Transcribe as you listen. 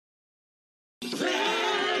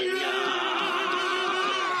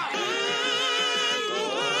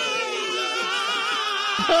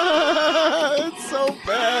It's so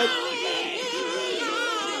bad.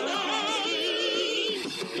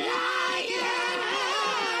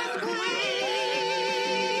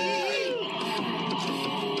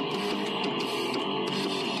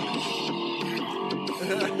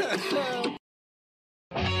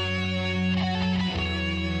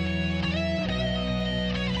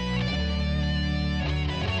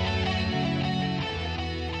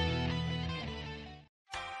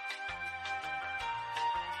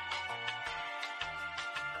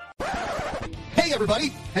 Hey everybody,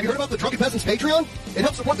 have you heard about the Drunken Peasants Patreon? It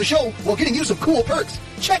helps support the show while getting you some cool perks.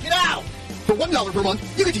 Check it out! For $1 per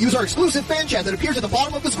month, you get to use our exclusive fan chat that appears at the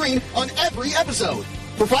bottom of the screen on every episode.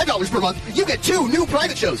 For $5 per month, you get 2 new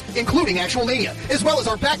private shows, including Actual Mania, as well as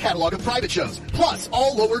our back catalog of private shows, plus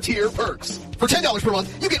all lower tier perks. For $10 per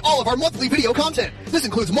month, you get all of our monthly video content. This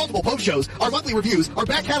includes multiple post shows, our monthly reviews, our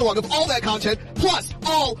back catalog of all that content, plus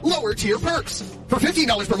all lower tier perks. For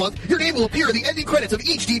 $15 per month, your name will appear in the ending credits of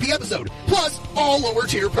each DP episode, plus all lower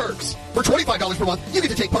tier perks. For $25 per month, you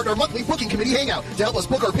get to take part in our monthly booking committee hangout to help us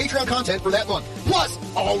book our Patreon content for that month, plus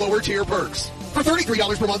all lower tier perks. For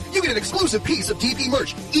 $33 per month, you get an exclusive piece of DP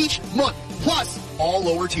merch each month, plus all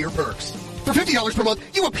lower tier perks. For $50 per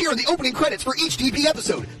month, you appear in the opening credits for each DP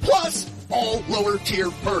episode, plus all lower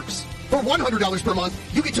tier perks. For $100 per month,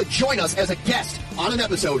 you get to join us as a guest on an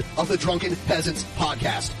episode of the Drunken Peasants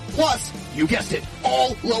podcast. Plus, you guessed it,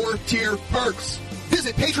 all lower tier perks.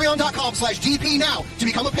 Visit patreon.com/DP now to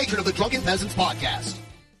become a patron of the Drunken Peasants podcast.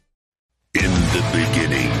 In the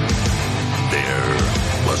beginning, there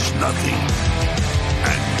was nothing.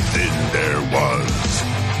 And then there was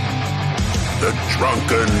the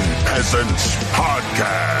Drunken Peasants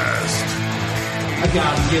podcast. I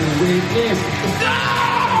gotta get away there. No!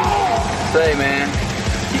 Say, man,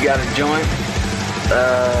 you got a joint?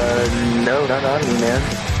 No, not on me, man.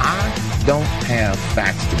 I don't have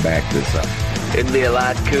facts to back this up. It'd be a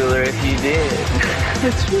lot cooler if you did.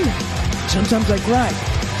 That's true. Sometimes I cry.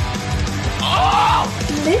 Oh!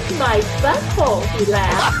 Lick my butthole, he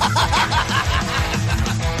laughed.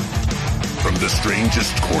 From the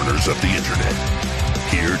strangest corners of the internet,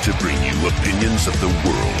 here to bring you opinions of the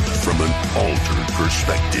world from an altered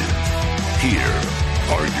perspective. Here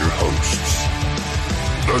are your hosts,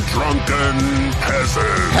 the Drunken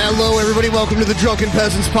Peasants. Hello, everybody. Welcome to the Drunken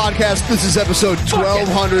Peasants podcast. This is episode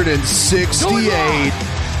 1268.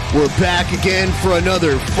 We're back again for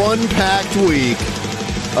another fun-packed week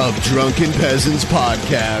of Drunken Peasants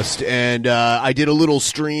podcast. And I did a little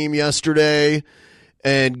stream yesterday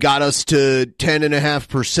and got us to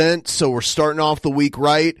 10.5%. So we're starting off the week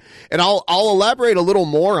right. And I'll elaborate a little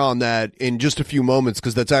more on that in just a few moments,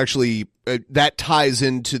 because that's actually that ties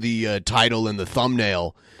into the title and the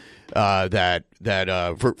thumbnail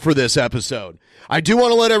for this episode. I do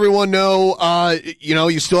want to let everyone know,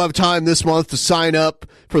 you still have time this month to sign up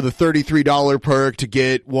for the $33 perk to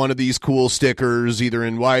get one of these cool stickers, either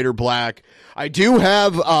in white or black. I do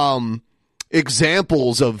have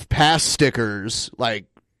examples of past stickers. Like,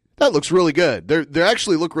 that looks really good. They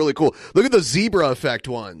actually look really cool. Look at the zebra effect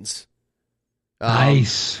ones.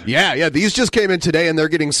 Nice. Yeah. These just came in today, and they're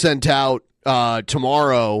getting sent out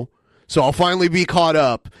tomorrow. So I'll finally be caught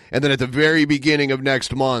up. And then at the very beginning of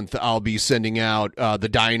next month, I'll be sending out the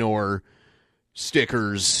Dynor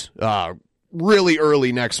stickers really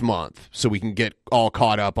early next month, so we can get all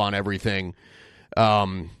caught up on everything.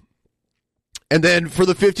 And then for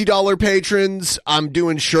the $50 patrons, I'm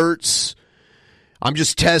doing shirts. I'm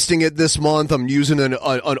just testing it this month. I'm using an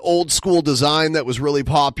old school design that was really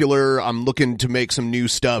popular. I'm looking to make some new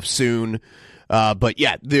stuff soon. But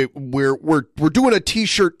yeah, we're doing a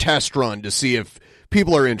t-shirt test run to see if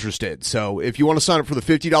people are interested. So if you want to sign up for the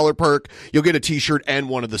 $50 perk, you'll get a t-shirt and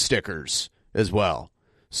one of the stickers as well.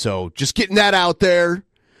 So just getting that out there.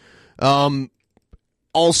 Also,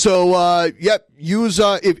 use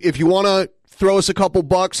if you want to throw us a couple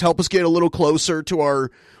bucks, help us get a little closer to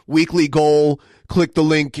our weekly goal. Click the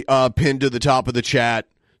link pinned to the top of the chat,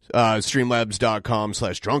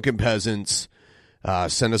 streamlabs.com/drunkenpeasants.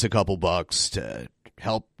 Send us a couple bucks to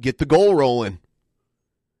help get the goal rolling.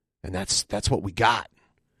 And that's what we got.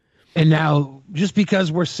 And now, just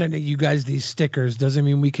because we're sending you guys these stickers doesn't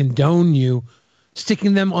mean we condone you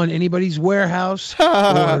sticking them on anybody's warehouse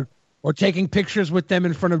or taking pictures with them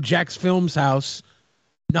in front of Jack's Films house.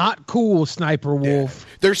 Not cool, Sniper Wolf.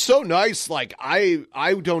 Yeah. They're so nice. Like, I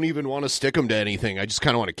don't even want to stick them to anything. I just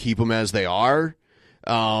kind of want to keep them as they are.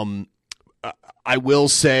 I will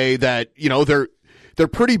say that, they're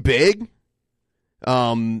pretty big.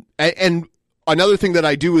 And another thing that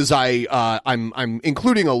I do is I'm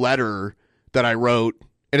including a letter that I wrote,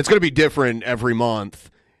 and it's going to be different every month.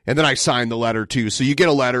 And then I signed the letter too. So you get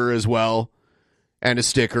a letter as well and a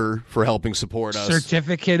sticker for helping support us.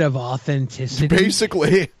 Certificate of authenticity.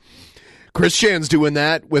 Basically. Chris Chan's doing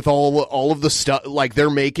that with all of the stuff. Like they're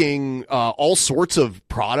making all sorts of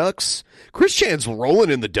products. Chris Chan's rolling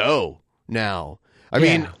in the dough now. I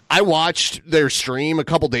mean, I watched their stream a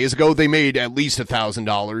couple days ago. They made at least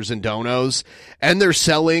 $1,000 in donos, and they're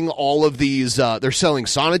selling all of these. They're selling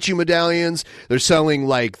Sonichu medallions. They're selling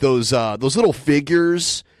like those little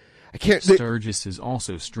figures. I can't. Sturgis is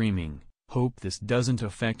also streaming. Hope this doesn't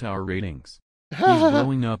affect our ratings. He's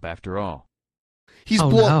blowing up after all. He's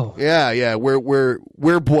no. Yeah.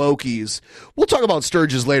 We're blokies. We'll talk about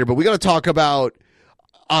Sturgis later, but we got to talk about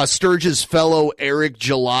Sturgis' fellow Eric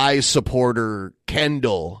July supporter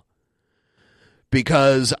Kendall,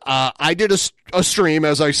 because I did a stream,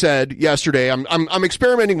 as I said yesterday. I'm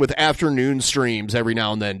experimenting with afternoon streams every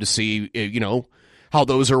now and then to see how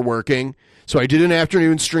those are working. So I did an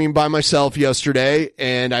afternoon stream by myself yesterday,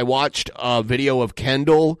 and I watched a video of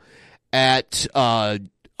Kendall at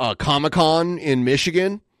Comic-Con in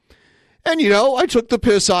Michigan. And, I took the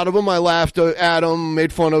piss out of him. I laughed at him,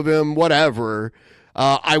 made fun of him, whatever.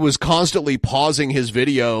 I was constantly pausing his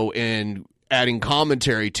video and adding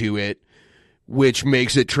commentary to it, which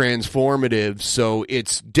makes it transformative. So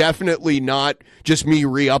it's definitely not just me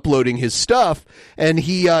re-uploading his stuff. And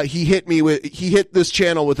he hit this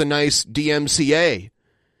channel with a nice DMCA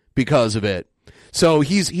because of it. So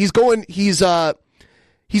he's kind of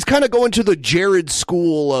going to the Jared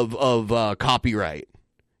school of copyright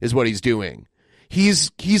is what he's doing.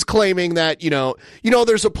 He's claiming that,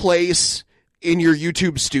 there's a place in your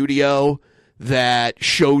YouTube studio that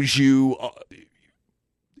shows you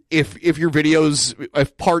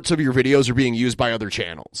if parts of your videos are being used by other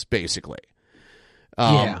channels, basically.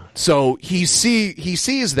 So he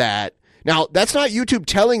sees that. Now, that's not YouTube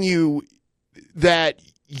telling you that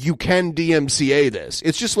you can DMCA this.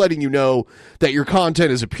 It's just letting you know that your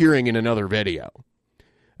content is appearing in another video.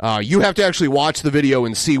 You have to actually watch the video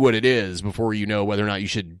and see what it is before you know whether or not you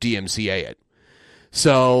should DMCA it.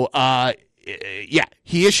 So,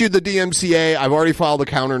 he issued the DMCA. I've already filed a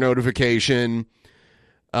counter notification.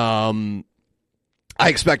 I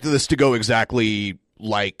expected this to go exactly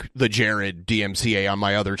like the Jared DMCA on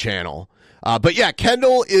my other channel. But yeah,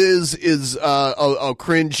 Kendall is a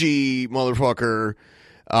cringy motherfucker.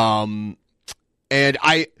 And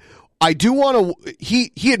I do want to,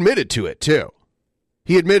 he admitted to it too.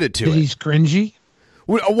 He admitted to it. He's cringy?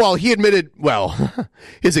 Well, he admitted,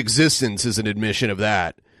 his existence is an admission of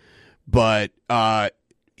that. But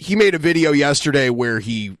he made a video yesterday where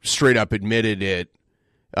he straight up admitted it,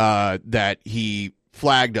 that he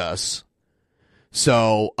flagged us.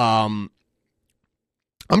 So I'm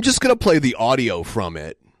just going to play the audio from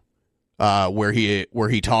it, where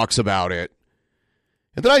he talks about it.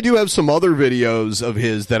 And then I do have some other videos of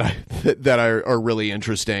his that are really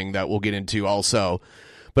interesting that we'll get into also.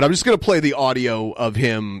 But I'm just going to play the audio of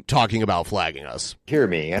him talking about flagging us. Hear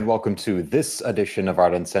me, and welcome to this edition of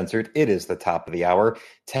Art Uncensored. It is the top of the hour,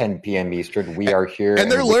 10 p.m. Eastern. We are here. And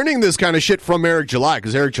they're learning this kind of shit from Eric July,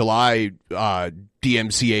 because Eric July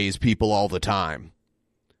DMCAs people all the time.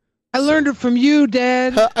 I learned it from you,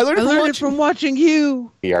 Dad. I learned it from watching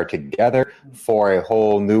you. We are together for a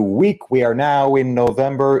whole new week. We are now in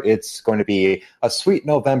November. It's going to be a sweet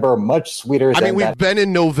November, much sweeter than we've been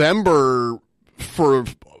in November for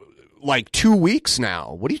like 2 weeks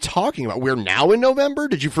now. What are you talking about? We're now in November?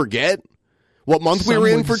 Did you forget what month we were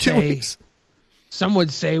in for 2 weeks? Some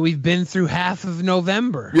would say we've been through half of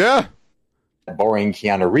November. Yeah. Boring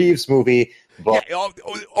Keanu Reeves movie. But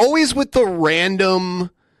always with the random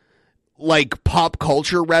like pop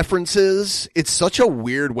culture references. It's such a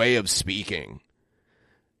weird way of speaking.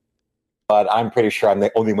 But I'm pretty sure I'm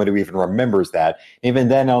the only one who even remembers that. Even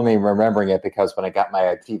then, only remembering it because when I got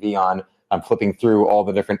my TV on, I'm flipping through all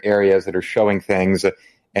the different areas that are showing things,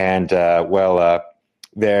 and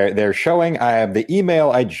they're showing the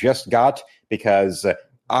email I just got because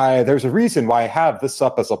there's a reason why I have this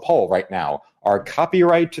up as a poll right now. Are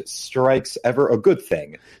copyright strikes ever a good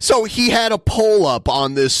thing? So he had a poll up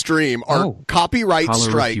on this stream. Are copyright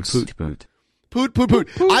strikes? Poot.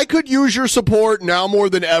 I could use your support now more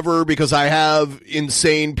than ever because I have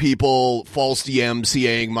insane people false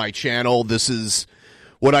DMCAing my channel. This is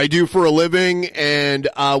what I do for a living, and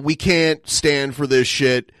we can't stand for this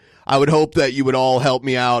shit. I would hope that you would all help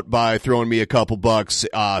me out by throwing me a couple bucks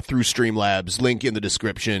through Streamlabs. Link in the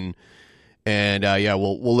description. And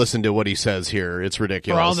we'll listen to what he says here. It's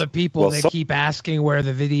ridiculous. For all the people that keep asking where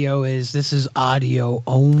the video is, this is audio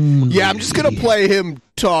only. Yeah, I'm just going to play him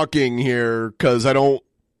talking here because I don't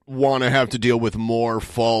want to have to deal with more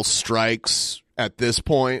false strikes at this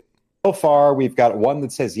point? So far, we've got one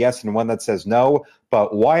that says yes and one that says no.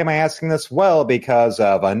 But why am I asking this? Well, because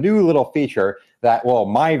of a new little feature that, well,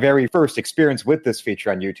 my very first experience with this feature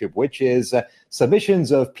on YouTube, which is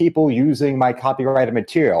submissions of people using my copyrighted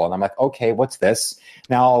material. And I'm like, okay, what's this?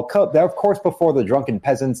 Now, of course, before the Drunken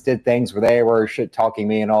Peasants did things where they were shit-talking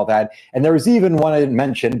me and all that. And there was even one I didn't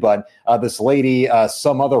mention, but this lady,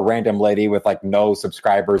 some other random lady with, like, no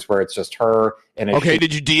subscribers where it's just her. Okay,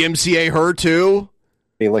 did you DMCA her, too?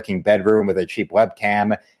 Looking bedroom with a cheap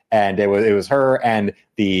webcam, and it was her, and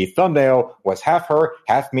the thumbnail was half her,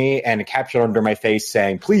 half me, and captured under my face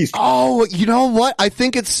saying, "Please." Oh, you know what? I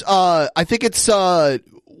think it's Chesh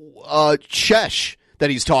that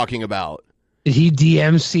he's talking about. Did he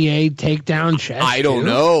DMCA take down Chesh? I don't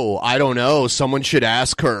know. Someone should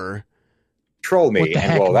ask her. Troll me,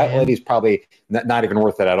 and well, that lady's probably not even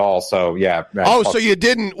worth it at all. So yeah. Oh, so you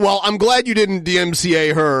didn't? Well, I'm glad you didn't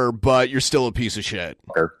DMCA her, but you're still a piece of shit.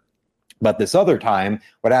 But this other time,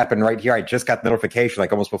 what happened right here, I just got the notification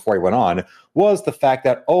like almost before he went on, was the fact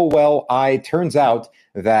that, turns out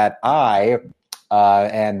that I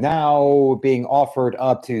am now being offered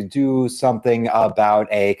up to do something about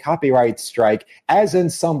a copyright strike, as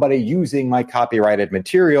in somebody using my copyrighted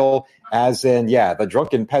material, as in, the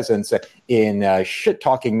Drunken Peasants in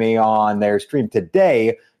shit-talking me on their stream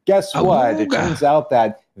today. Guess what? It turns out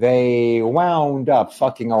that they wound up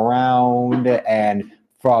fucking around, and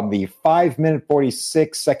from the 5-minute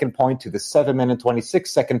 46-second point to the 7-minute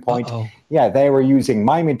 26-second point, they were using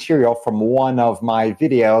my material from one of my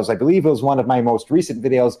videos. I believe it was one of my most recent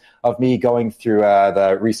videos of me going through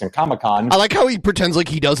the recent Comic-Con. I like how he pretends like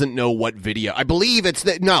he doesn't know what video. I believe it's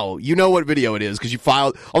no, you know what video it is because you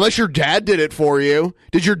filed. Unless your dad did it for you.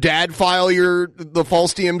 Did your dad file the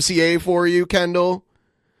false DMCA for you, Kendall?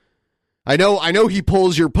 I know he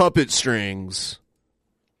pulls your puppet strings.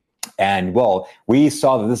 And, well, we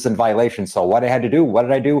saw that this is in violation, so what I had to do, what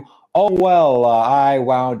did I do? I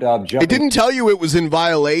wound up jumping. It didn't tell you it was in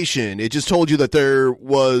violation. It just told you that there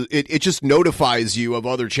was, it just notifies you of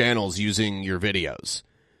other channels using your videos.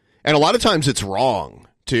 And a lot of times it's wrong,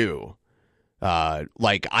 too.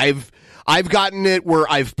 Like, I've gotten it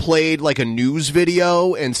where I've played, like, a news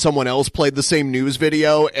video, and someone else played the same news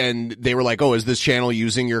video, and they were like, oh, is this channel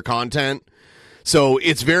using your content? So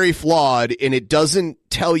it's very flawed, and it doesn't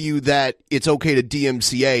tell you that it's okay to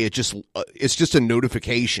DMCA. It's just a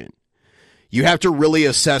notification. You have to really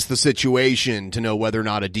assess the situation to know whether or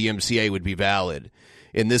not a DMCA would be valid.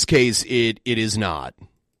 In this case, it is not.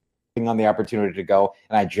 On the opportunity to go,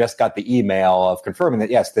 and I just got the email of confirming that,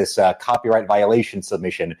 yes, this copyright violation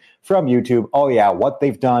submission from YouTube, what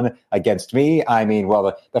they've done against me. I mean,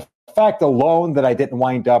 well, the fact alone that I didn't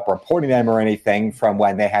wind up reporting them or anything from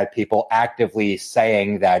when they had people actively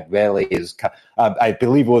saying that Billy is, I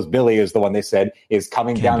believe it was Billy is the one they said, is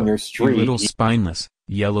coming Kendall, down your street. You little spineless,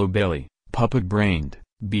 yellow belly, puppet-brained,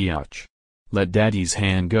 biatch. Let daddy's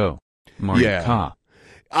hand go. Marika.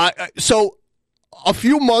 So a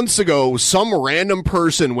few months ago, some random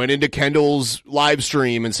person went into Kendall's live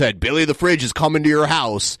stream and said, Billy the Fridge is coming to your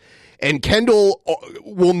house. And Kendall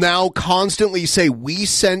will now constantly say, we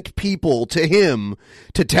sent people to him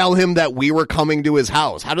to tell him that we were coming to his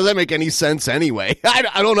house. How does that make any sense anyway? I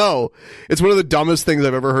don't know. It's one of the dumbest things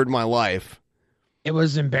I've ever heard in my life. It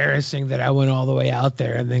was embarrassing that I went all the way out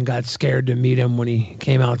there and then got scared to meet him when he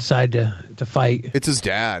came outside to fight. It's his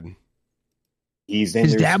dad. His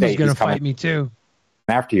dad was going to fight me too.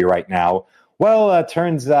 After you right now. Well, it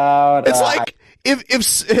turns out it's like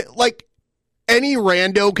if like any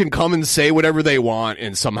rando can come and say whatever they want,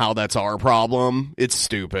 and somehow that's our problem. It's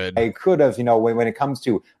stupid. I could have, when it comes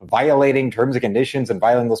to violating terms and conditions and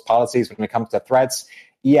violating those policies, when it comes to threats,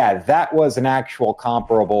 that was an actual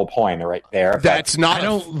comparable point right there. That's not. I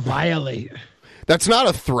don't violate. That's not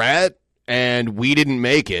a threat. And we didn't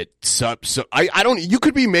make it. So I don't. You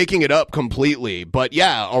could be making it up completely, but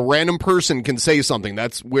a random person can say something.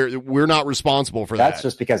 That's we're not responsible for that. That's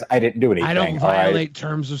just because I didn't do anything. I don't violate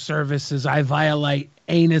terms of services. I violate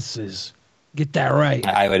anuses. Get that right.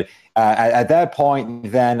 I would. At that point,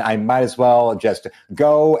 then I might as well just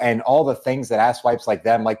go and all the things that asswipes like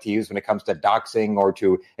them like to use when it comes to doxing or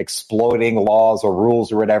to exploiting laws or rules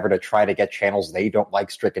or whatever to try to get channels they don't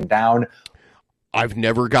like stricken down. I've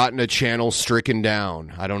never gotten a channel stricken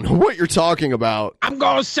down. I don't know what you're talking about. I'm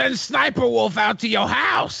going to send Sniper Wolf out to your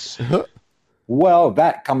house. Well,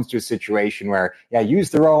 that comes to a situation where, use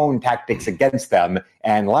their own tactics against them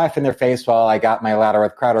and laugh in their face while I got my ladder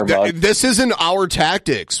with Crowder mug. This isn't our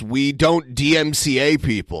tactics. We don't DMCA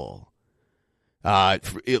people.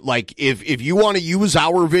 If you want to use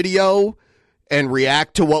our video and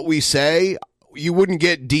react to what we say, you wouldn't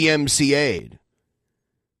get DMCA'd.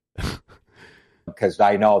 because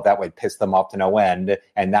I know that would piss them off to no end,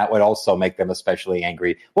 and that would also make them especially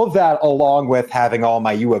angry. Well, that along with having all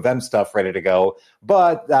my U of M stuff ready to go,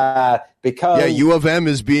 but because U of M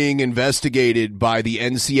is being investigated by the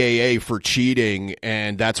NCAA for cheating,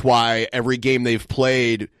 and that's why every game they've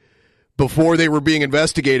played before they were being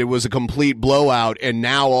investigated was a complete blowout, and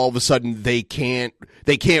now all of a sudden they can't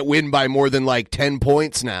win by more than like 10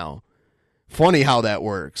 points now. Funny how that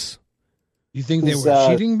works. You think they were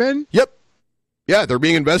cheating, Ben? Yep. Yeah, they're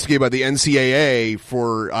being investigated by the NCAA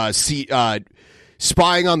for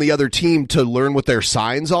spying on the other team to learn what their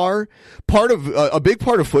signs are. A big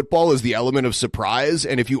part of football is the element of surprise,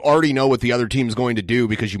 and if you already know what the other team's going to do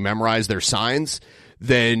because you memorize their signs,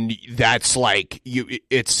 then that's like you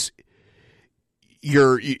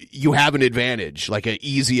have an advantage, like an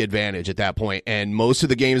easy advantage at that point. And most of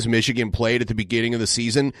the games Michigan played at the beginning of the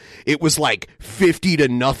season, it was like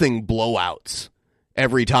 50-0 blowouts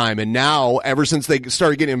every time. And now, ever since they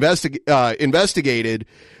started getting investigated,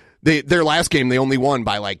 their last game, they only won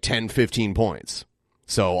by like 10, 15 points.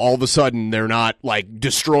 So all of a sudden, they're not like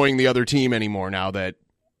destroying the other team anymore now that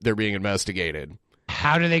they're being investigated.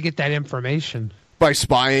 How do they get that information? By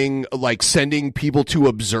spying, like sending people to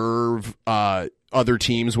observe other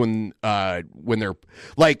teams when they're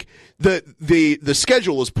like the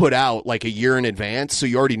schedule is put out like a year in advance, so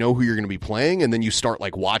you already know who you're going to be playing, and then you start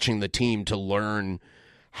like watching the team to learn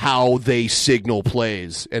how they signal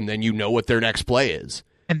plays, and then you know what their next play is.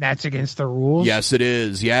 And that's against the rules? Yes, it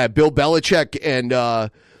is. Yeah, Bill Belichick and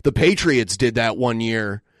the Patriots did that one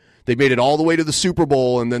year. They made it all the way to the Super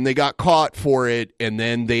Bowl, and then they got caught for it, and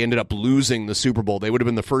then they ended up losing the Super Bowl. They would have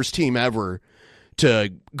been the first team ever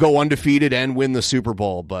to go undefeated and win the Super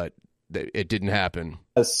Bowl, but it didn't happen.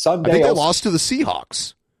 I think they lost to the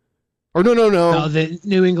Seahawks. Or no. No,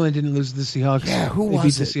 New England didn't lose to the Seahawks. Yeah, who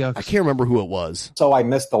was it? The Seahawks. I can't remember who it was. So I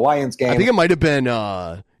missed the Lions game. I think it might have been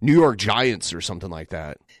New York Giants or something like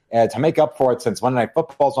that. To make up for it, since Monday Night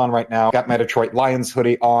Football's on right now, got my Detroit Lions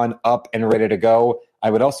hoodie on, up, and ready to go. I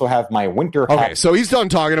would also have my winter hat. Okay, so he's done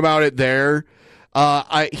talking about it there.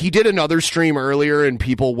 He did another stream earlier, and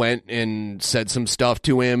people went and said some stuff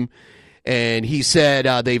to him. And he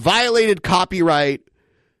said they violated copyright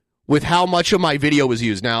with how much of my video was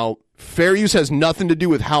used. Now, fair use has nothing to do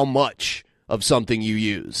with how much of something you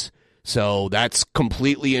use. So that's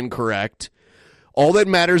completely incorrect. All that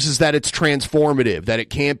matters is that it's transformative, that it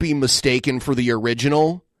can't be mistaken for the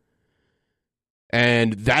original.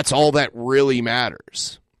 And that's all that really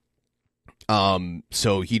matters.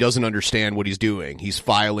 So he doesn't understand what he's doing. He's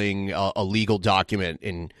filing a legal document,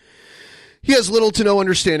 and he has little to no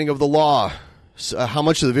understanding of the law. So how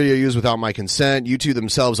much of the video used without my consent? YouTube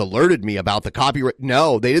themselves alerted me about the copyright.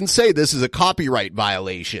 No, they didn't say this is a copyright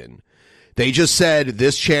violation. They just said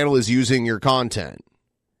this channel is using your content.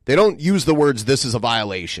 They don't use the words "this is a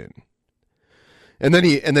violation." And then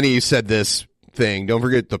he said this thing. Don't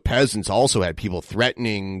forget, the peasants also had people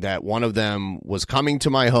threatening that one of them was coming to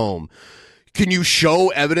my home. Can you show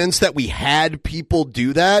evidence that we had people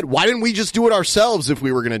do that? Why didn't we just do it ourselves if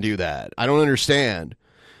we were going to do that? I don't understand.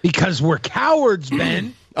 Because we're cowards,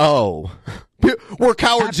 Ben. Oh, we're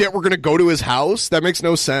cowards, yet we're going to go to his house? That makes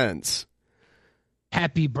no sense.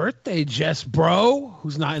 Happy birthday, Jess, bro,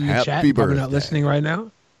 who's not in the chat. Probably not listening right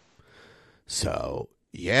now. So,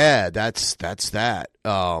 yeah, that's that.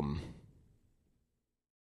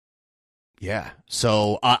 Yeah,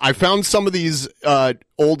 so I found some of these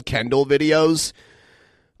old Kendall videos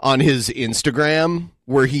on his Instagram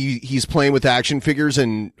where he's playing with action figures,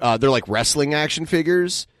 and they're like wrestling action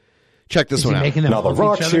figures. Check this one out. Now, The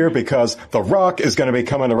Rock's here because The Rock is going to be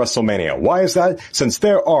coming to WrestleMania. Why is that? Since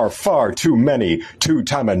there are far too many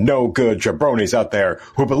two-time and no-good jabronis out there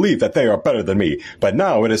who believe that they are better than me. But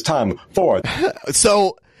now it is time for...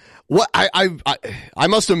 So... What I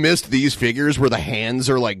must have missed these figures where the hands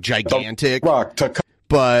are like gigantic.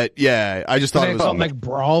 But yeah, I just thought it was like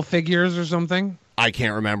brawl figures or something. I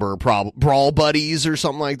can't remember. Brawl buddies or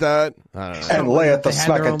something like that. I don't know. And lay it to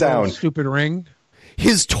smack it down. Stupid ring.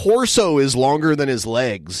 His torso is longer than his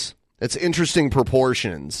legs. It's interesting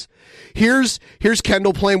proportions. Here's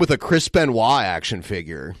Kendall playing with a Chris Benoit action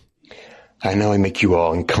figure. I know I make you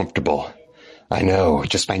all uncomfortable. I know,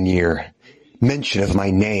 just by near mention of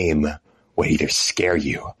my name would either scare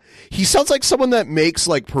you. He sounds like someone that makes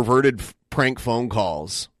like perverted prank phone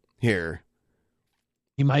calls here.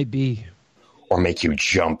 He might be. Or make you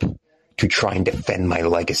jump to try and defend my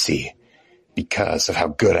legacy because of how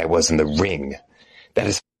good I was in the ring. That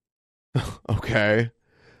is... Okay.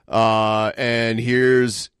 And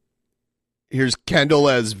here's Kendall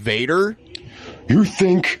as Vader. You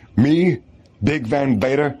think me, Big Van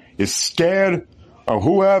Vader, is scared or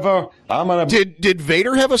whoever, I'm gonna. Did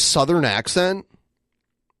Vader have a Southern accent?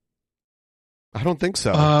 I don't think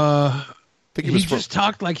so. I think he just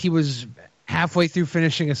talked like he was halfway through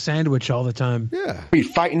finishing a sandwich all the time. Yeah. Be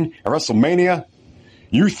fighting at WrestleMania.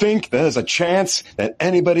 You think there's a chance that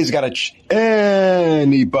anybody's got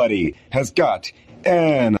anybody has got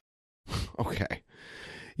an. Okay.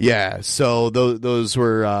 Yeah. So those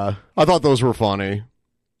were. I thought those were funny.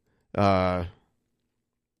 So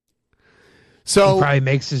he probably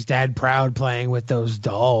makes his dad proud playing with those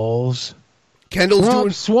dolls. Kendall's Rob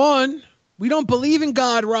doing Swan. We don't believe in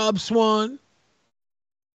God, Rob Swan.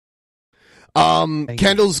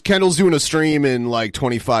 Kendall's doing a stream in like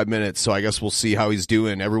 25 minutes, so I guess we'll see how he's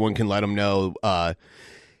doing. Everyone can let him know.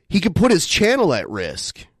 He could put his channel at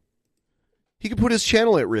risk. He could put his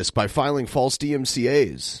channel at risk by filing false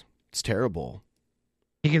DMCAs. It's terrible.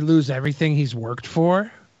 He could lose everything he's worked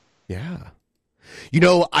for. Yeah. You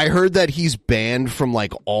know, I heard that he's banned from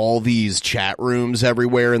like all these chat rooms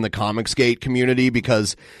everywhere in the Comicsgate community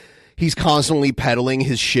because he's constantly peddling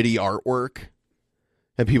his shitty artwork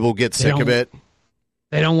and people get sick of it.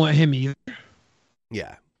 They don't want him either.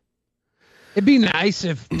 Yeah. It'd be nice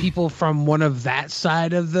if people from one of that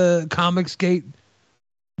side of the Comicsgate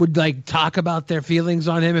would like talk about their feelings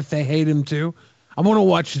on him if they hate him too. I want to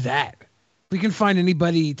watch that. We can find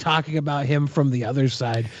anybody talking about him from the other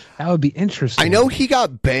side. That would be interesting. I know he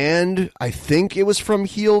got banned. I think it was from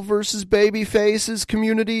Heel versus Babyface's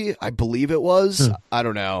community. I believe it was. I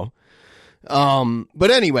don't know.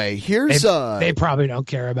 But anyway, here's they probably don't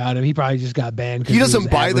care about him. He probably just got banned. He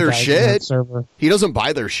doesn't buy their shit. He doesn't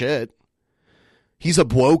buy their shit. He's a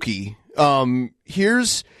blokey.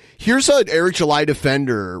 Here's an Eric July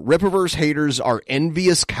defender. Rippaverse haters are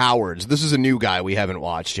envious cowards. This is a new guy we haven't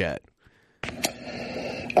watched yet.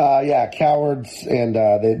 Yeah, cowards, and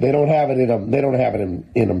they don't have it in them. They don't have it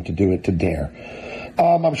in them to do it, to dare.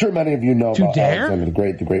 I'm sure many of you know about Alexander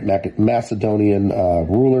the Great Macedonian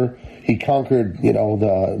ruler. He conquered,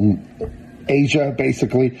 the Asia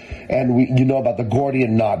basically, and you know about the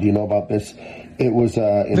Gordian knot. Do you know about this? It was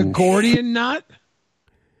the Gordian knot.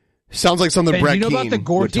 Sounds like something Brett you know Keane about the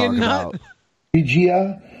Gordian knot? about.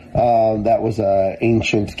 Phrygia. That was an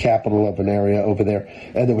ancient capital of an area over there,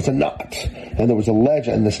 and there was a knot, and there was a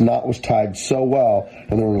legend, and this knot was tied so well,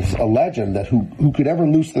 and there was a legend that who could ever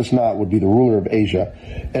loose this knot would be the ruler of Asia.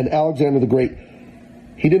 And Alexander the Great,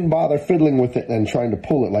 he didn't bother fiddling with it and trying to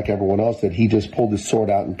pull it like everyone else did. He just pulled his sword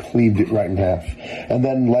out and cleaved it right in half. And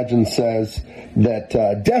then legend says that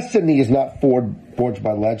destiny is not forged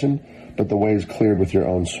by legend, but the way is cleared with your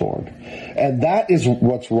own sword. And that is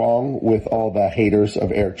what's wrong with all the haters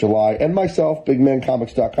of Eric July and myself,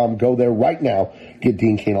 BigManComics.com. Go there right now. Get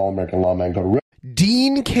Dean Cain, All-American Lawman. Go to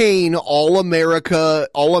Dean Cain, All-American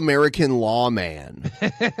Lawman.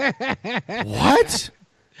 What?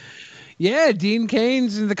 Yeah, Dean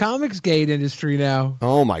Cain's in the Comicsgate industry now.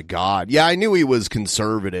 Oh, my God. Yeah, I knew he was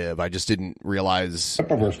conservative. I just didn't realize.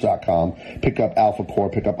 Rippaverse.com. Pick up Alpha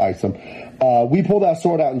Core, pick up Isom. We pull that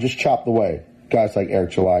sword out and just chopped away. Guys like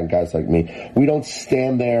Eric July and guys like me. We don't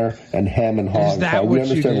stand there and hem and haw. We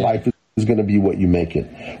understand life is going to be what you make it.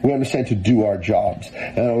 We understand to do our jobs.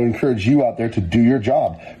 And I would encourage you out there to do your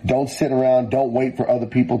job. Don't sit around. Don't wait for other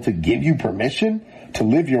people to give you permission to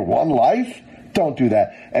live your one life. Don't do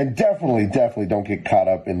that. And definitely don't get caught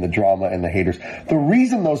up in the drama and the haters. The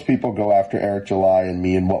reason those people go after Eric July and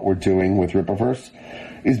me and what we're doing with Rippaverse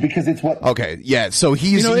is because it's what... Okay, yeah, so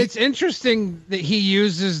he's... it's interesting that he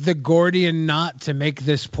uses the Gordian knot to make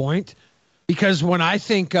this point, because when I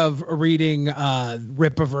think of reading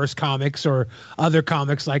Rippaverse comics or other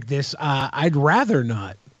comics like this, I'd rather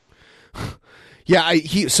not. Yeah,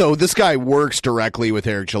 so this guy works directly with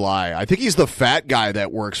Eric July. I think he's the fat guy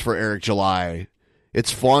that works for Eric July.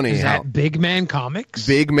 It's funny. Is that Big Man Comics?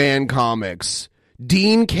 Big Man Comics.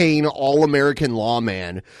 Dean Cain, All-American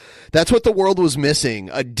Lawman. That's what the world was missing.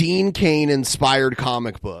 A Dean Cain-inspired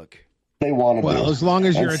comic book. They want to do. As long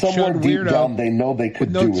as you're a chud weirdo, down, they know they could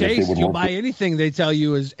with no do taste, it if they would you'll work buy anything they tell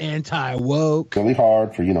you is anti-woke. Really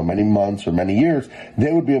hard for many months or many years,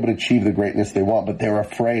 they would be able to achieve the greatness they want, but they're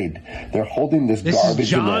afraid. They're holding this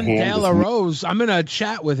garbage in their hand. John De La Rose. I'm gonna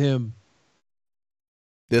chat with him.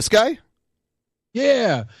 This guy?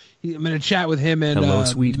 Yeah, I'm gonna chat with him and hello,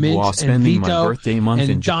 sweet Mint boss. Spending my birthday month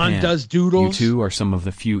in John Japan. Does Doodles. You two are some of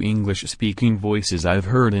the few English-speaking voices I've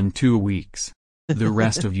heard in 2 weeks. The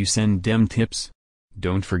rest of you send dem tips.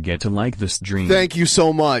 Don't forget to like the stream. Thank you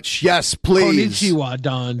so much. Yes, please. Konnichiwa,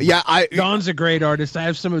 Don. Yeah, Don's a great artist. I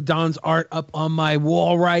have some of Don's art up on my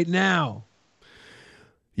wall right now.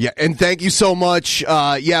 Yeah, and thank you so much.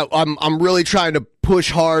 I'm really trying to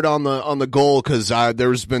push hard on the goal because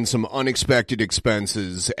there's been some unexpected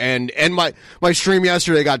expenses, and my stream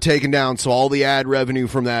yesterday got taken down, so all the ad revenue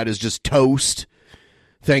from that is just toast.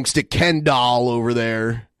 Thanks to Kendall over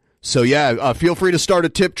there. So yeah, feel free to start a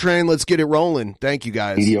tip train. Let's get it rolling. Thank you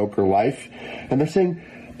guys. Mediocre life, and they're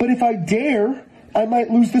saying, but if I dare, I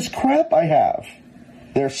might lose this crap I have.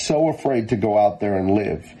 They're so afraid to go out there and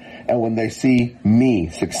live. And when they see me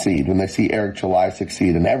succeed, when they see Eric July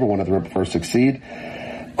succeed, and everyone at the Rippaverse succeed,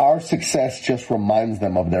 our success just reminds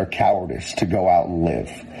them of their cowardice to go out and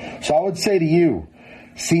live. So I would say to you,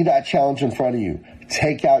 see that challenge in front of you.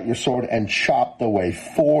 Take out your sword and chop the way.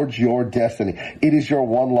 Forge your destiny. It is your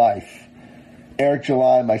one life. Eric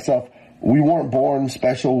July, myself, we weren't born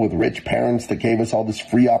special with rich parents that gave us all this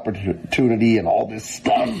free opportunity and all this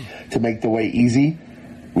stuff to make the way easy.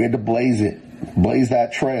 We had to blaze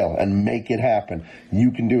that trail and make it happen.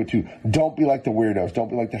 You can do it too. Don't be like the weirdos. Don't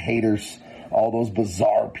be like the haters. All those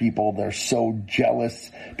bizarre people. They're so jealous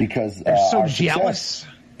because they're so jealous.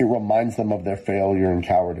 Success, it reminds them of their failure and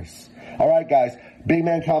cowardice. All right, guys.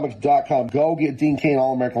 BigManComics.com. Go get Dean Cain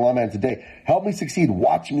All-American Lawman today. Help me succeed.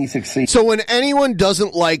 Watch me succeed. So when anyone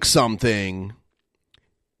doesn't like something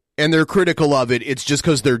and they're critical of it, it's just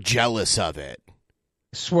because they're jealous of it.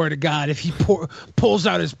 I swear to God, if he pulls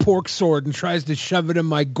out his pork sword and tries to shove it in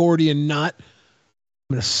my Gordian knot,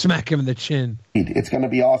 I'm going to smack him in the chin. It's going to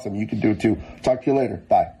be awesome. You can do it too. Talk to you later.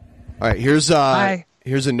 Bye. All right,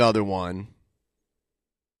 here's another one.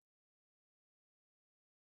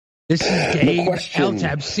 This is Gabe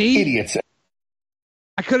L-Tab. See? Idiots.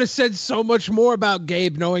 I could have said so much more about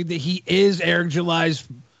Gabe, knowing that he is Eric July's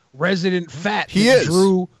resident fat. He is.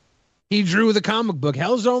 He drew the comic book.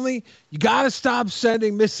 Hell's Only, you got to stop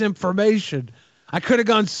sending misinformation. I could have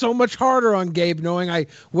gone so much harder on Gabe, knowing I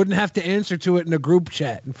wouldn't have to answer to it in a group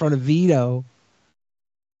chat in front of Vito.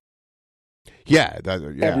 Yeah, I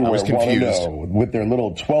was confused. With their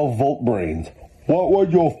little 12-volt brains, what was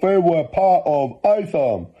your favorite part of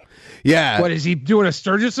Isom? Yeah. What, is he doing a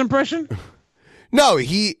Sturgis impression? No,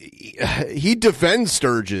 he defends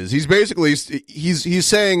Sturgis. He's basically he's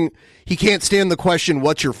saying he can't stand the question,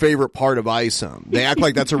 "What's your favorite part of Isom?" They act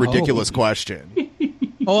like that's a ridiculous question.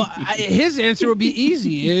 Well, his answer would be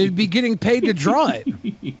easy. It'd be getting paid to draw it.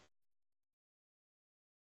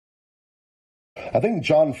 I think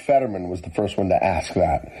John Fetterman was the first one to ask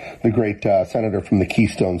that. The great senator from the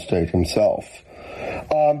Keystone State himself.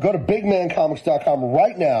 Go to BigManComics.com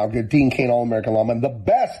right now. Get Dean Cain All-American Lawman, the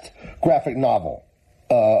best graphic novel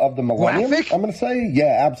of the millennium. Graphic? I'm going to say,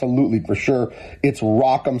 yeah, absolutely, for sure. It's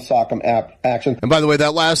rock'em sock'em action. And by the way,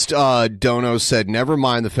 that last dono said, never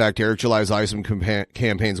mind the fact Eric July's Isom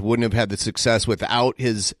campaigns wouldn't have had the success without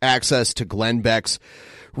his access to Glenn Beck's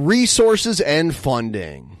resources and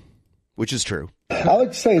funding, which is true. I like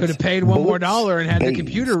to say could have paid $1 more and had the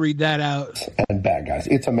computer read that out. And bad guys.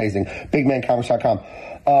 It's amazing. BigManComics.com.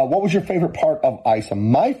 What was your favorite part of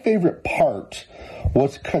Isom? My favorite part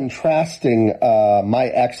was contrasting my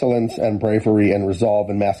excellence and bravery and resolve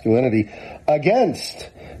and masculinity against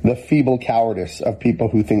the feeble cowardice of people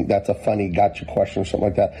who think that's a funny gotcha question or something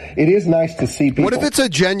like that. It is nice to see people. What if it's a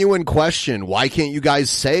genuine question? Why can't you guys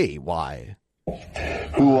say why?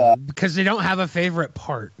 Because they don't have a favorite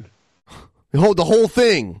part. The whole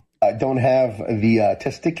thing. I don't have the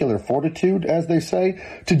testicular fortitude, as they say,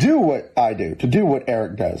 to do what I do, to do what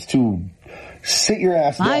Eric does, to sit your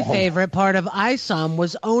ass down. My favorite part of Isom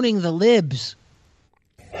was owning the libs.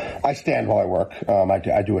 I stand while I work.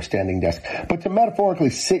 I do a standing desk. But to metaphorically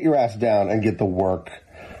sit your ass down and get the work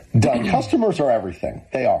done. Customers are everything.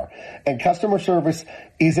 They are. And customer service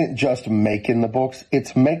isn't just making the books.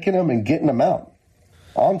 It's making them and getting them out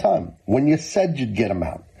on time when you said you'd get them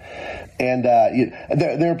out. And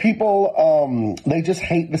there are people, they just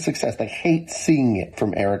hate the success. They hate seeing it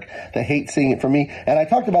from Eric. They hate seeing it from me. And I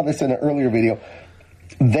talked about this in an earlier video.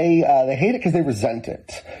 They hate it because they resent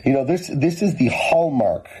it. You know, this is the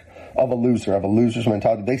hallmark of a loser's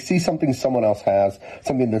mentality. They see something someone else has,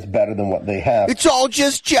 something that's better than what they have. It's all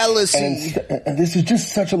just jealousy. And this is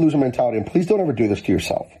just such a loser mentality. And please don't ever do this to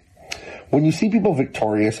yourself. When you see people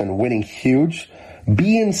victorious and winning huge,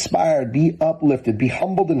 be inspired, be uplifted, be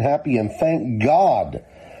humbled and happy, and thank God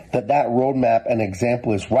that roadmap and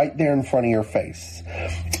example is right there in front of your face.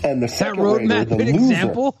 And the second roadmap and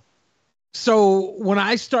example. So when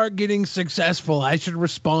I start getting successful, I should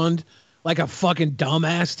respond like a fucking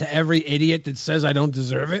dumbass to every idiot that says I don't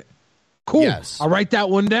deserve it. Cool. Yes. I'll write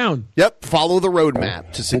that one down. Yep. Follow the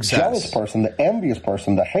roadmap to success. The jealous person, the envious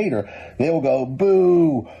person, the hater, they'll go,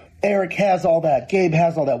 boo. Eric has all that. Gabe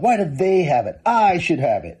has all that. Why do they have it? I should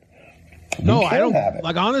have it. No, I don't have it.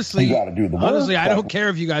 like honestly. You got to do the work. Honestly, I don't care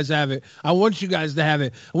if you guys have it. I want you guys to have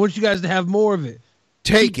it. I want you guys to have more of it.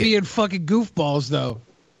 Keep being fucking goofballs, though.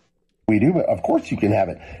 We do, but of course you can have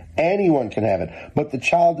it. Anyone can have it. But the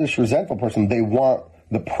childish, resentful person, they want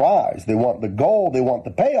the prize. They want the goal. They want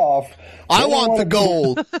the payoff. I want the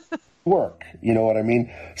goal. Work. You know what I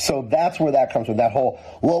mean? So that's where that comes from. That whole,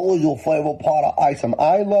 what was your favorite part of Isom?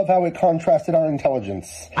 I love how it contrasted our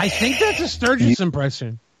intelligence. I think that's a Sturgis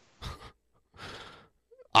impression.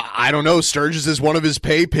 I don't know. Sturgis is one of his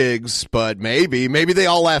pay pigs, but maybe they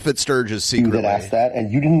all laugh at Sturgis secretly. You that asked that, and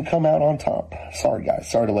you didn't come out on top. Sorry, guys.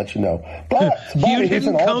 Sorry to let you know. But you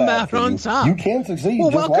didn't come out on top. You can succeed.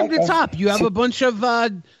 Well, welcome to top. You have a bunch of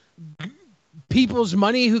people's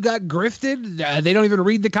money who got grifted. They don't even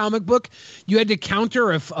read the comic book. You had to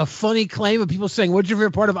counter a funny claim of people saying, "What's your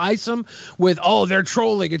favorite part of Isom?" with, "Oh, they're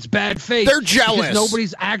trolling. It's bad faith. They're jealous." Because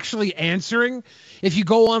nobody's actually answering. If you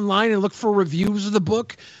go online and look for reviews of the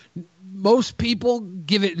book, most people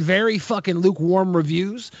give it very fucking lukewarm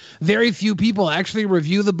reviews. Very few people actually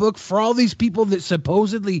review the book. For all these people that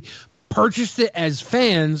supposedly purchased it as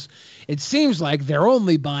fans, it seems like they're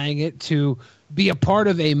only buying it to be a part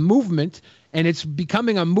of a movement, and it's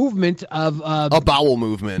becoming a movement of a bowel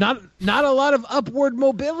movement. Not a lot of upward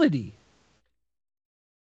mobility.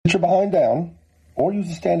 Put your behind down, or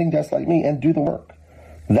use a standing desk like me and do the work.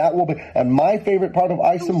 That will be. And my favorite part of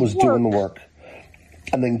Isom was doing the work,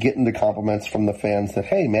 and then getting the compliments from the fans that,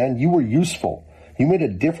 hey man, you were useful. You made a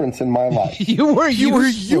difference in my life. You were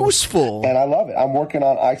useful. And I love it. I'm working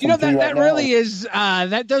on Isom 3 right that now. really is,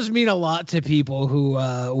 that does mean a lot to people who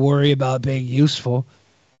worry about being useful.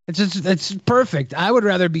 It's perfect. I would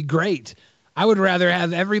rather be great. I would rather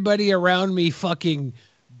have everybody around me fucking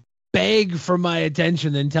beg for my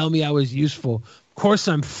attention than tell me I was useful. Of course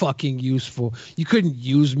I'm fucking useful. You couldn't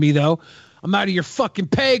use me, though. I'm out of your fucking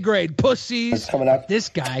pay grade, pussies. It's coming out. This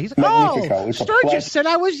guy. Magnifico. Sturgis said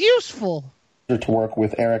I was useful. To work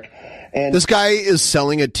with Eric. And this guy is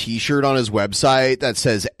selling a t-shirt on his website that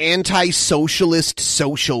says Anti-Socialist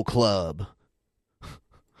Social Club.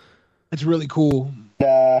 That's really cool.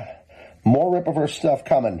 More Rippaverse stuff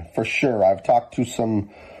coming for sure. I've talked to some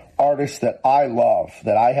artists that I love,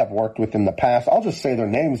 that I have worked with in the past. I'll just say their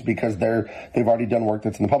names because they've already done work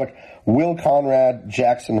that's in the public. Will Conrad,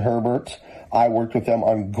 Jackson Herbert. I worked with them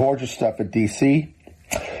on gorgeous stuff at DC.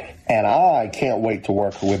 And I can't wait to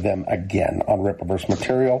work with them again on Rippaverse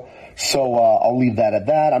material. So I'll leave that at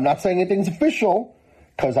that. I'm not saying anything's official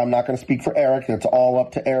because I'm not going to speak for Eric. It's all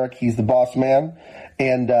up to Eric. He's the boss man.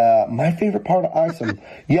 And my favorite part of Isom,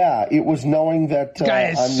 it was knowing that guy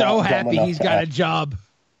is I'm so not happy he's got a job.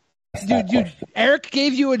 Dude, Eric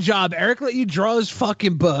gave you a job. Eric let you draw his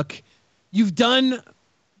fucking book. You've done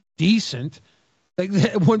decent. Like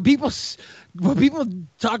when people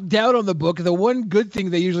talk down on the book, the one good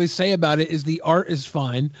thing they usually say about it is the art is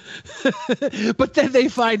fine. But then they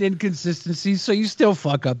find inconsistencies, so you still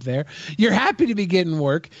fuck up there. You're happy to be getting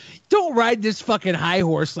work. Don't ride this fucking high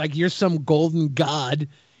horse like you're some golden god.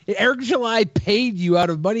 Eric July paid you out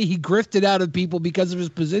of money he grifted out of people because of his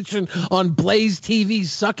position on Blaze TV,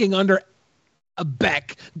 sucking under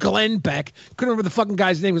Glenn Beck. Couldn't remember the fucking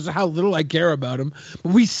guy's name because of how little I care about him.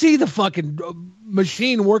 But we see the fucking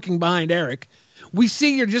machine working behind Eric. We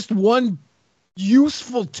see you're just one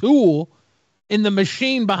useful tool in the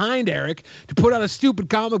machine behind Eric to put out a stupid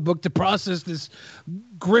comic book to process this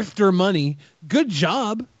grifter money. Good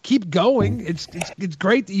job. Keep going. It's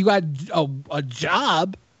great that you got a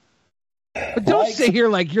job. But don't sit here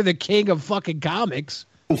like you're the king of fucking comics.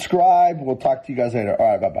 Subscribe. We'll talk to you guys later. All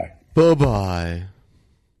right, bye-bye. Bye-bye.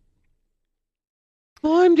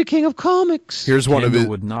 I'm the king of comics. Here's one Kendall of it.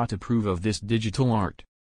 Would not approve of this digital art.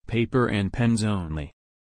 Paper and pens only.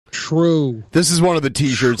 True. This is one of the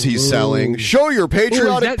t-shirts he's selling. Show your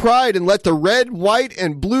patriotic pride and let the red, white,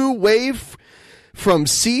 and blue wave from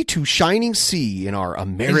sea to shining sea in our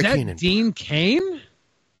American. Is that Dean Cain?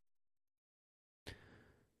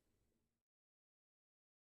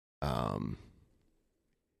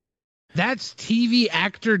 That's TV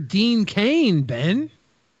actor Dean Cain, Ben.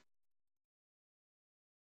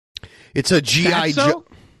 It's a G.I. Joe.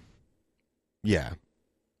 Yeah.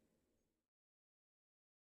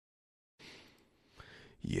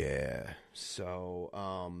 Yeah. So,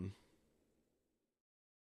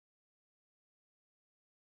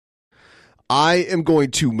 I am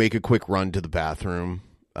going to make a quick run to the bathroom.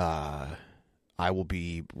 I will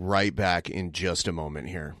be right back in just a moment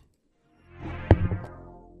here.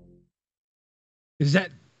 Is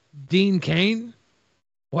that Dean Cain?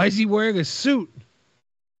 Why is he wearing a suit?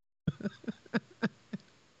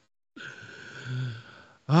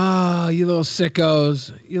 Ah, you little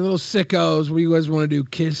sickos. You little sickos. What do you guys want to do?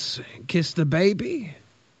 Kiss the baby?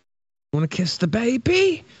 Want to kiss the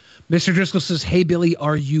baby? Mr. Driscoll says, hey, Billy,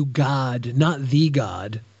 are you God? Not the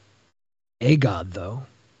God. A God, though.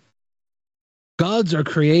 Gods are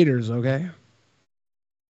creators, okay?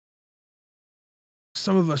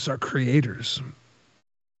 Some of us are creators.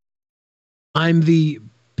 I'm the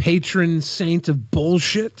patron saint of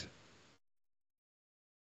bullshit.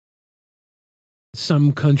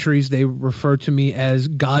 Some countries, they refer to me as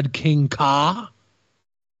God King Ka.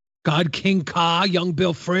 God King Ka, young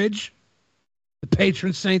Bill Fridge. The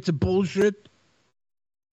patron saint of bullshit.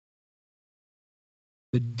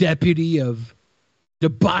 The deputy of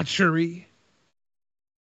debauchery.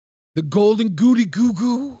 The golden goody goo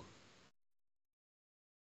goo.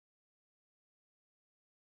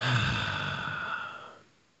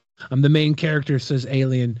 I'm the main character, says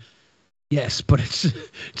Alien. Yes, but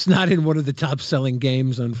it's not in one of the top selling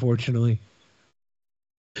games, unfortunately.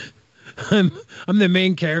 I'm the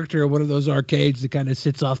main character of one of those arcades that kind of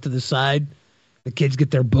sits off to the side. The kids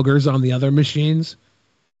get their boogers on the other machines.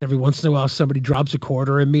 Every once in a while, somebody drops a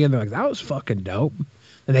quarter in me, and they're like, that was fucking dope.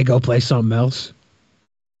 And they go play something else.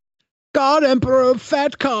 God, Emperor of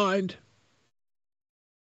Fat Kind.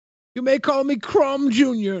 You may call me Crumb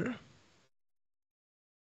Jr.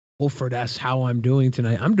 Wolford asks how I'm doing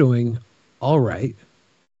tonight. I'm doing all right.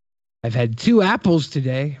 I've had 2 apples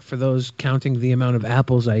today, for those counting the amount of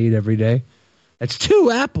apples I eat every day. That's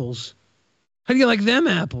 2 apples. How do you like them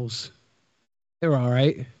apples? They're all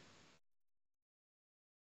right.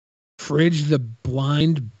 Fridge the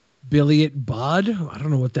blind biliate bod? I don't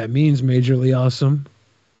know what that means, Majorly Awesome.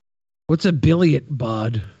 What's a biliate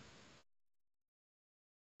bod?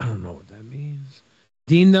 I don't know what that means.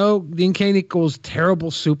 Dean Cain equals terrible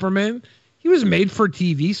Superman? He was made for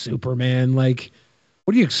TV Superman. Like,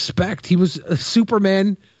 what do you expect? He was a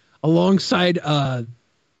Superman alongside, what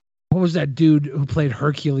was that dude who played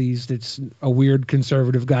Hercules that's a weird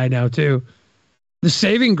conservative guy now, too? The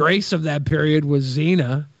saving grace of that period was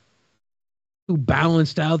Xena, who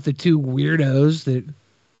balanced out the 2 weirdos that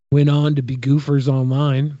went on to be goofers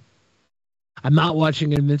online. I'm not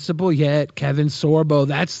watching Invincible yet. Kevin Sorbo,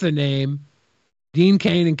 that's the name. Dean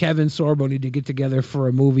Cain and Kevin Sorbo need to get together for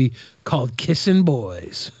a movie called Kissin'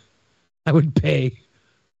 Boys. I would pay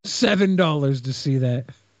 $7 to see that.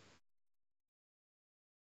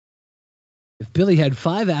 If Billy had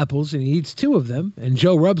 5 apples and he eats 2 of them, and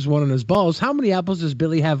Joe rubs one on his balls, how many apples does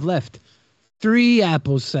Billy have left? 3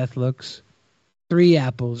 apples, Seth looks. 3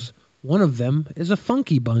 apples. One of them is a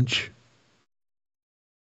funky bunch.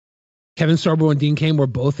 Kevin Sorbo and Dean Cain were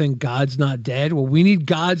both in God's Not Dead. Well, we need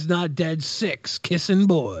God's Not Dead 6, Kissin'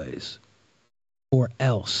 Boys. Or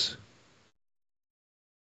else.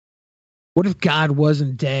 What if God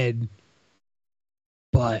wasn't dead,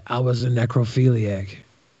 but I was a necrophiliac?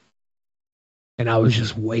 And I was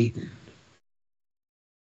just waiting.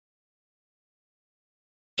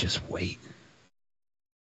 Just waiting.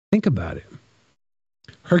 Think about it.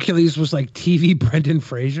 Hercules was like TV Brendan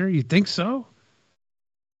Fraser? You think so?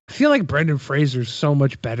 I feel like Brendan Fraser's so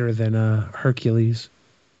much better than Hercules.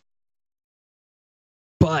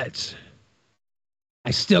 But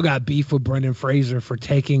I still got beef with Brendan Fraser for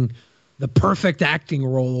taking the perfect acting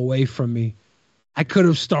role away from me. I could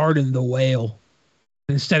have starred in The Whale.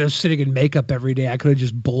 Instead of sitting in makeup every day, I could have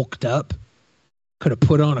just bulked up. Could have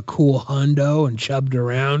put on a cool hundo and chubbed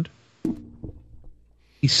around.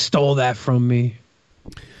 He stole that from me.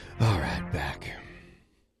 All right, back.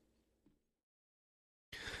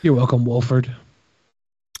 You're welcome, Wolford.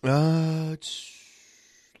 Let's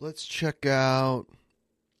check out.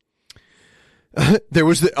 There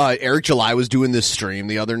was Eric July was doing this stream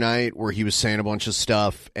the other night where he was saying a bunch of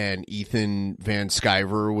stuff, and Ethan Van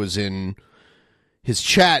Sciver was in his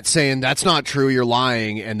chat saying that's not true, you're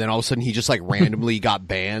lying, and then all of a sudden he just like randomly got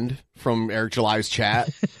banned from Eric July's chat.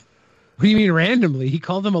 What do you mean randomly? He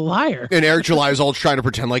called him a liar. And Eric July was all trying to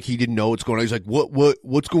pretend like he didn't know what's going on. He's like,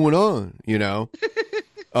 what's going on? You know?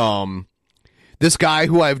 This guy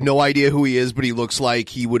who I have no idea who he is, but he looks like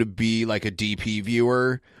he would be like a DP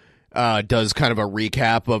viewer, does kind of a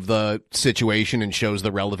recap of the situation and shows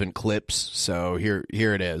the relevant clips. So here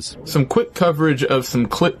it is. Some quick coverage of some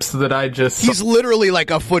clips that I just... He's literally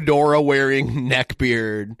like a fedora wearing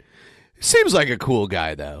neckbeard. Seems like a cool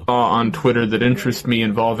guy, though. On Twitter that interest me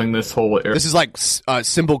involving this whole... This is like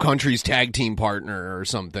Simple Country's tag team partner or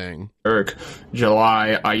something. Eric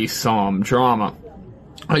July ISOM drama.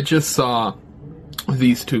 I just saw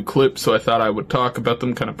these 2 clips, so I thought I would talk about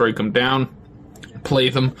them, kind of break them down, play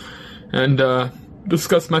them, and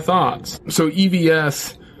discuss my thoughts. So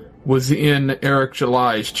EVS was in Eric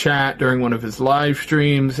July's chat during one of his live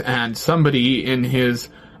streams, and somebody in his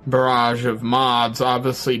barrage of mods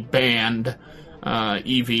obviously banned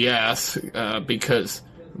EVS because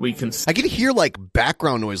we can. I can hear like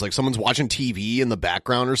background noise, like someone's watching TV in the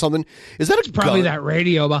background or something. Is that probably gun? that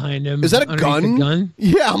radio behind him? Is that a gun? Gun?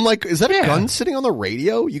 Yeah, I'm like, is that a gun sitting on the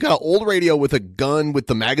radio? You got an old radio with a gun with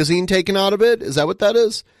the magazine taken out of it? Is that what that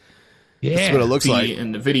is? Yeah, that's what it looks like.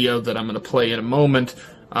 In the video that I'm going to play in a moment,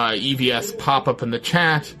 EVS pop up in the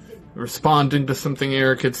chat, responding to something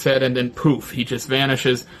Eric had said, and then poof, he just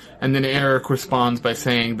vanishes. And then Eric responds by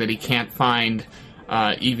saying that he can't find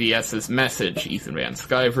EVS's message, Ethan Van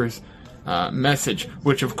Sciver's message,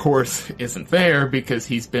 which of course isn't there because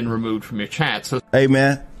he's been removed from your chat. So, hey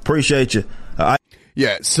man, appreciate you.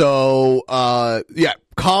 Yeah, so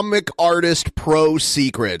Comic Artist Pro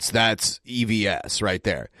Secrets, that's EVS right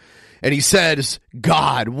there. And he says,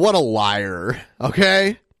 God, what a liar.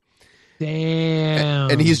 Okay? Damn.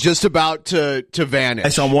 And he's just about to vanish.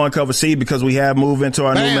 It's on one cover C because we have moved into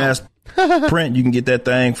our new mass print. You can get that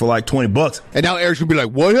thing for like $20. And now Eric's gonna be like,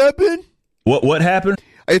 what happened? What happened?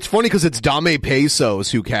 It's funny because it's Dame Pesos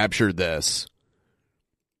who captured this.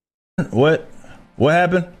 What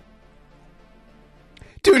happened?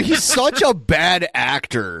 Dude, he's such a bad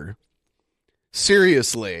actor.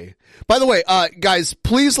 Seriously. By the way, guys,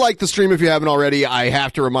 please like the stream if you haven't already. I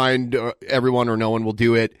have to remind everyone or no one will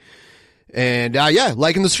do it. And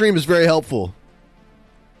liking the stream is very helpful.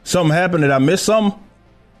 Something happened. Did I miss something?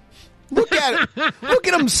 Look at it. Look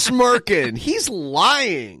at him smirking. He's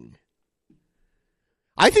lying.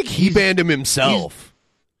 I think he banned him himself.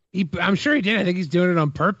 I'm sure he did. I think he's doing it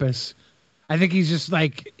on purpose. I think he's just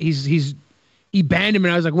like he banned him,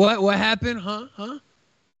 and I was like, what happened? Huh?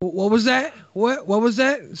 What was that? What was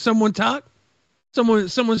that? Someone talk? Someone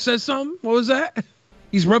said something? What was that?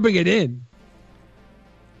 He's rubbing it in.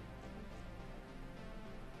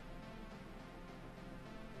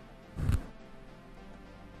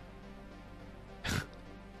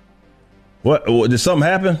 What did something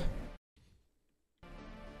happen?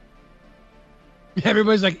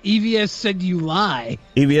 Everybody's like, EVS said you lie.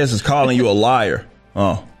 EVS is calling you a liar.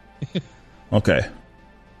 Oh. Okay.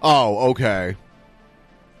 Oh, okay.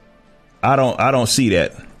 I don't see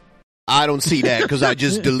that. I don't see that because I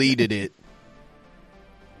just deleted it.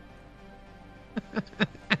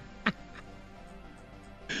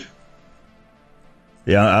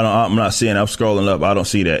 Yeah, I'm not seeing. I'm scrolling up. I don't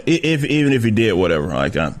see that. Even if he did, whatever.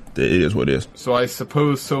 Like, it is what it is. So I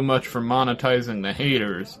suppose so much for monetizing the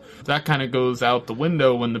haters. That kind of goes out the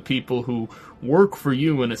window when the people who work for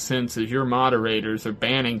you, in a sense, as your moderators, are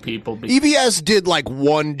banning people. EVS did like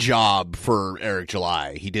one job for Eric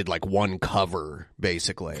July. He did like one cover,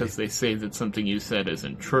 basically. Because they say that something you said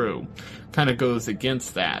isn't true. Kind of goes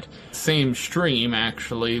against that. Same stream,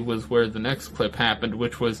 actually, was where the next clip happened,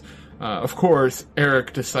 which was... of course,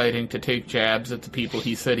 Eric deciding to take jabs at the people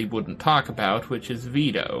he said he wouldn't talk about, which is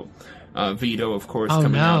Vito. Vito, of course,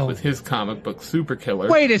 coming out with his comic book Super Killer.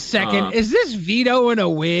 Wait a second. Is this Vito in a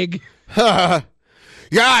wig? Yeah,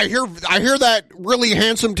 I hear that really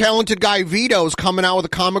handsome, talented guy Vito's coming out with a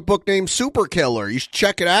comic book named Super Killer. You should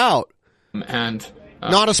check it out. And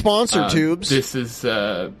not a sponsor, Tubes. This is,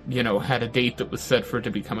 had a date that was set for it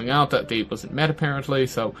to be coming out. That date wasn't met, apparently,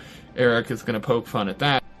 so Eric is going to poke fun at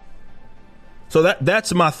that. So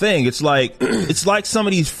that's my thing. It's like some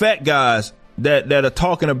of these fat guys that are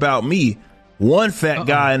talking about me. One fat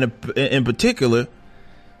guy in particular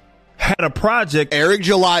had a project. Eric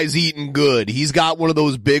July's eating good. He's got one of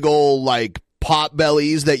those big old like pot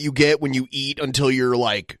bellies that you get when you eat until you're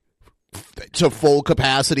like to full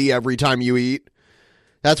capacity every time you eat.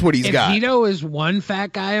 That's what he's got. Vito is one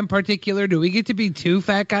fat guy in particular. Do we get to be two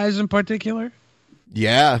fat guys in particular?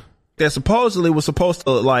 Yeah. That supposedly was supposed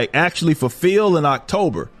to like actually fulfill in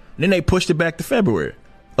October. And then they pushed it back to February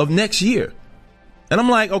of next year. And I'm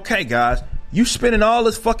like, okay, guys, you spending all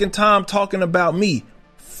this fucking time talking about me.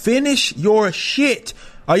 Finish your shit.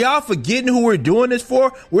 Are y'all forgetting who we're doing this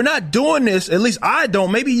for? We're not doing this, at least I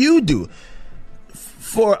don't, maybe you do,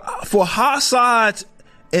 for Hasad's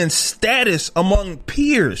and status among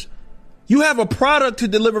peers. You have a product to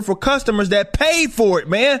deliver for customers that paid for it,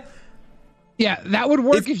 man. Yeah, that would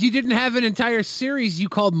work if you didn't have an entire series you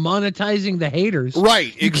called Monetizing the Haters.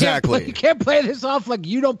 Right, exactly. You can't play this off like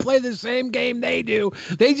you don't play the same game they do.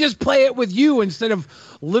 They just play it with you instead of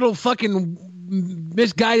little fucking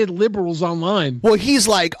misguided liberals online. Well, he's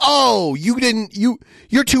like, oh,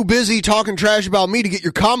 you're too busy talking trash about me to get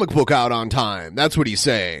your comic book out on time. That's what he's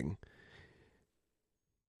saying.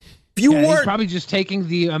 He's probably just taking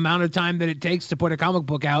the amount of time that it takes to put a comic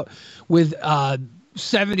book out with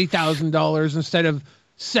 $70,000 instead of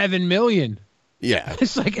 $7 million. Yeah.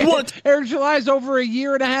 It's like Eric July's over a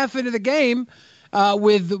year and a half into the game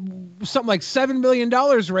with something like $7 million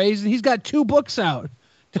raised, and he's got 2 books out.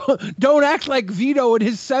 Don't act like Vito and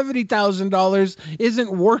his $70,000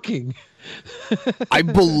 isn't working. I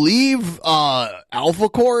believe Alpha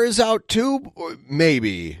Core is out too.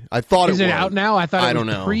 Maybe I thought is it was out now. I thought it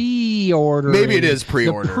was pre-order. Maybe it is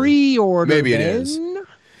pre-order. The pre-order. Maybe it is.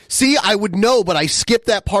 See, I would know, but I skip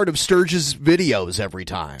that part of Sturge's videos every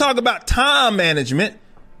time. Talk about time management.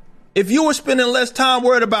 If you were spending less time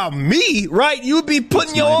worried about me, right, you'd be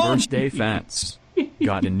putting your own birthday fats.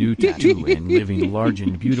 Got a new tattoo and living large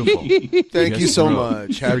and beautiful. Thank you so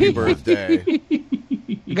much. Happy birthday.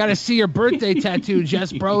 You got to see your birthday tattoo,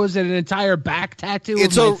 Jess, bro. Is it an entire back tattoo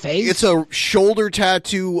of my face? It's a shoulder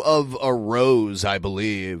tattoo of a rose, I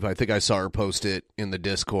believe. I think I saw her post it in the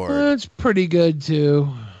Discord. That's pretty good,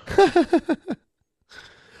 too.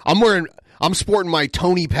 I'm sporting my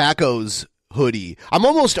Tony Pacos hoodie. I'm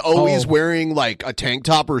almost always wearing like a tank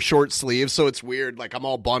top or short sleeves, so it's weird. Like I'm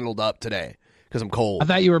all bundled up today because I'm cold. I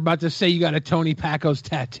thought you were about to say you got a Tony Pacos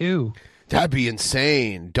tattoo. That'd be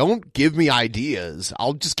insane. Don't give me ideas.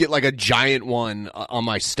 I'll just get like a giant one on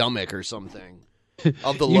my stomach or something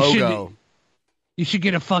of the logo. You should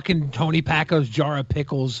get a fucking Tony Pacos jar of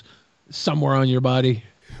pickles somewhere on your body.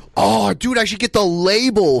 Oh, dude, I should get the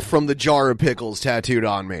label from the jar of pickles tattooed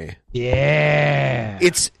on me. Yeah.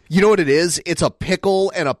 You know what it is? It's a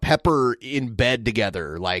pickle and a pepper in bed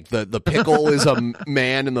together. Like the pickle is a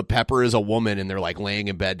man and the pepper is a woman, and they're like laying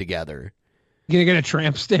in bed together. You gonna get a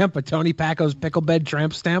tramp stamp, a Tony Pacos pickle bed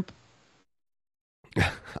tramp stamp?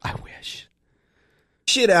 I wish.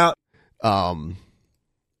 Shit out.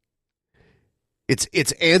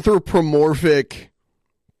 It's anthropomorphic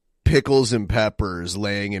pickles and peppers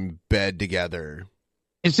laying in bed together.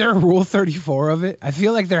 Is there a Rule 34 of it? I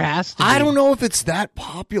feel like there has to be. I don't know if it's that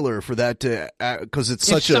popular for that to, because it's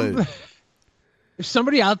if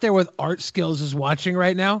somebody out there with art skills is watching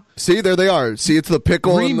right now. See, there they are. See, it's the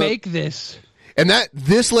pickle. Remake this. And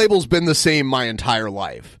this label's been the same my entire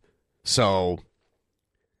life. So.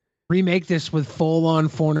 Remake this with full-on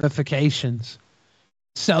fornifications.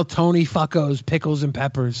 Sell Tony Fuckos pickles and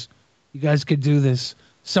peppers. You guys could do this.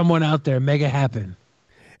 Someone out there, make it happen.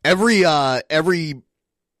 Every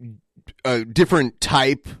different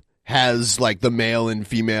type has like the male and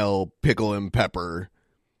female pickle and pepper.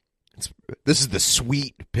 This is the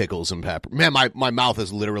sweet pickles and pepper. Man, my mouth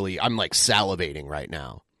is literally, I'm like salivating right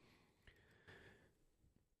now.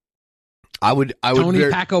 Tony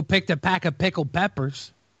Paco picked a pack of pickled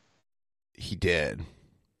peppers. He did.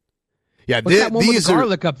 Yeah, what's that one with the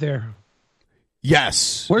garlic up there?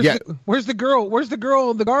 Yes. Where's the girl? Where's the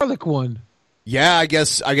girl? The garlic one? Yeah, I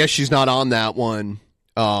guess she's not on that one.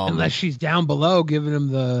 Unless she's down below giving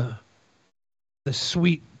him the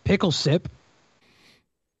sweet pickle sip.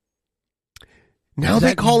 Now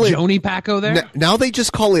they call it Joni Paco there. Now they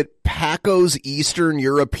just call it Paco's Eastern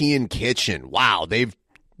European Kitchen. Wow, they've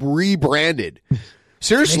rebranded.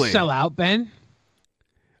 Seriously, they sell out, Ben.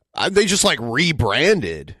 They just like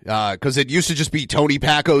rebranded because it used to just be Tony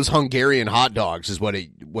Paco's Hungarian Hot Dogs is what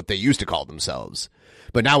they used to call themselves,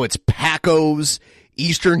 but now it's Paco's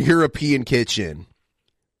Eastern European Kitchen.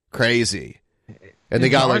 Crazy, and they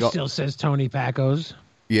got like still says Tony Paco's.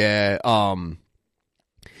 Yeah, and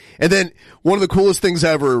then one of the coolest things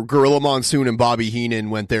ever, Gorilla Monsoon and Bobby Heenan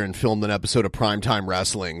went there and filmed an episode of Primetime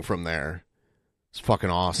Wrestling from there. It's fucking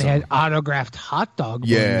awesome. They had autographed hot dog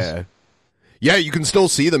buns. Yeah, you can still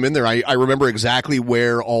see them in there. I remember exactly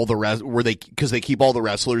where all the because they keep all the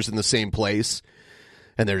wrestlers in the same place.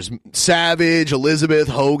 And there's Savage, Elizabeth,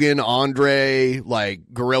 Hogan, Andre, like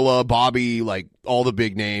Gorilla, Bobby, like all the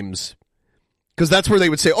big names. Because that's where they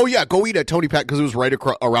would say, "Oh yeah, go eat at Tony Pac," because it was right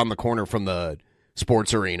around the corner from the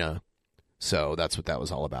sports arena. So that's what that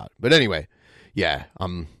was all about. But anyway, yeah,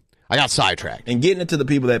 I got sidetracked and getting it to the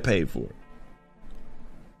people that paid for it.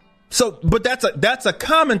 So, but that's a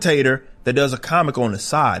commentator that does a comic on the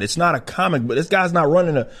side. It's not a comic, but that guy's not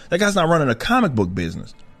running a comic book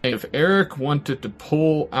business. If Eric wanted to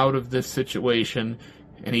pull out of this situation,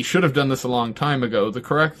 and he should have done this a long time ago, the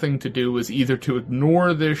correct thing to do was either to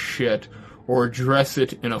ignore this shit or address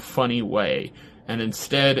it in a funny way. And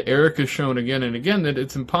instead, Eric has shown again and again that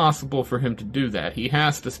it's impossible for him to do that. He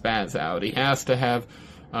has to spaz out. He has to have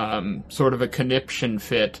sort of a conniption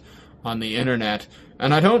fit on the internet.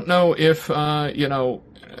 And I don't know if,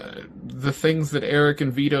 the things that Eric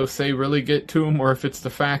and Vito say really get to him, or if it's the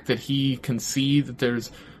fact that he can see that there's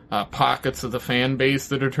pockets of the fan base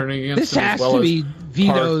that are turning against him. This has to be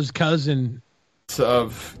Vito's cousin.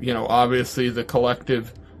 Of, obviously the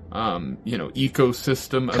collective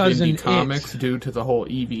ecosystem of Cousin indie comics due to the whole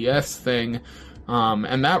EVS thing.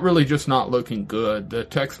 And that really just not looking good. The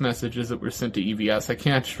text messages that were sent to EVS, I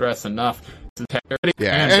can't stress enough.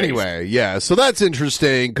 Anyway, yeah. So that's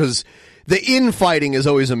interesting because the infighting is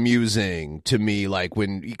always amusing to me. Like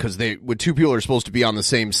when two people are supposed to be on the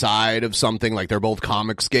same side of something, like they're both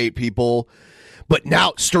Comicsgate people. But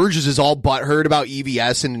now Sturgis is all butthurt about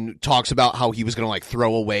EVS and talks about how he was going to like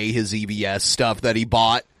throw away his EVS stuff that he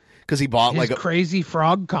bought because he bought His like a Crazy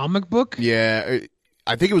Frog comic book. Yeah,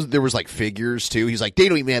 I think there was like figures too. He's like, they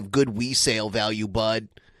don't even have good resale value, bud.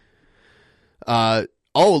 It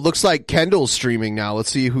looks like Kendall's streaming now.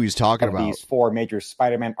 Let's see who he's talking about. These 4 major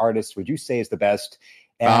Spider-Man artists would you say is the best?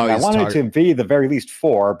 And I he's wanted to be the very least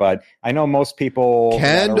 4, but I know most people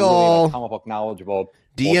Kendall, that are really comic book knowledgeable.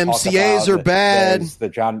 DMCAs are bad.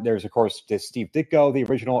 There's of course Steve Ditko, the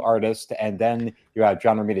original artist, and then you have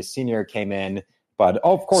John Romita Sr. came in. But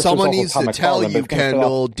of course, someone needs to tell you,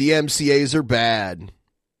 Kendall, DMCAs are bad.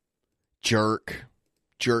 Jerk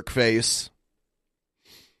face.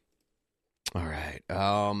 All right.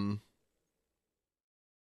 I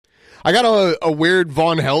got a weird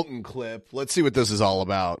Von Helton clip. Let's see what this is all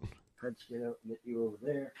about. Let's get you over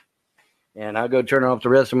there. And I'll go turn off the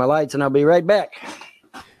rest of my lights, and I'll be right back.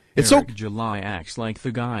 Eric July acts like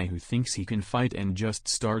the guy who thinks he can fight and just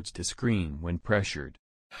starts to scream when pressured.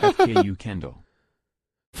 FKU Kendall.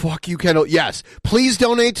 Fuck you, Kendall. Yes. Please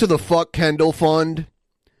donate to the Fuck Kendall Fund.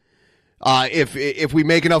 If we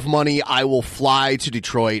make enough money, I will fly to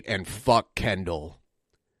Detroit and fuck Kendall.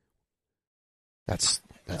 That's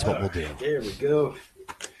what we'll do. There we go.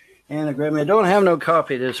 And I don't have no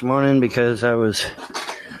coffee this morning because I was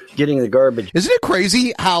getting the garbage. Isn't it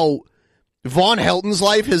crazy how Von Helton's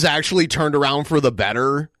life has actually turned around for the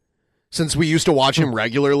better since we used to watch him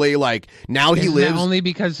regularly? Like now he lives only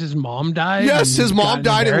because his mom died. Yes, his mom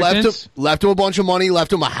died and left him a bunch of money,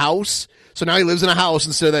 left him a house. So now he lives in a house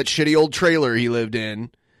instead of that shitty old trailer he lived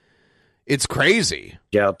in. It's crazy.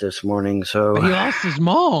 Out this morning, so but he lost his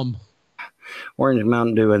mom. Orange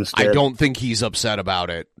Mountain Dew instead. I don't think he's upset about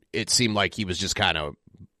it. It seemed like he was just kind of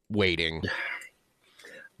waiting.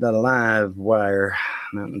 The live wire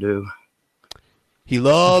Mountain Dew. He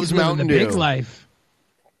loves Mountain Dew. Big life.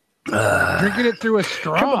 Drinking it through a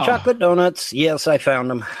straw. Triple chocolate donuts. Yes, I found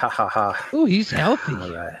them. Ha ha ha. Ooh, he's healthy.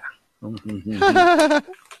 All right.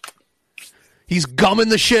 He's gumming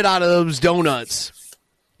the shit out of those donuts.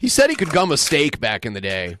 He said he could gum a steak back in the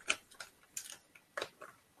day.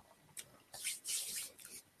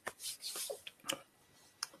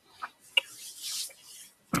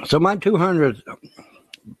 So my 200th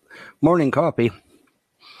morning coffee.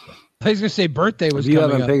 I was going to say birthday was if you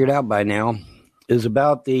coming haven't up. figured out by now, is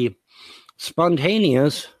about the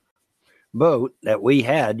spontaneous vote that we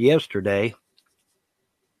had yesterday.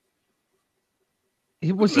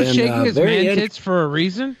 Was he shaking his man tits for a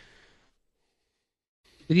reason?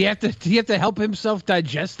 Did he have to help himself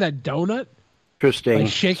digest that donut? Interesting. By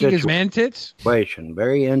shaking his man tits?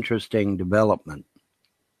 Very interesting development.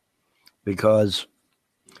 Because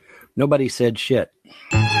nobody said shit.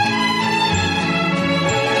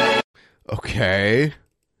 Okay.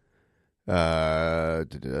 Oh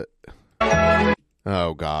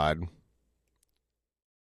God.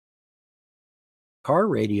 Car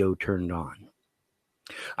radio turned on.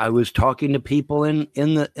 I was talking to people in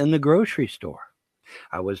the grocery store.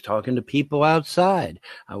 I was talking to people outside.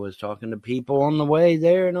 I was talking to people on the way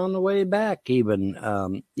there and on the way back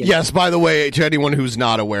even. Yes, by the way, to anyone who's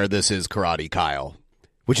not aware, this is Karate Kyle,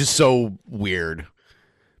 which is so weird,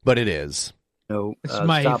 but it is. No, it's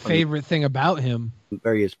my favorite thing about him.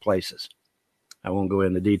 Various places. I won't go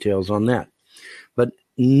into details on that. But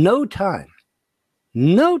no time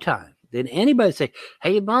did anybody say,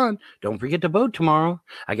 hey, Bon, don't forget to vote tomorrow.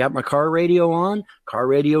 I got my car radio on. Car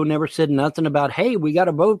radio never said nothing about, hey, we got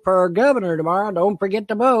to vote for our governor tomorrow. Don't forget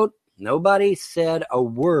to vote. Nobody said a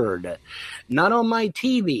word. Not on my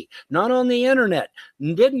TV. Not on the internet.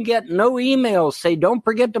 Didn't get no emails say, don't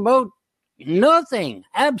forget to vote. Nothing.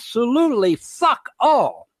 Absolutely fuck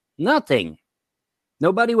all. Nothing.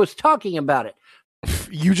 Nobody was talking about it.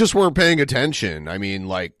 You just weren't paying attention. I mean,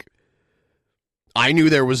 like, I knew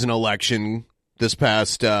there was an election this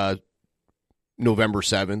past November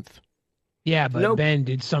 7th. Yeah, but Ben,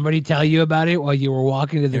 did somebody tell you about it while you were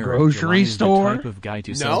walking to the grocery store? The type of guy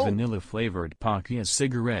to sell vanilla-flavored Pocky as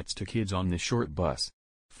cigarettes to kids on the short bus.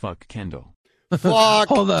 Fuck Kendall. Fuck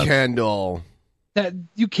Kendall. That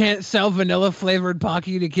you can't sell vanilla-flavored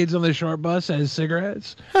Pocky to kids on the short bus as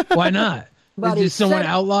cigarettes? Why not? Did someone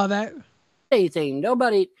outlaw that? anything.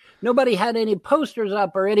 Nobody had any posters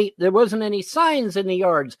up or there wasn't any signs in the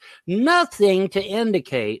yards. Nothing to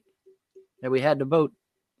indicate that we had to vote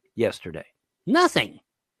yesterday. Nothing.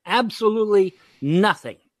 Absolutely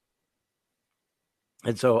nothing.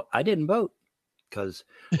 And so I didn't vote because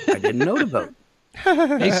I didn't know to vote.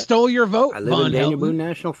 They stole your vote. I live in Daniel Boone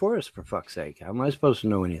National Forest, for fuck's sake. How am I supposed to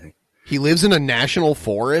know anything? He lives in a national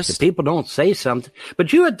forest? If people don't say something.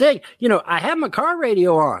 But you would think, I have my car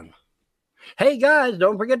radio on. Hey, guys,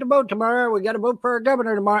 don't forget to vote tomorrow. We got to vote for our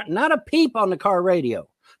governor tomorrow. Not a peep on the car radio.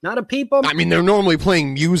 Not a peep on... I mean, they're normally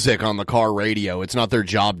playing music on the car radio. It's not their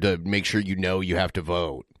job to make sure you have to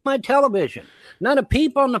vote. My television. Not a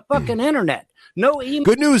peep on the fucking internet. No email.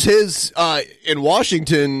 Good news is, in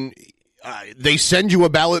Washington, they send you a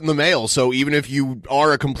ballot in the mail. So even if you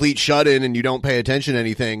are a complete shut-in and you don't pay attention to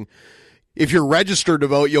anything, if you're registered to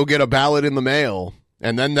vote, you'll get a ballot in the mail.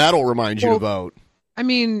 And then that'll remind you to vote. I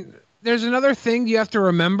mean, there's another thing you have to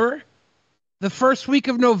remember. The first week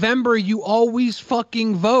of November, you always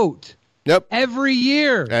fucking vote. Yep. Every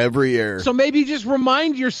year. Every year. So maybe just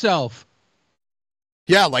remind yourself.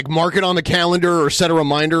 Yeah, like mark it on the calendar or set a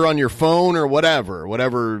reminder on your phone or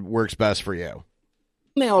whatever works best for you.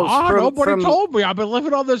 Nobody told me. I've been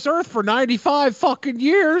living on this earth for 95 fucking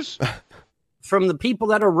years. From the people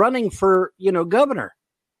that are running for, governor.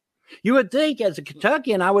 You would think as a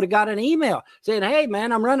Kentuckian, I would have got an email saying, hey,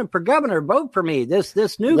 man, I'm running for governor. Vote for me.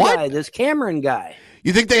 This new guy, this Cameron guy.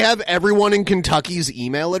 You think they have everyone in Kentucky's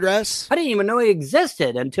email address? I didn't even know he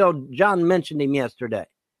existed until John mentioned him yesterday.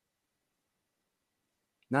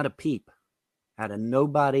 Not a peep. Out of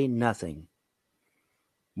nobody, nothing.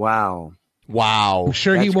 Wow. I'm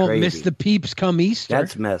sure That's he won't crazy. miss the peeps come Easter.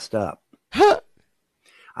 That's messed up.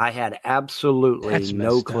 I had absolutely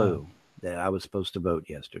no clue that I was supposed to vote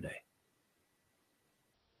yesterday.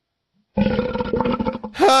 This is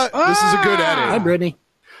a good edit. Hi, Brittany.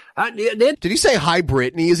 Did he say hi,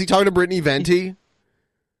 Brittany? Is he talking to Brittany Venti?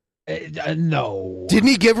 No. Didn't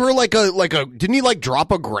he give her didn't he drop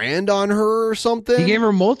 $1,000 on her or something? He gave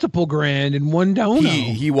her multiple grand in one dono.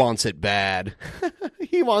 He wants it bad.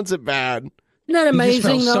 He wants it bad. Isn't that amazing, He just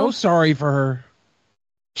felt though? so sorry for her.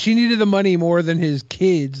 She needed the money more than his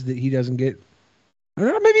kids that he doesn't get. I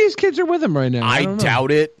don't know, maybe his kids are with him right now. I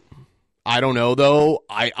doubt it. I don't know, though.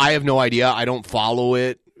 I have no idea. I don't follow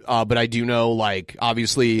it. But I do know,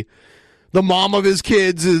 obviously, the mom of his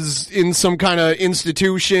kids is in some kind of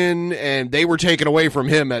institution, and they were taken away from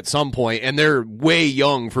him at some point, and they're way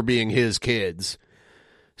young for being his kids.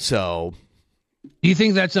 So... Do you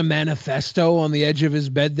think that's a manifesto on the edge of his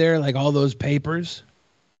bed there, like all those papers?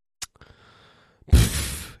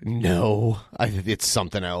 No, it's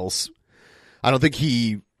something else. I don't think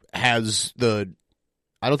he has I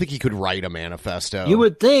don't think he could write a manifesto. You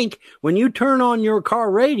would think when you turn on your car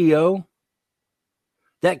radio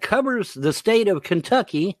that covers the state of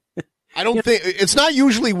Kentucky. I don't think it's not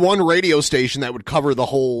usually one radio station that would cover the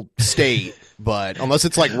whole state, but unless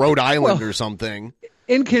it's like Rhode Island or something.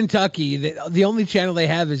 In Kentucky, the only channel they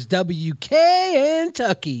have is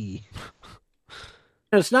WKNtucky.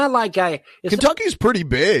 It's not like Kentucky's pretty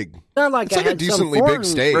big. It's not like it's I like a had decently some big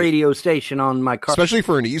state radio station on my car, especially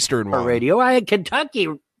for an Eastern one. Radio. I had Kentucky.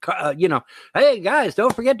 Hey guys,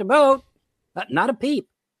 don't forget to vote. Not a peep.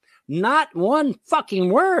 Not one fucking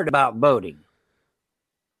word about voting.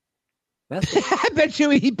 I bet you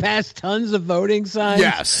he passed tons of voting signs.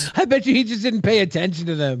 Yes. I bet you he just didn't pay attention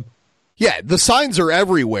to them. Yeah, the signs are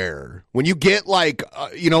everywhere. When you get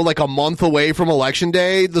a month away from Election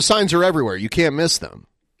Day, the signs are everywhere. You can't miss them.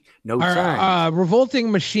 No signs. Our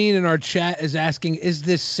revolting machine in our chat is asking, is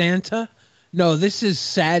this Santa? No, this is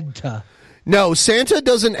Sadta. No, Santa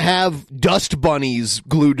doesn't have dust bunnies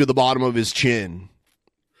glued to the bottom of his chin.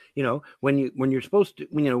 When you're supposed to,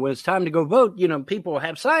 when it's time to go vote, people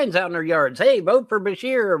have signs out in their yards. Hey, vote for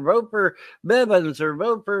Bashir, or vote for Bevins, or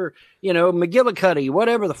vote for, McGillicuddy,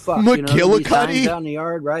 whatever the fuck. McGillicuddy? Signs out in the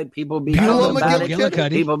yard, right? People be talking about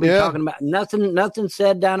it. People be talking about nothing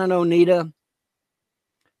said down in Oneida.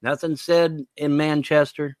 Nothing said in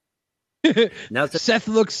Manchester. Nothing. Seth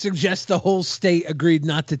suggests the whole state agreed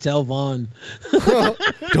not to tell Vaughn.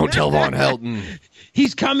 Don't tell Von Helton.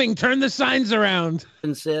 He's coming. Turn the signs around.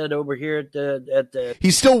 And said over here at the.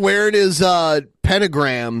 He's still wearing his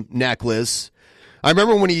pentagram necklace. I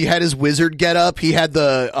remember when he had his wizard get up. He had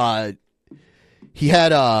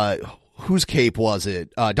whose cape was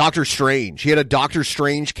it? Doctor Strange. He had a Doctor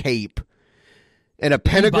Strange cape and a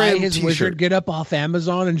pentagram. Buy his t-shirt. wizard get up off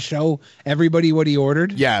Amazon and show everybody what he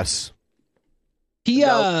ordered. Yes. He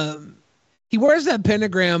wears that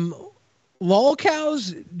pentagram.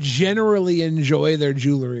 Lolcows generally enjoy their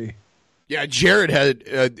jewelry. Yeah, Jared had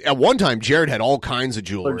at one time. Jared had all kinds of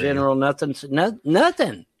jewelry. General,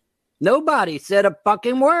 nothing. Nobody said a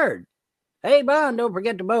fucking word. Hey, Bond, don't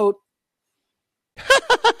forget to vote.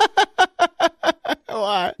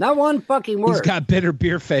 What? Not one fucking word. He's got bitter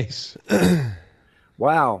beer face.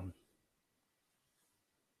 Wow.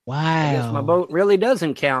 I guess my vote really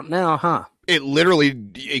doesn't count now, huh? It literally,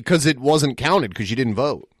 because it wasn't counted because you didn't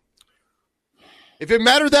vote. If it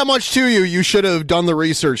mattered that much to you, you should have done the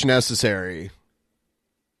research necessary.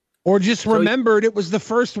 Or just remembered it was the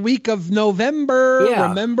first week of November. Yeah.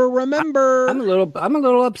 Remember. I'm a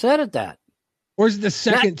little upset at that. Or is it the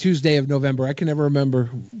second Tuesday of November? I can never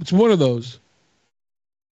remember. It's one of those.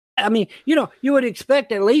 I mean, you would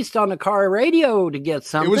expect at least on the car radio to get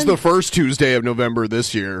something. It was the first Tuesday of November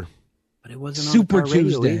this year. But it wasn't Super on the car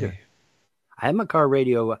radio Tuesday. either. I have my car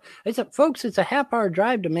radio. Folks, it's a half-hour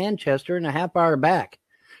drive to Manchester and a half-hour back.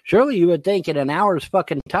 Surely you would think in an hour's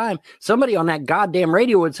fucking time, somebody on that goddamn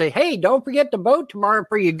radio would say, hey, don't forget to vote tomorrow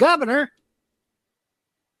for your governor.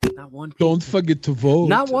 Not one peep. Don't forget to vote.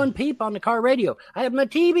 Not one peep on the car radio. I have my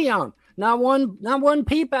TV on. Not one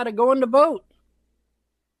peep out of going to vote.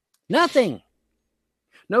 Nothing.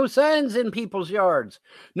 No signs in people's yards.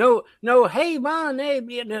 No, hey, man, hey,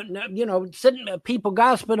 sitting people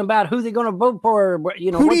gossiping about who they're going to vote for.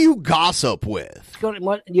 Who do you gossip with?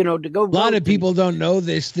 To go. A lot of people don't know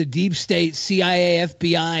this. The deep state, CIA,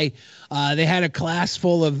 FBI, they had a class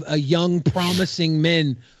full of young, promising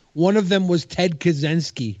men. One of them was Ted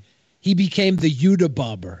Kaczynski. He became the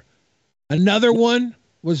Unabomber. Another one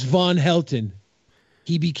was Von Helton.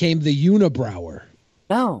 He became the Unibrower.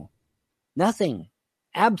 No, nothing.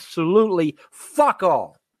 Absolutely fuck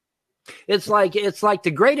all. It's like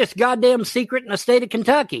the greatest goddamn secret in the state of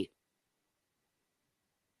Kentucky.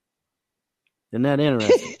 Isn't that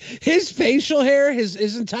interesting? His facial hair,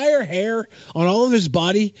 his entire hair on all of his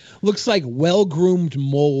body looks like well-groomed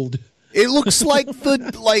mold. It looks like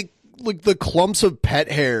the clumps of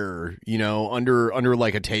pet hair, under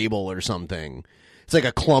like a table or something. It's like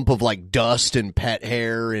a clump of like dust and pet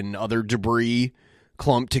hair and other debris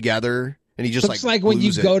clumped together. And he just looks like when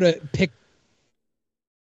you go to pick.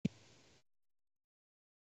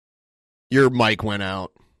 Your mic went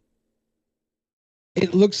out.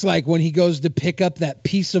 It looks like when he goes to pick up that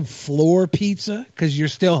piece of floor pizza because you're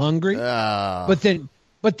still hungry. But then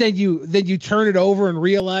you turn it over and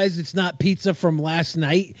realize it's not pizza from last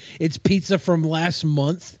night. It's pizza from last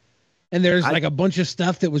month. And there's like a bunch of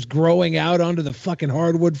stuff that was growing out onto the fucking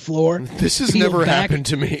hardwood floor. This has never happened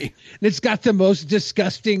to me. And it's got the most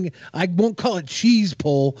disgusting, I won't call it cheese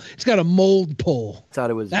pull. It's got a mold pull. I thought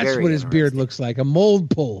it was That's what his beard looks like, a mold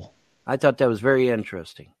pull. I thought that was very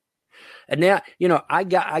interesting. And now, I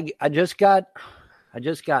just got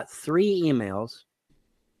 3 emails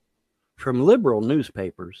from liberal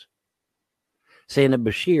newspapers saying that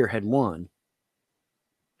Bashir had won.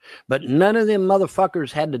 But none of them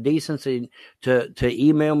motherfuckers had the decency to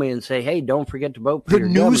email me and say, hey, don't forget to vote for your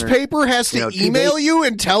governor. The newspaper has to email you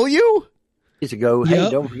and tell you? Days ago, hey,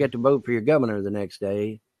 don't forget to vote for your governor the next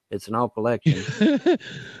day. It's an off election.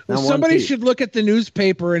 Well, somebody should look at the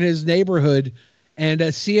newspaper in his neighborhood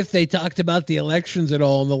and see if they talked about the elections at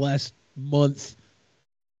all in the last month.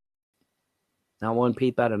 Not one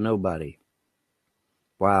peep out of nobody.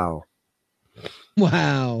 Wow.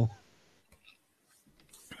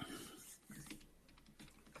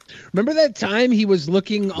 Remember that time he was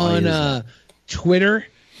looking on Twitter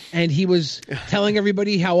and he was telling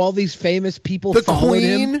everybody how all these famous people followed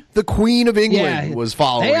him? The Queen of England was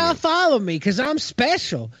following him. They all follow me because I'm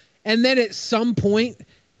special. And then at some point,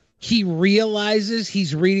 he realizes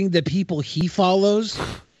he's reading the people he follows.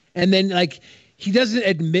 And then, he doesn't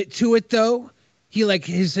admit to it, though.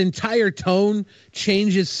 His entire tone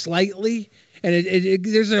changes slightly. And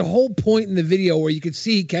there's a whole point in the video where you can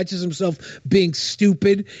see he catches himself being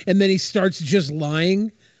stupid, and then he starts just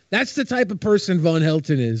lying. That's the type of person Von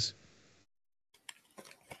Helton is.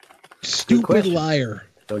 Stupid liar.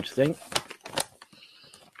 Don't you think?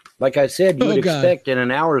 Like I said, you would expect in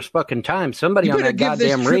an hour's fucking time, somebody on that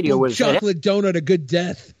goddamn radio would say, chocolate donut a good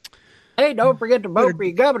death. Hey, don't forget to vote for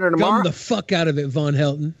your governor tomorrow. Gum the fuck out of it, Von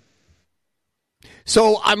Helton.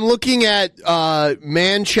 So I'm looking at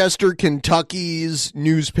Manchester, Kentucky's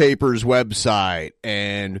newspaper's website,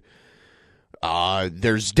 and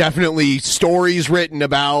there's definitely stories written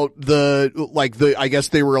about I guess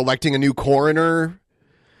they were electing a new coroner.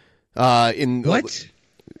 What?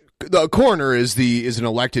 The coroner is an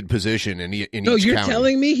elected position in each county. You're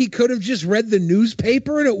telling me he could have just read the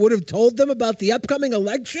newspaper and it would have told them about the upcoming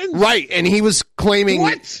election? Right, and he was claiming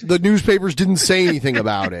the newspapers didn't say anything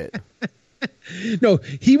about it. No,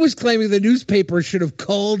 he was claiming the newspaper should have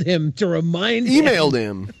called him to remind Emailed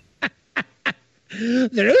him. The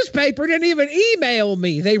newspaper didn't even email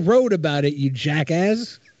me. They wrote about it, you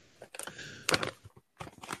jackass.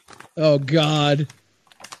 Oh, God.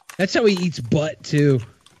 That's how he eats butt, too.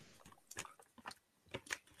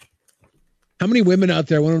 How many women out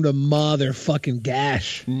there want him to maw their fucking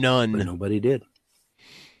gash? None. But nobody did.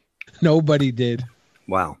 Nobody did.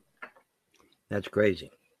 Wow. That's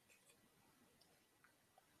crazy.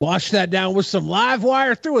 Wash that down with some live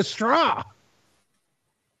wire through a straw.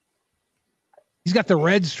 He's got the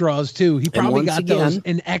red straws, too. He probably got those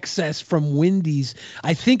in excess from Wendy's.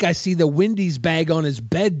 I think I see the Wendy's bag on his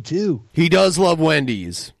bed, too. He does love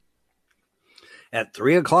Wendy's. At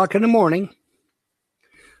 3 o'clock in the morning,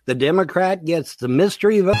 the Democrat gets the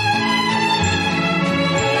mystery vote.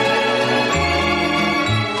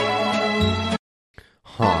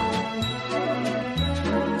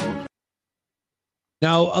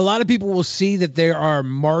 Now, a lot of people will see that there are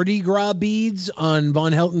Mardi Gras beads on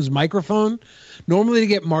Von Helton's microphone. Normally, to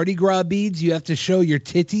get Mardi Gras beads, you have to show your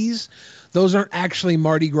titties. Those aren't actually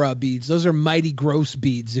Mardi Gras beads. Those are mighty gross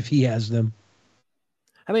beads if he has them.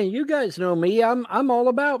 I mean, you guys know me. I'm all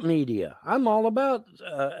about media. I'm all about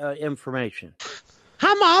information.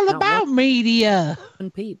 I'm all about media. One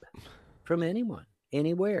peep from anyone,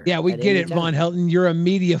 anywhere. Yeah, we get it, Von Helton. You're a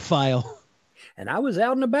media file. And I was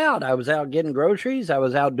out and about. I was out getting groceries. I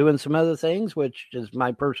was out doing some other things, which is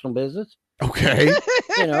my personal business. Okay.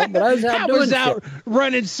 But I was out doing shit.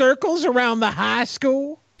 Running circles around the high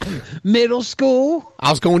school, middle school. I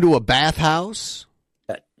was going to a bathhouse.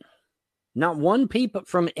 Not one peep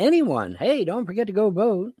from anyone. Hey, don't forget to go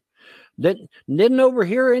vote. Didn't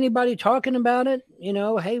overhear anybody talking about it.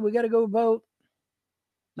 Hey, we got to go vote.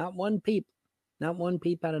 Not one peep. Not one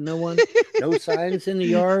peep out of no one. No signs in the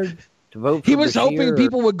yard to vote for He was Bashir hoping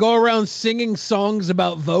people would go around singing songs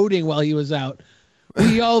about voting while he was out.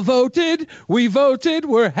 We all voted. We voted.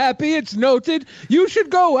 We're happy. It's noted. You should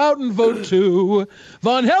go out and vote too.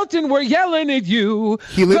 Von Helton, we're yelling at you.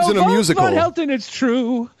 He lives Go in a vote, musical. Von Helton, it's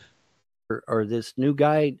true. Or this new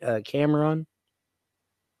guy, Cameron.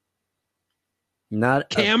 Not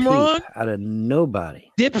Cameron? a peep out of nobody.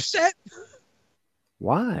 Dipset?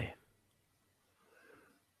 Why?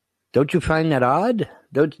 Don't you find that odd?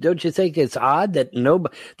 Don't you think it's odd that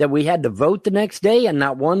that we had to vote the next day and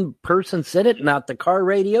not one person said it? Not the car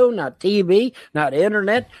radio, not TV, not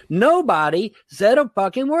internet. Nobody said a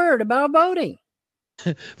fucking word about voting.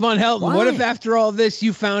 Von Helton, Why? what if after all this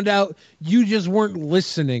you found out you just weren't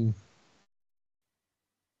listening?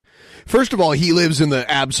 First of all, he lives in the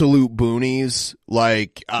absolute boonies.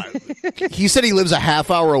 Like, he said he lives a half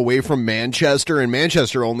hour away from Manchester, and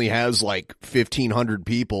Manchester only has like 1,500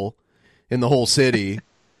 people in the whole city.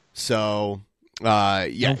 So, yeah.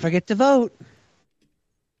 Don't forget to vote.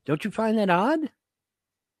 Don't you find that odd?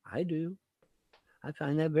 I do. I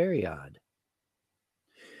find that very odd.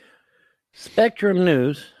 Spectrum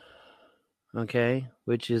News, okay,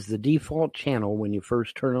 which is the default channel when you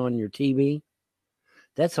first turn on your TV.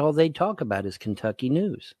 That's all they talk about is Kentucky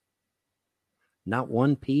news. Not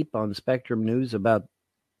one peep on Spectrum News about,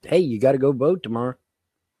 hey, you got to go vote tomorrow.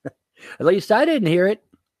 At least I didn't hear it.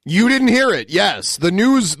 You didn't hear it. Yes.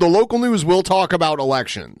 The local news will talk about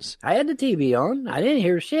elections. I had the TV on. I didn't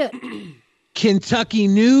hear shit. Kentucky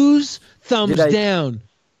news, thumbs down.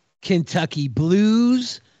 Kentucky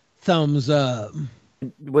blues, thumbs up.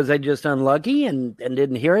 Was I just unlucky and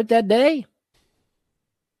didn't hear it that day?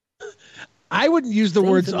 I wouldn't use the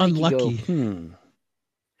words unlucky.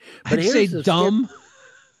 But I'd say dumb.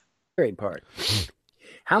 Scary part.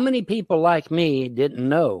 How many people like me didn't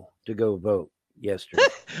know to go vote yesterday?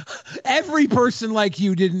 Every person like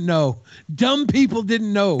you didn't know. Dumb people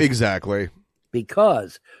didn't know. Exactly.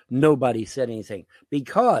 Because nobody said anything.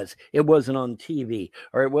 Because it wasn't on TV,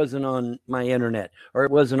 or it wasn't on my internet, or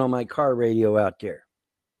it wasn't on my car radio out there.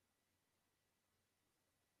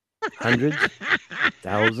 Hundreds,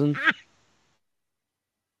 thousands,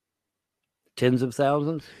 tens of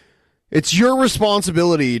thousands. It's your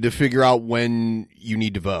responsibility to figure out when you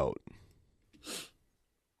need to vote.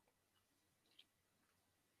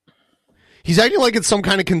 He's acting like it's some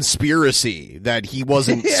kind of conspiracy that he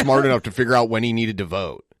wasn't smart enough to figure out when he needed to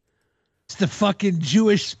vote. It's the fucking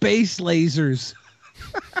Jewish space lasers.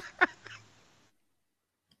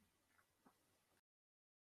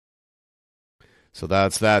 So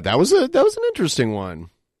that's that. That was an interesting one.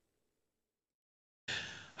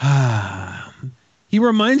 He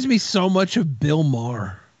reminds me so much of Bill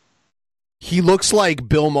Maher. He looks like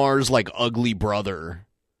Bill Maher's like ugly brother.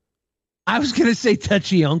 I was gonna say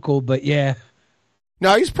touchy uncle, but yeah.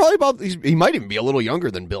 No, he's probably he might even be a little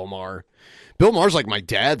younger than Bill Maher. Bill Maher's like my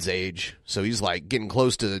dad's age, so he's like getting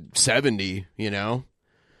close to 70, you know?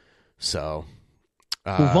 So.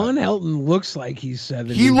 Well, Von Helton looks like he's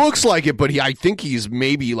 70. He looks like it, but I think he's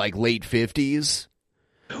maybe like late 50s.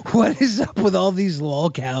 What is up with all these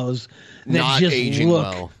lolcows that Not just aging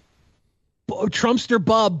look? well. Trumpster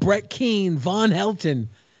Bob, Brett Keane, Von Helton,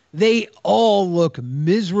 they all look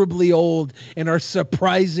miserably old and are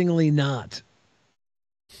surprisingly not.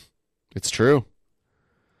 It's true.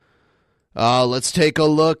 Let's take a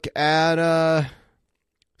look at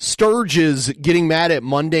Sturgis getting mad at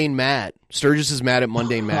Mundane Matt. Sturgis is mad at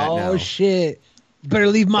Mundane Matt now. Oh, shit. Better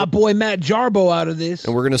leave my boy Matt Jarbo out of this.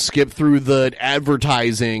 And we're going to skip through the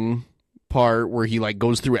advertising part where he like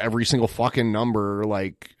goes through every single fucking number.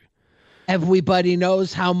 Like, everybody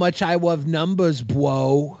knows how much I love numbers,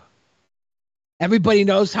 bro. Everybody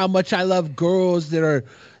knows how much I love girls that are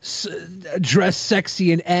dressed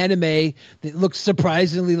sexy in anime that look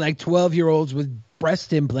surprisingly like 12-year-olds with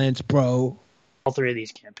breast implants, bro. All three of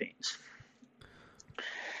these campaigns.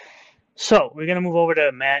 So we're gonna move over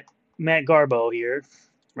to Matt Garbo here,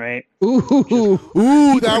 right? Ooh,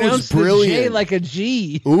 that was brilliant. The J like a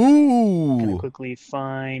G. Ooh. Gonna quickly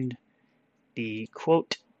find the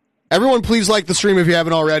quote. Everyone, please like the stream if you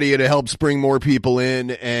haven't already. It helps bring more people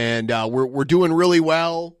in, and we're doing really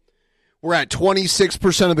well. We're at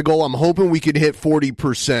 26% of the goal. I'm hoping we could hit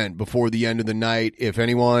 40% before the end of the night. If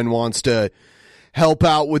anyone wants to help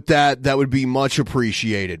out with that, that would be much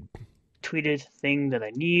appreciated. Tweeted thing that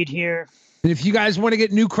I need here. And if you guys want to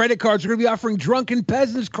get new credit cards, we're going to be offering Drunken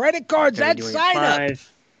Peasants credit cards. That's sign up.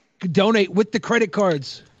 Donate with the credit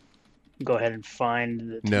cards. Go ahead and find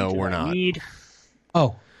the No, we're not. Need.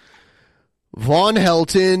 Oh. Von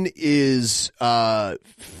Helton is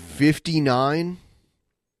 59,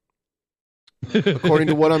 according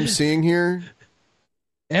to what I'm seeing here.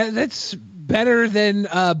 And that's better than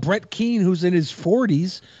Brett Keane, who's in his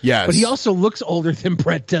 40s. Yes. But he also looks older than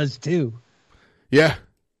Brett does, too. Yeah.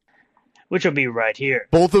 Which will be right here.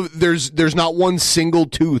 Both of there's not one single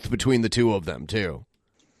tooth between the two of them, too.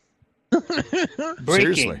 Breaking.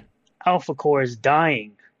 Seriously. Alpha Core is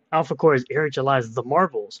dying. Alpha Core's Eric July's The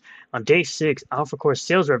Marvels. On day 6, Alpha Core's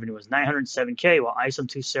sales revenue was $907K, while ISOM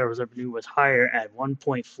 2 sales revenue was higher at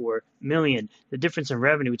 $1.4 million. The difference in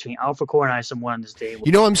revenue between Alpha Core and ISOM 1 on this day was...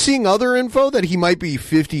 You know, I'm seeing other info that he might be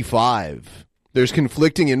 55. There's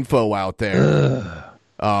conflicting info out there.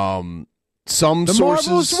 Some the sources...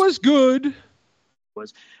 Marvels was good.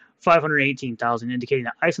 Was 518,000, indicating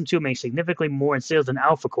that ISOM 2 makes significantly more in sales than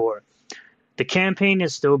Alpha Core. The campaign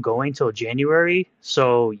is still going till January,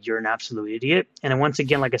 so you're an absolute idiot. And then once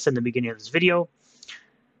again, like I said in the beginning of this video,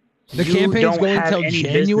 the campaign's going till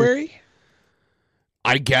January? Business.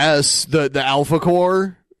 I guess the Alpha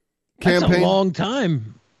Core campaign. That's a long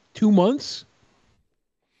time. 2 months?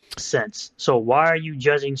 Sense. So why are you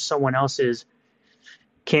judging someone else's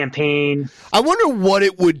campaign? I wonder what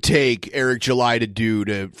it would take Eric July to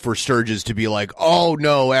do for Sturgis to be like, oh,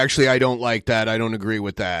 no, actually, I don't like that. I don't agree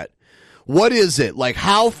with that. What is it? Like,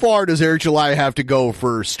 how far does Eric July have to go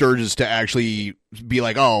for Sturgis to actually be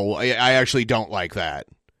like, oh, I actually don't like that?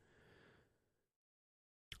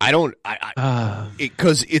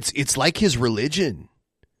 Because it's like his religion.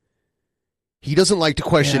 He doesn't like to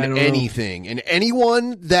question anything. And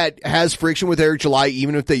anyone that has friction with Eric July,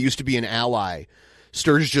 even if they used to be an ally,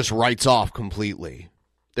 Sturgis just writes off completely.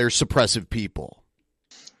 They're suppressive people.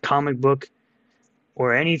 Comic book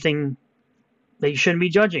or anything that you shouldn't be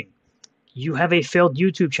judging. You have a failed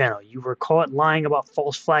YouTube channel. You were caught lying about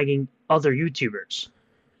false flagging other YouTubers.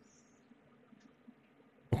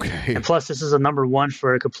 Okay. And plus, this is a number 1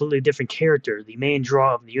 for a completely different character. The main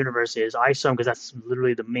draw of the universe is ISOM, because that's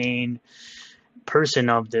literally the main person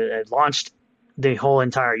that launched the whole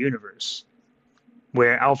entire universe.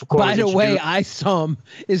 Where Alpha Core. By the way, ISOM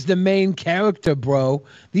is the main character, bro.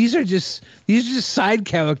 These are just side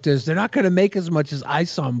characters. They're not going to make as much as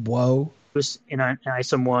ISOM, bro. In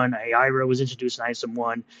ISOM 1, Ira was introduced in ISOM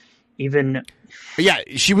 1. Yeah,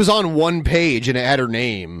 she was on one page and it had her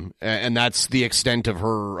name, and that's the extent of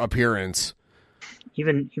her appearance.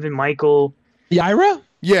 Even Michael. Ira?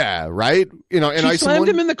 Yeah, right? You know, and she slammed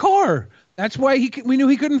him in the car. That's why we knew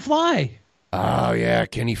he couldn't fly. Oh, yeah.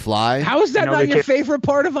 Can he fly? How is that not your favorite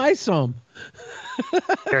part of ISOM?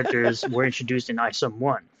 Characters were introduced in ISOM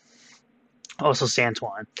 1. Also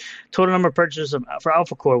Santuan. Total number of purchases for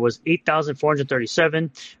Alpha Core was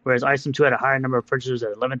 8,437, whereas ISOM 2 had a higher number of purchases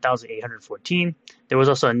at 11,814. There was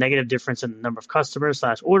also a negative difference in the number of customers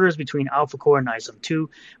 / orders between Alpha Core and ISOM 2,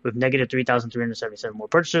 with negative 3,377 more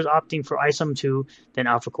purchasers opting for ISOM 2 than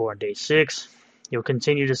Alpha Core on day 6. You'll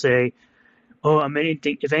continue to say, Oh,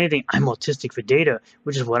 if anything, I'm autistic for data,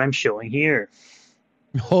 which is what I'm showing here.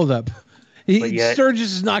 Hold up. Yet,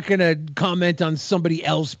 Sturgis is not going to comment on somebody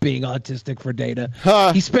else being autistic for data.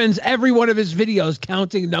 He spends every one of his videos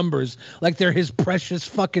counting numbers like they're his precious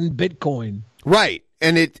fucking Bitcoin. Right.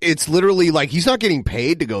 And it's literally like he's not getting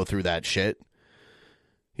paid to go through that shit.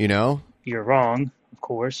 You know? You're wrong, of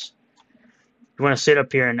course. You want to sit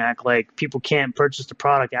up here and act like people can't purchase the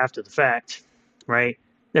product after the fact, right?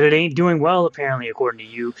 That it ain't doing well, apparently, according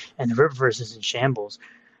to you, and the Rippaverse is in shambles.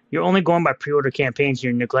 You're only going by pre-order campaigns.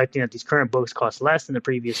 You're neglecting that these current books cost less than the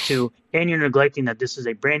previous two, and you're neglecting that this is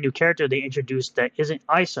a brand new character they introduced that isn't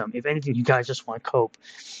Isom. If anything, you guys just want to cope.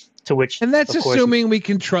 To which, and that's assuming we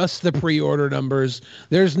can trust the pre-order numbers.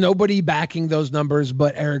 There's nobody backing those numbers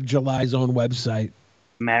but Eric July's own website.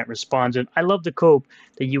 Matt responded, I love the cope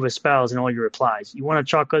that you espouse in all your replies. You want to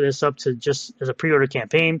chalk this up to just as a pre-order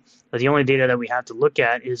campaign, but the only data that we have to look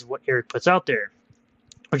at is what Eric puts out there,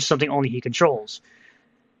 which is something only he controls.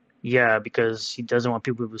 Yeah, because he doesn't want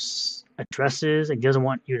people with addresses, and he doesn't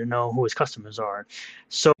want you to know who his customers are.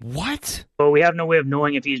 So what? But we have no way of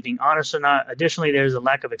knowing if he's being honest or not. Additionally, there's a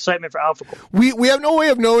lack of excitement for Alpha Core. We have no way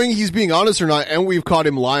of knowing he's being honest or not, and we've caught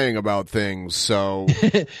him lying about things. So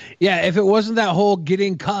yeah, if it wasn't that whole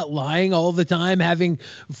getting caught lying all the time, having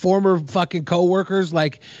former fucking coworkers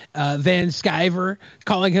like Van Sciver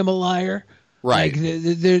calling him a liar. Right.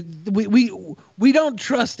 Like we don't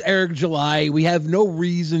trust Eric July. We have no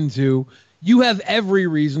reason to. You have every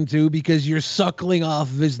reason to because you're suckling off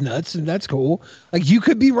of his nuts, and that's cool. Like, you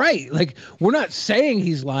could be right. Like, we're not saying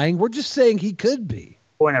he's lying. We're just saying he could be.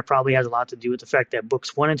 And it probably has a lot to do with the fact that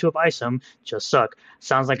books 1 and 2 of Isom just suck.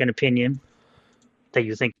 Sounds like an opinion that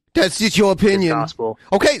you think. That's just your opinion. Gospel.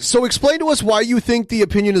 Okay, so explain to us why you think the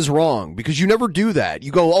opinion is wrong, because you never do that.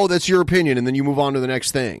 You go, oh, that's your opinion, and then you move on to the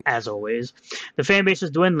next thing. As always, the fan base is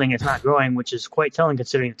dwindling. It's not growing, which is quite telling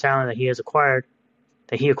considering the talent that he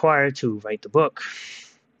acquired to write the book.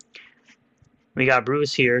 We got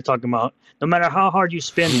Bruce here talking about, no matter how hard you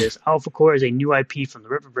spin this, Alpha Core is a new IP from the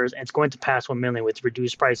Rippaverse, and it's going to pass 1 million with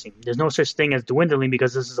reduced pricing. There's no such thing as dwindling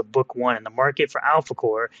because this is a book 1, and the market for Alpha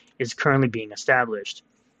Core is currently being established.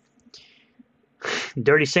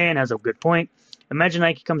 Dirty Sand has a good point. Imagine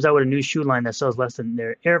Nike comes out with a new shoe line that sells less than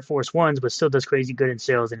their Air Force Ones, but still does crazy good in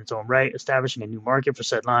sales in its own right, establishing a new market for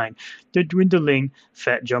said line. They're dwindling.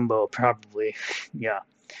 Fat Jumbo, probably. Yeah,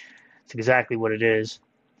 it's exactly what it is.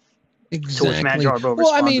 Exactly. To which Matt Jarbo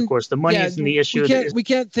responds, of course, the money isn't the issue. We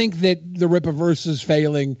can't think that the Rippaverse is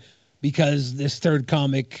failing because this third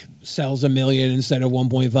comic sells 1 million instead of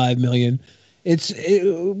 1.5 million.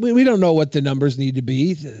 We don't know what the numbers need to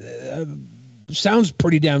be. Sounds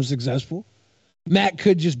pretty damn successful. Matt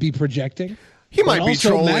could just be projecting. He might be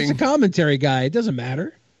trolling. Matt's a commentary guy. It doesn't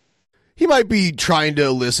matter. He might be trying to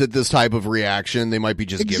elicit this type of reaction. They might be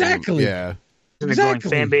just giving him, yeah. A growing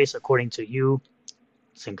fan base, according to you.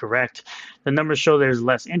 It's incorrect. The numbers show there's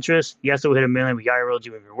less interest. Yes, it will hit 1 million with Gyro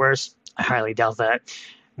doing even worse. I highly doubt that.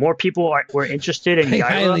 More people were interested in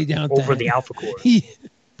Gyro over the Alpha Core.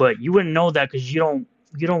 But you wouldn't know that because you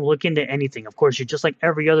don't look into anything. Of course, you're just like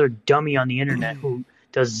every other dummy on the internet who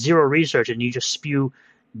does zero research, and you just spew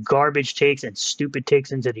garbage takes and stupid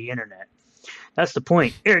takes into the internet. That's the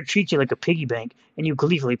point. Eric treats you like a piggy bank, and you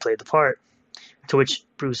gleefully play the part. To which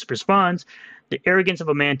Bruce responds, the arrogance of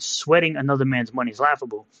a man sweating another man's money is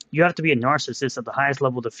laughable. You have to be a narcissist at the highest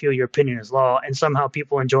level to feel your opinion is law, and somehow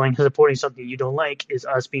people enjoying supporting something you don't like is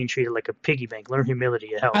us being treated like a piggy bank. Learn humility,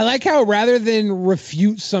 it helps. I like how rather than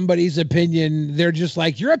refute somebody's opinion, they're just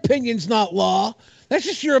like, your opinion's not law. That's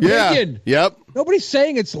just your opinion. Yeah. Yep. Nobody's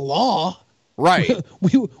saying it's law. Right.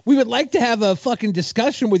 We would like to have a fucking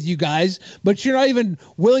discussion with you guys, but you're not even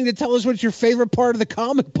willing to tell us what your favorite part of the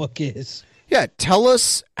comic book is. Yeah, tell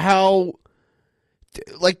us how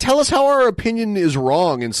our opinion is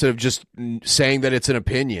wrong instead of just saying that it's an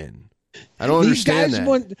opinion. I don't understand that. These guys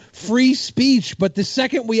want free speech, but the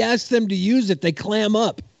second we ask them to use it, they clam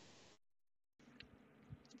up.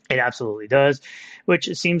 It absolutely does, which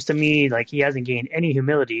it seems to me like he hasn't gained any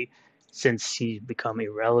humility since he's become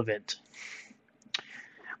irrelevant.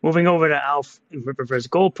 Moving over to Alf Rippaverse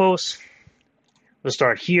goalposts. We'll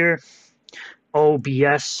start here.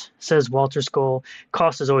 OBS, says Walter Skull.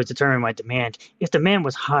 Cost is always determined by demand. If demand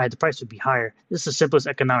was high, the price would be higher. This is the simplest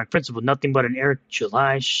economic principle. Nothing but an Eric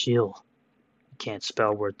July shill. Can't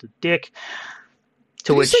spell worth the dick.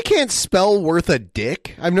 Did you say can't spell worth a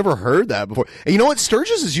dick? I've never heard that before. And you know what?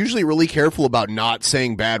 Sturgis is usually really careful about not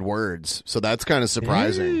saying bad words, so that's kind of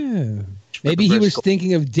surprising. Yeah. Maybe he was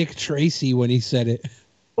thinking of Dick Tracy when he said it.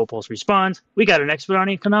 Goalpost responds, "We got an expert on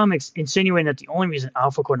economics, insinuating that the only reason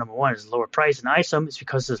Alpha Core number 1 is lower price than ISOM is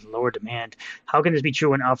because there's lower demand. How can this be true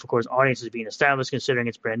when Alpha Core's audience is being established, considering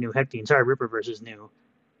it's brand new? Heck, the entire Rippaverse is new."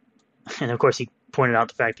 And of course, he pointed out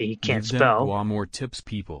the fact that he can't Give them spell. more tips,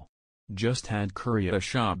 people. Just had curry at a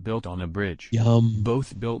shop built on a bridge. Yum.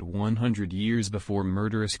 Both built 100 years before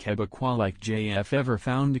murderous Quebecois like JF ever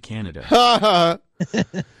found Canada.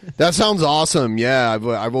 That sounds awesome. Yeah,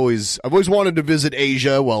 I've always wanted to visit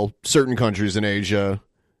Asia. Well, certain countries in Asia.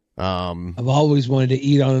 I've always wanted to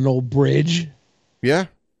eat on an old bridge. Yeah.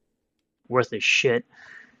 Worth the shit,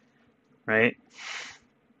 right?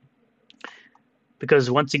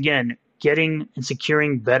 Because once again, getting and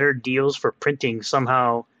securing better deals for printing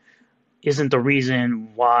somehow isn't the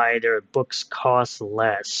reason why their books cost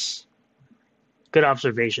less. Good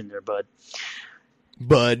observation there,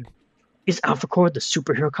 bud. Is Alpha Core the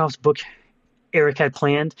superhero comics book Eric had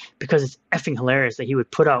planned? Because it's effing hilarious that he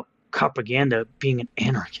would put out propaganda being an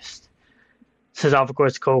anarchist. Says Alpha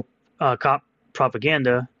Core's cop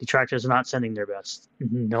propaganda, detractors are not sending their best.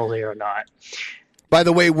 No, they are not. By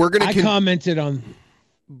the way, we're going to... I commented on...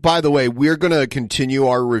 By the way, we're going to continue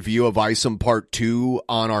our review of ISOM Part 2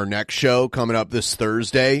 on our next show coming up this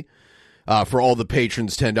Thursday. For all the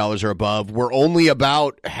patrons $10 or above. We're only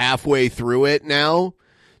about halfway through it now.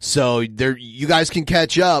 So there, you guys can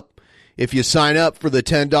catch up. If you sign up for the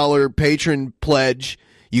 $10 patron pledge,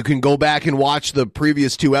 you can go back and watch the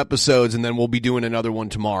previous 2 episodes, and then we'll be doing another one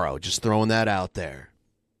tomorrow. Just throwing that out there.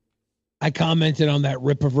 I commented on that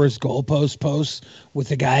Rippaverse goalpost post with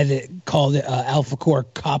the guy that called it Alpha Core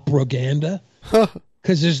cop-propaganda.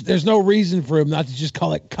 Because there's no reason for him not to just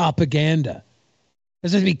call it copaganda. It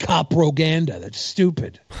doesn't be cop-propaganda. That's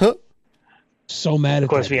stupid. So mad at that. Of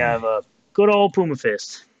course, we have a good old Puma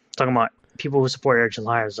Fist talking about people who support Eric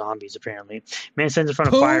July are zombies, apparently. Man stands in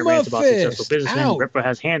front of fire, rants about successful businessmen. Ripper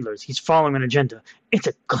has handlers. He's following an agenda. It's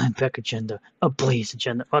a Glenn Beck agenda, a Blaze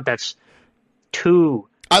agenda. Oh, that's 2.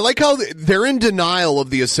 I like how they're in denial of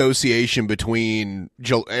the association between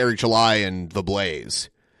Eric July and the Blaze.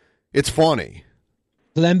 It's funny.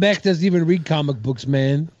 Glenn Beck doesn't even read comic books,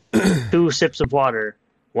 man. 2 sips of water.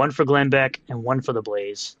 1 for Glenn Beck and 1 for the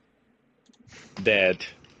Blaze. That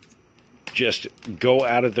just go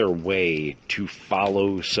out of their way to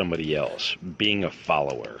follow somebody else, being a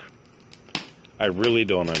follower. I really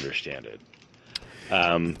don't understand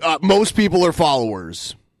it. Most people are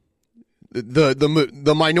followers.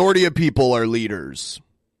 The minority of people are leaders.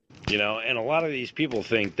 You know, and a lot of these people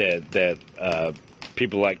think that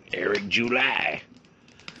people like Eric July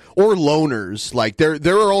or loners, like there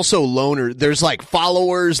are also loners. There's like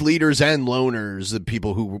followers, leaders, and loners. The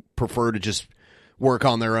people who prefer to just work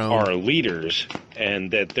on their own are leaders,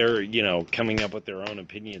 and that they're coming up with their own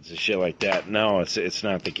opinions and shit like that. No, it's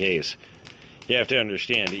not the case. You have to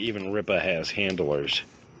understand, even Rippa has handlers.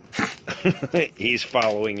 He's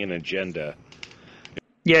following an agenda.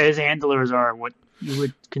 Yeah, his handlers are what you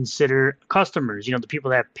would consider customers. The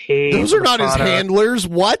people that pay. Those are not his handlers.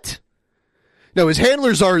 What? No, his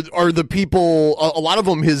handlers are the people. A lot of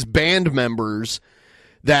them, his band members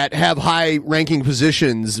that have high-ranking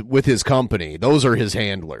positions with his company. Those are his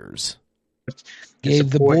handlers.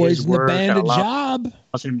 Gave the boys in the band a job.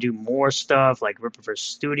 Allows him to do more stuff like Rippaverse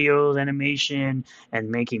Studios animation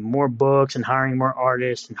and making more books and hiring more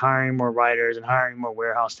artists and hiring more writers and hiring more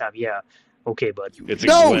warehouse staff. Yeah, okay, bud.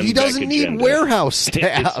 No, he doesn't need warehouse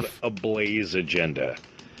staff. It's a Blaze agenda.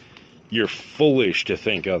 You're foolish to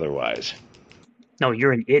think otherwise. No,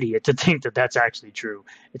 you're an idiot to think that that's actually true.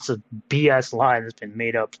 It's a BS lie that's been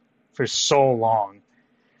made up for so long,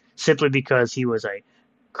 simply because he was a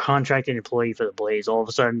contracted employee for the Blaze. All of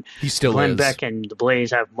a sudden, he still Glenn is. Beck and the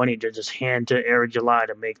Blaze have money to just hand to Eric July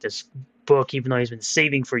to make this book, even though he's been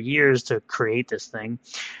saving for years to create this thing.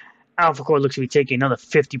 Alpha Core looks to be taking another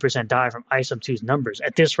 50% dive from ISOM 2's numbers.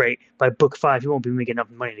 At this rate, by book 5, he won't be making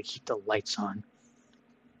enough money to keep the lights on.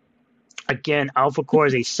 Again, Alpha Core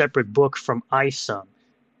is a separate book from ISOM.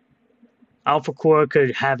 Alpha Core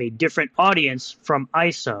could have a different audience from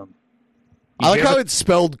ISOM. I like how it's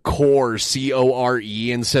spelled core, CORE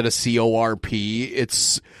instead of CORP.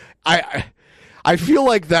 It's I feel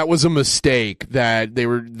like that was a mistake that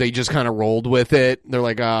they just kind of rolled with it. They're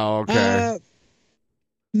like, oh, okay.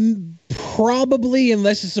 Probably,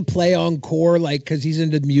 unless it's a play on core, like because he's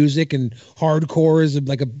into music and hardcore is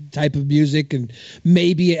like a type of music, and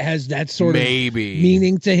maybe it has that sort of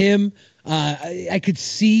meaning to him. I could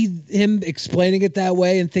see him explaining it that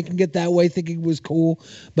way and thinking it that way, thinking it was cool.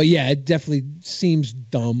 But yeah, it definitely seems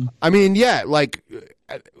dumb. I mean, yeah, like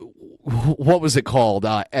what was it called?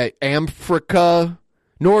 Amfrica?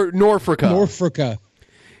 Norfrica. Norfrica.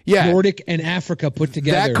 Yeah. Nordic and Africa put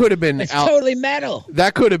together. That could have been It's totally metal.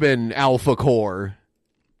 That could have been Alpha Core.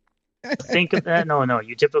 Think of that? No,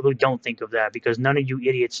 you typically don't think of that because none of you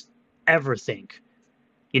idiots ever think.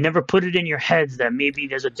 You never put it in your heads that maybe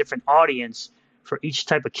there's a different audience for each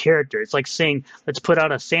type of character. It's like saying, let's put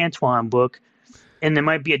out a Santuan book, and there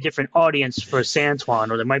might be a different audience for Santuan,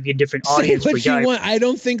 or there might be a different audience Say for what you Guy. want. I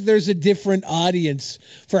don't think there's a different audience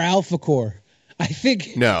for Alpha Core. I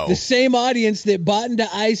think the same audience that bought into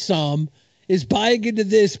ISOM is buying into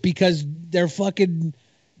this because their fucking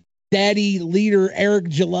daddy leader Eric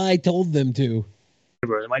July told them to.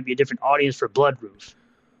 There might be a different audience for Bloodroof.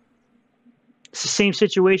 It's the same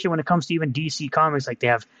situation when it comes to even DC Comics. Like they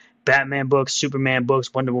have Batman books, Superman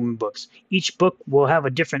books, Wonder Woman books. Each book will have a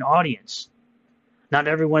different audience. Not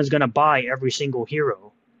everyone's going to buy every single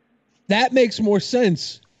hero. That makes more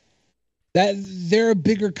sense. That they're a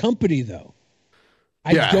bigger company, though.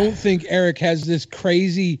 I don't think Eric has this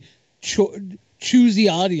crazy, choosy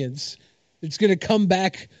audience that's going to come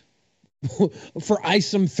back for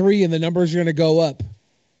ISOM 3 and the numbers are going to go up.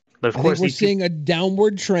 But of I course, think we're seeing a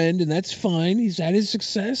downward trend, and that's fine. He's had his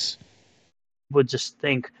success. Would just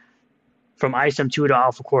think from ISOM 2 to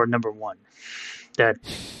Alpha Core number 1 that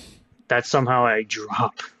that's somehow a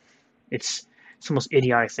drop. It's the most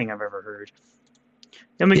idiotic thing I've ever heard.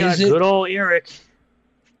 Then we got good old Eric.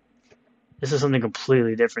 This is something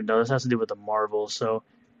completely different, though. This has to do with the Marvels. So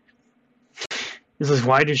this is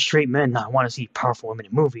why do straight men not want to see powerful women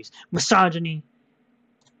in movies? Misogyny.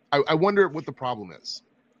 I wonder what the problem is.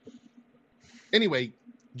 Anyway,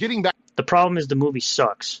 getting back. The problem is the movie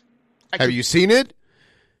sucks. Have you seen it?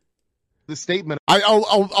 The statement.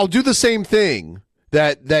 I'll do the same thing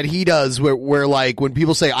that he does where like when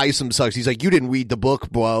people say ISOM sucks, he's like, you didn't read the book,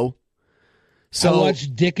 bro. So I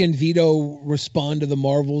watched Dick and Vito respond to the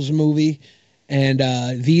Marvels movie, and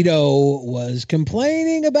Vito was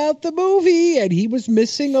complaining about the movie, and he was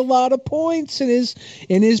missing a lot of points in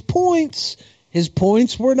his points. His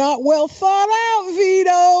points were not well thought out,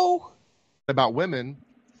 Vito. About women.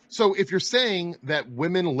 So if you're saying that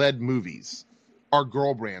women-led movies are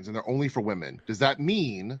girl brands and they're only for women, does that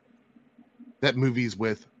mean that movies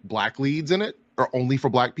with black leads in it are only for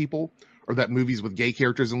black people? Or that movies with gay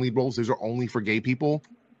characters in lead roles, those are only for gay people?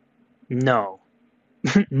 No.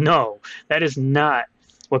 No, that is not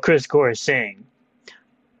what Chris Gore is saying.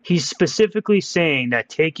 He's specifically saying that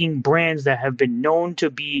taking brands that have been known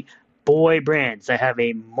to be boy brands that have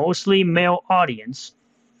a mostly male audience,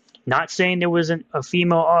 not saying there wasn't a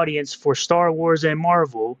female audience for Star Wars and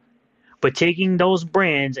Marvel, but taking those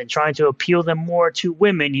brands and trying to appeal them more to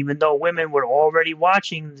women, even though women were already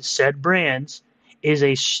watching said brands, is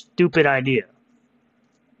a stupid idea.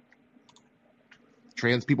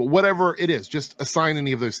 Trans people, whatever it is, just assign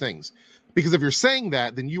any of those things. Because if you're saying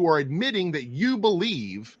that, then you are admitting that you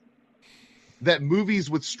believe that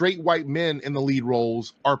movies with straight white men in the lead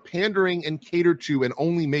roles are pandering and catered to and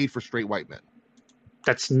only made for straight white men.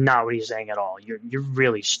 That's not what he's saying at all. You're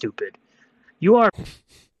really stupid. You are.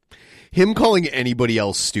 Him calling anybody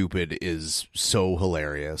else stupid is so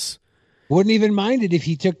hilarious. Wouldn't even mind it if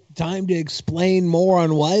he took time to explain more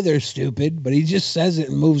on why they're stupid, but he just says it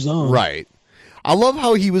and moves on. Right. I love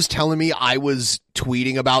how he was telling me I was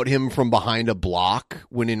tweeting about him from behind a block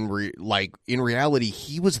when in reality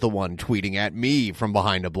he was the one tweeting at me from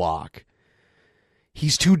behind a block.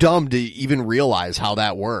 He's too dumb to even realize how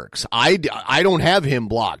that works. I don't have him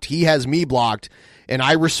blocked. He has me blocked, and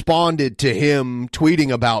I responded to him tweeting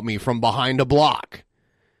about me from behind a block.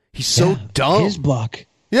 He's so dumb. His block.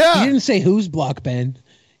 Yeah. You didn't say whose block, Ben.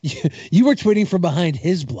 You were tweeting from behind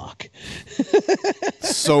his block.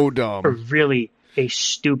 So dumb. You're really a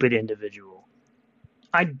stupid individual.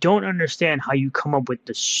 I don't understand how you come up with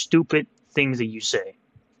the stupid things that you say.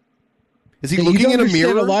 Is he looking in a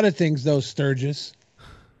mirror? A lot of things, though, Sturgis.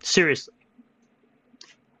 Seriously.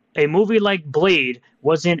 A movie like Blade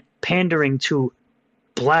wasn't pandering to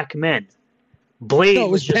black men. Blade No,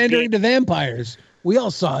 it was pandering to vampires. We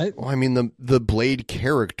all saw it. Well, I mean, the Blade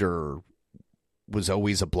character was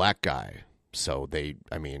always a black guy. So it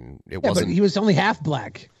wasn't. But he was only half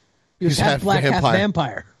black. He was half black, half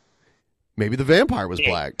vampire. Maybe the vampire was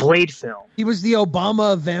black. Blade film. He was the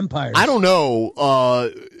Obama of vampires. I don't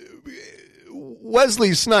know.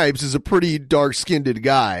 Wesley Snipes is a pretty dark-skinned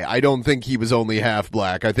guy. I don't think he was only half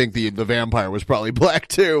black. I think the vampire was probably black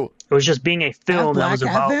too. It was just being a film that was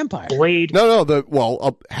about vampire. Blade. No,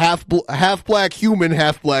 half black human,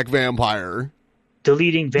 half black vampire.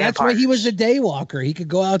 Deleting vampires. That's why he was a daywalker. He could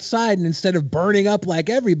go outside, and instead of burning up like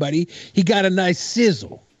everybody, he got a nice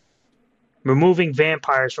sizzle. Removing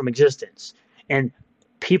vampires from existence. And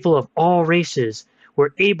people of all races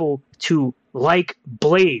were able to like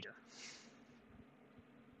Blade.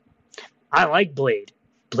 I like Blade.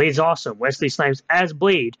 Blade's awesome. Wesley Snipes as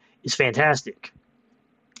Blade is fantastic.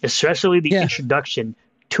 Especially the introduction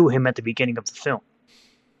to him at the beginning of the film.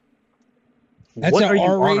 That's an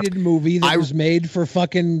R-rated movie that was made for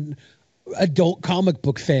fucking adult comic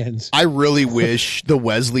book fans. I really wish the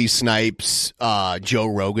Wesley Snipes Joe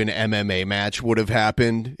Rogan MMA match would have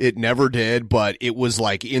happened. It never did, but it was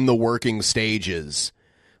like in the working stages.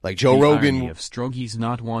 Like Joe Rogan irony of Strogies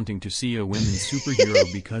not wanting to see a women's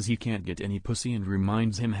superhero because he can't get any pussy and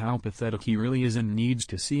reminds him how pathetic he really is and needs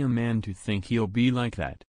to see a man to think he'll be like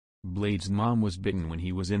that. Blade's mom was bitten when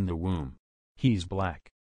he was in the womb. He's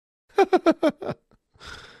black.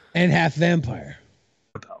 And half vampire.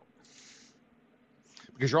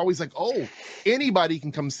 Because you're always like, oh, anybody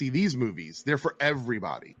can come see these movies. They're for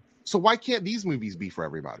everybody. So why can't these movies be for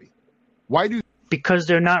everybody? Because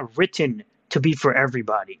they're not written to be for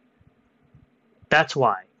everybody. That's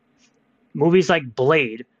why. Movies like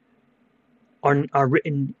Blade are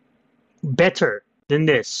written better than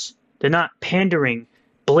this. They're not pandering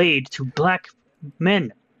Blade to black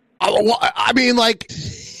men. I mean, like,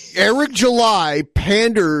 Eric July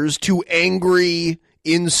panders to angry,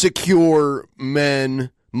 insecure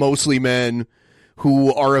men, mostly men,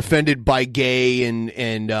 who are offended by gay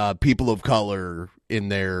and people of color in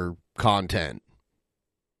their content.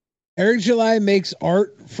 Eric July makes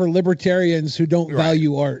art for libertarians who don't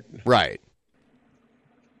value art. Right.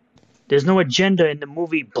 There's no agenda in the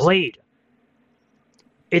movie Blade.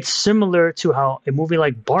 It's similar to how a movie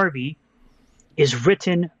like Barbie is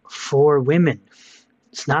written for women.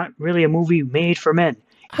 It's not really a movie made for men.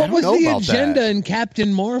 What was the agenda in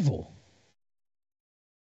Captain Marvel?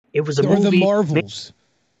 It was a movie. Or the Marvels.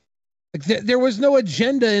 Like there was no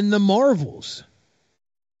agenda in the Marvels.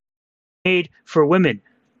 Made for women.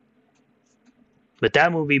 But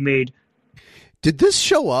that movie made... Did this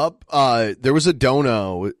show up? There was a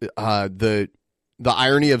dono. The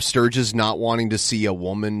irony of Sturgis not wanting to see a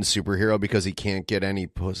woman superhero because he can't get any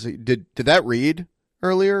pussy. Did that read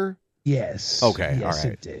earlier? Yes. Okay. Yes, all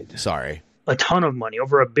right. it did. Sorry. A ton of money,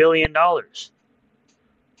 over $1 billion.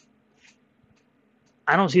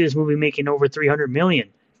 I don't see this movie making over $300 million,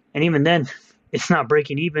 and even then, it's not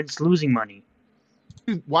breaking even. It's losing money.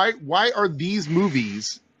 Why are these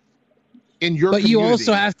movies in your? But community? you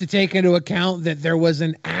also have to take into account that there was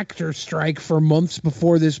an actor strike for months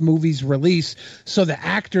before this movie's release, so the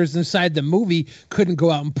actors inside the movie couldn't go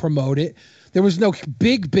out and promote it. There was no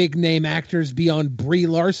big name actors beyond Brie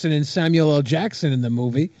Larson and Samuel L. Jackson in the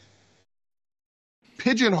movie.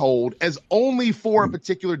 Pigeonholed as only for a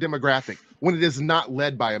particular demographic when it is not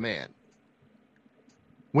led by a man.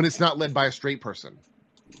 When it's not led by a straight person.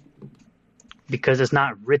 Because it's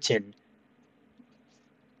not written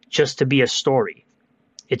just to be a story.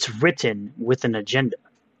 It's written with an agenda.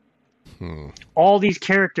 All these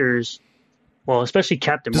characters, well, especially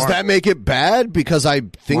Captain Marvel. Does that make it bad? Because I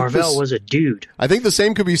think Marvel was a dude. I think the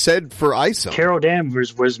same could be said for Isom. Carol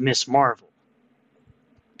Danvers was Miss Marvel.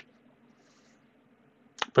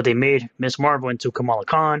 But they made Miss Marvel into Kamala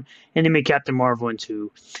Khan, and they made Captain Marvel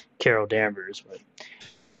into Carol Danvers. But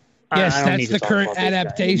yes, that's the current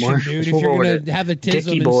adaptation, dude. If you're going to have a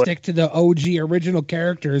tism and stick to the OG original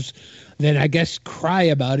characters, then I guess cry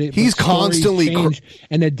about it. He's constantly change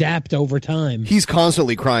and adapt over time. He's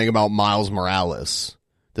constantly crying about Miles Morales.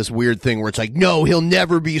 This weird thing where it's like, no, he'll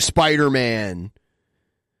never be Spider-Man.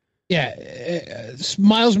 Yeah,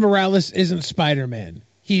 Miles Morales isn't Spider-Man.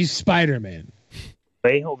 He's Spider-Man.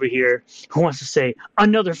 Over here, who wants to say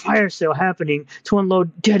another fire sale happening to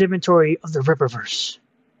unload dead inventory of the Rippaverse?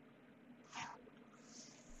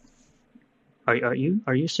 Are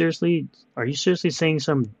you seriously saying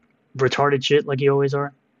some retarded shit like you always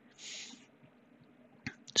are?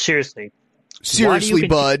 Seriously,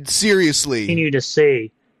 bud. Seriously, continue to say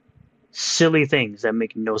silly things that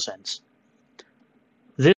make no sense.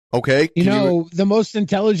 Okay, you know the most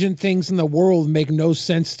intelligent things in the world make no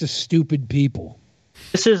sense to stupid people.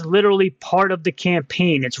 This is literally part of the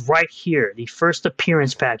campaign. It's right here. The first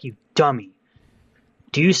appearance pack, you dummy.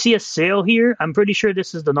 Do you see a sale here? I'm pretty sure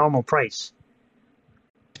this is the normal price.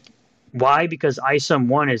 Why? Because Isom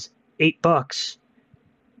 1 is $8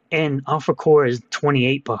 and Alpha Core is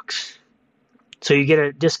 $28. So you get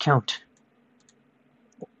a discount,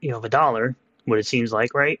 of $1, what it seems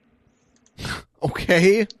like, right?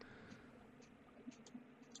 Okay.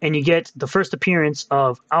 And you get the first appearance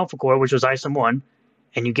of Alpha Core, which was Isom 1.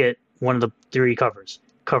 And you get one of the 3 covers.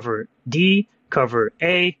 Cover D, cover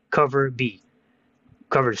A, cover B.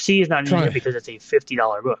 Cover C is not in here because it's a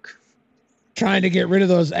 $50 book. Trying to get rid of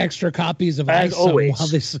those extra copies of As ISO always. while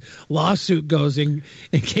this lawsuit goes in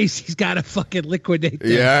case he's got to fucking liquidate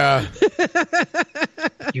them. Yeah.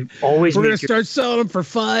 You always We're make going to start selling them for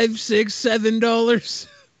 $5, $6, $7.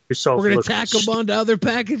 yourself We're going look to tack them onto other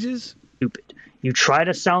packages. stupid. You try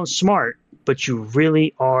to sound smart, but you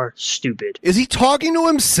really are stupid. Is he talking to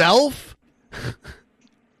himself?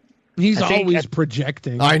 He's I think always at-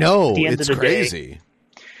 projecting. I know. At the end It's of the day, crazy.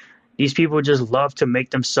 These people just love to make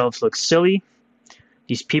themselves look silly.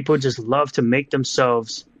 These people just love to make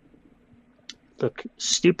themselves look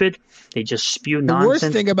stupid. They just spew The nonsense.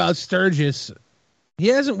 worst thing about Sturgis, he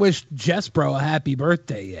hasn't wished Jespro a happy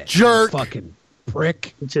birthday yet. Jerk. Fucking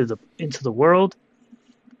prick. into the world,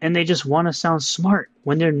 and they just want to sound smart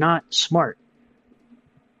when they're not smart.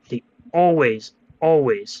 They always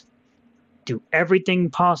do everything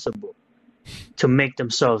possible to make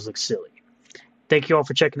themselves look silly. Thank you all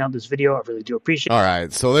for checking out this video. I really do appreciate it. All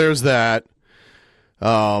right, so there's that.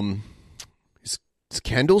 Is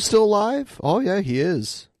Kendall still alive? Oh yeah, he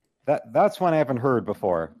is. That's one I haven't heard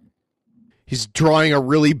before. He's drawing a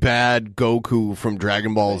really bad Goku from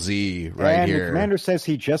Dragon Ball Z right and here. the commander says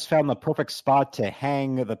he just found the perfect spot to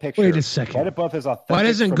hang the picture. Wait a second. Right above his authentic. Why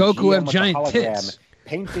doesn't from Goku GM have with the giant hologram, tits?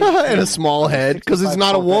 painted And a in small head, 'cause it's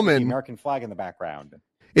not a 65 woman. The American flag in the background.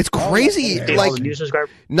 It's crazy. yeah. Like All the new subscribers.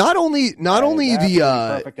 not only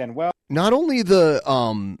Perfect and well. not only the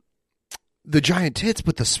giant tits,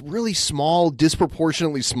 but the really small,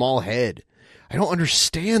 disproportionately small head. I don't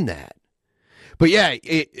understand that. But yeah,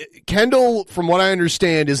 Kendall, from what I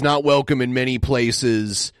understand, is not welcome in many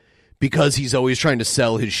places because he's always trying to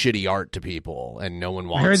sell his shitty art to people, and no one I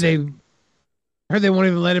wants heard it. they won't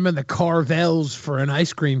even let him in the Carvels for an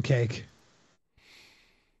ice cream cake.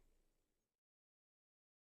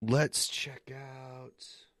 Let's check out.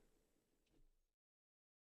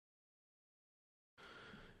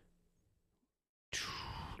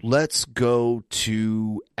 Let's go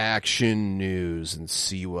to Action News and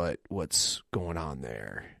see what's going on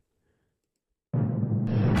there.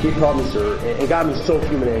 He called me sir. It got me so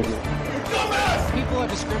fuming angry. People are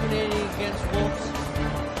discriminating against wolves.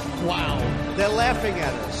 Wow. They're laughing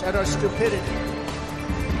at us, at our stupidity.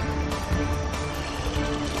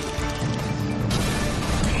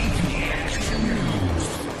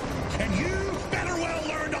 And you better well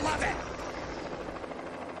learn to love it.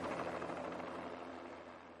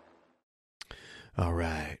 All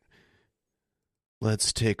right.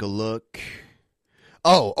 Let's take a look.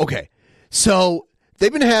 Oh, okay. So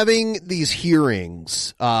they've been having these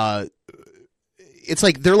hearings. It's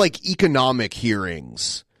like they're like economic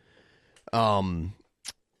hearings. And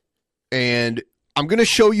I'm going to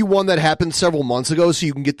show you one that happened several months ago so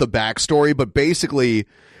you can get the backstory. But basically,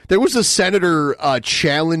 there was a senator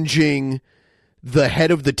challenging the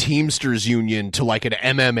head of the Teamsters Union to like an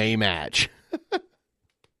MMA match.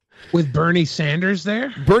 With Bernie Sanders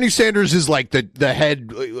there? Bernie Sanders is like the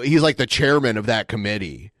head. He's like the chairman of that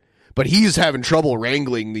committee. But he's having trouble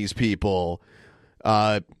wrangling these people.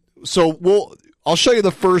 So I'll show you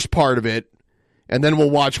the first part of it. And then we'll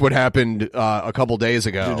watch what happened a couple days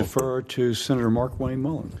ago. To defer to Senator Mark Wayne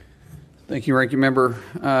Mullen. Thank you, Ranking Member.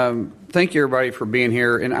 Thank you, everybody, for being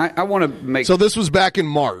here. And I want to make... So this was back in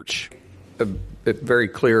March. It very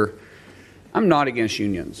clear. I'm not against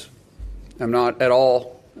unions. I'm not at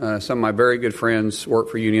all. Some of my very good friends work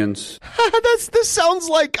for unions. This sounds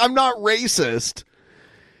like I'm not racist.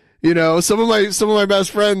 You know, some of my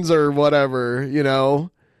best friends or whatever, you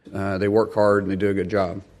know. They work hard and they do a good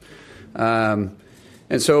job.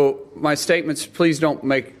 And so my statements, please don't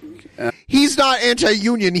make... He's not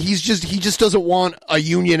anti-union. He just doesn't want a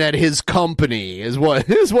union at his company is what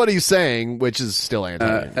he's saying, which is still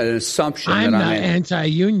anti-union. An assumption I'm that not I'm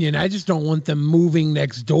anti-union. I just don't want them moving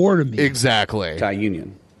next door to me. Exactly.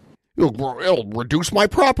 Anti-union. It'll reduce my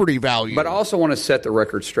property value. But I also want to set the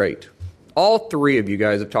record straight. All three of you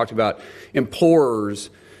guys have talked about employers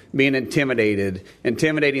being intimidating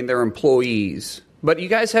their employees. But you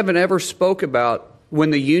guys haven't ever spoke about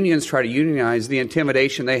when the unions try to unionize, the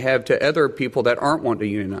intimidation they have to other people that aren't wanting to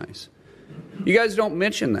unionize. You guys don't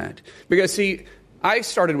mention that. Because, see, I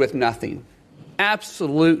started with nothing.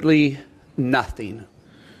 Absolutely nothing.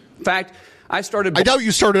 In fact, I doubt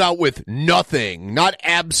you started out with nothing, not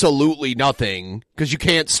absolutely nothing, because you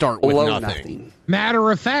can't start with nothing.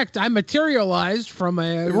 Matter of fact, I materialized from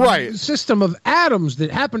a system of atoms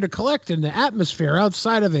that happened to collect in the atmosphere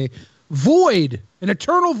outside of a void, an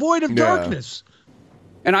eternal void of darkness.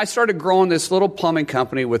 And I started growing this little plumbing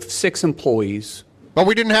company with 6 employees. But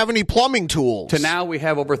we didn't have any plumbing tools. To now we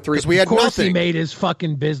have over 300. We had of course nothing. He made his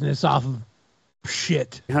fucking business off of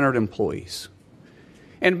shit. 100 employees.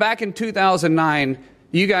 And back in 2009,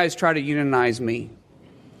 You guys try to unionize me.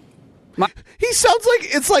 He sounds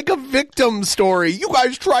like it's like a victim story. You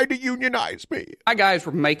guys tried to unionize me. My guys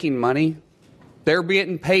were making money. They're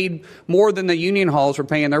getting paid more than the union halls were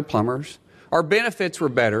paying their plumbers. Our benefits were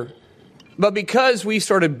better. But because we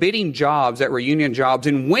started bidding jobs that were union jobs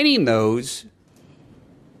and winning those,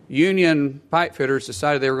 union pipe fitters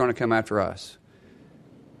decided they were going to come after us.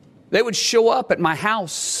 They would show up at my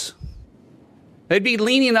house. They'd be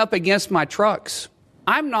leaning up against my trucks.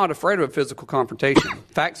 I'm not afraid of a physical confrontation. In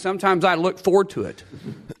fact, sometimes I look forward to it.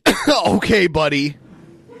 Okay, buddy.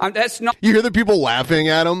 That's not. You hear the people laughing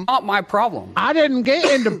at him? Not my problem. I didn't get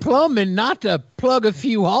into plumbing not to plug a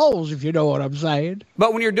few holes, if you know what I'm saying.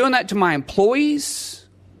 But when you're doing that to my employees,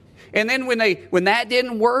 and then when that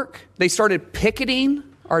didn't work, they started picketing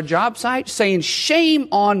our job site, saying, "Shame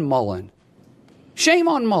on Mullen. Shame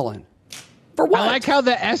on Mullen." For what? I like how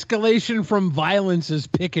the escalation from violence is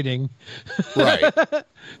picketing. Right.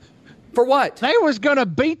 For what? They was going to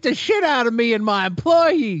beat the shit out of me and my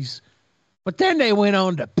employees. But then they went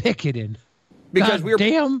on to picketing. Because we were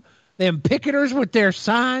damn them picketers with their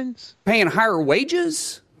signs. Paying higher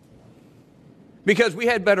wages. Because we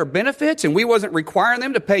had better benefits and we wasn't requiring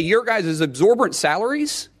them to pay your guys' absorbent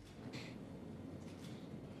salaries.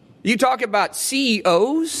 You talk about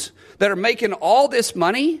CEOs that are making all this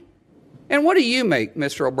money. And what do you make,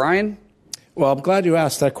 Mr. O'Brien? Well, I'm glad you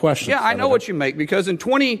asked that question. Yeah, I know what you make, because in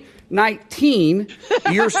 2019,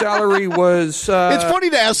 your salary was... it's funny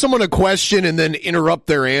to ask someone a question and then interrupt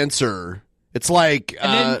their answer. It's like...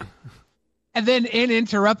 And then in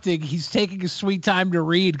interrupting, he's taking his sweet time to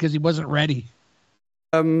read because he wasn't ready.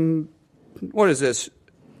 What is this?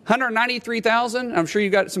 $193,000? I'm sure you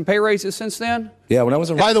got some pay raises since then? Yeah, when I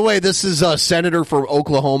was... By the way, this is a senator from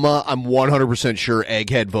Oklahoma. I'm 100% sure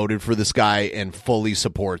Egghead voted for this guy and fully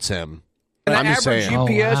supports him. And I'm the just average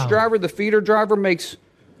saying. UPS driver, the feeder driver, makes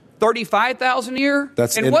 $35,000 a year.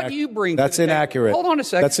 And what do you bring? That's inaccurate. Hold on a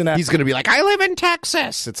second. That's inaccurate. He's going to be like, I live in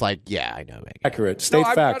Texas. It's like, yeah, I know. Accurate. State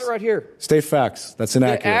I've facts. got it right here. State facts. That's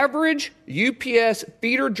inaccurate. The average UPS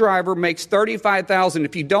feeder driver makes $35,000.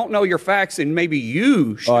 If you don't know your facts, then maybe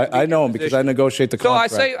you should. Oh, I know them because I negotiate the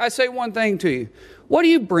contract. So I say one thing to you. What do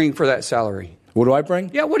you bring for that salary? What do I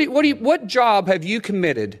bring? Yeah. What job have you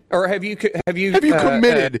committed, or have you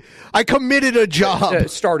committed? I committed a job.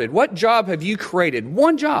 Started. What job have you created?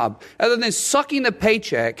 One job, other than sucking the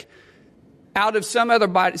paycheck out of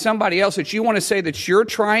somebody else that you want to say that you're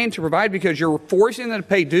trying to provide because you're forcing them to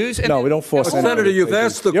pay dues. And no, we don't force them. Senator, you've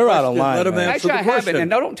asked the You're question. out of line. Let him answer Actually, the I question. haven't,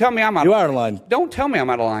 and don't tell me I'm out. You are out of line. Don't tell me I'm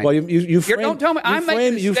out of line. Well, you frame. Don't tell me. I'm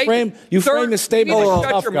making you frame the statement. You like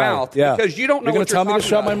shut tough your guy. mouth Yeah. because you don't know You're what gonna tell me to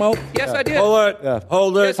shut my mouth? Yes, Yeah. I did. Hold it. Yeah.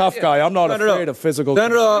 Hold it. Yes, Tough guy. I'm not afraid of physical. You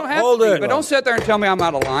don't have hold to be, it. but don't sit there and tell me I'm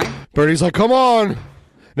out of line. Bernie's like, come on.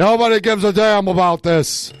 Nobody gives a damn about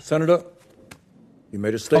this. Senator, you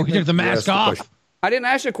made a statement. he took the You mask asked the off. question. I didn't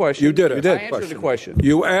ask a question. You did it. You did. I answered the question.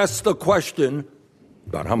 You asked the question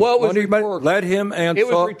about how much Well, it was money you made. rhetorical. Let him answer.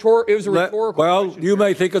 It was a rhetorical Well, question. you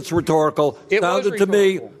may think it's rhetorical. It was Sounded to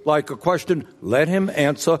me rhetorical. like a question. Let him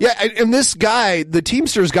answer. Yeah, and this guy, the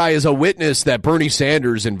Teamsters guy, is a witness that Bernie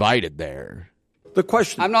Sanders invited there. The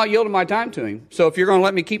question. I'm not yielding my time to him. So if you're going to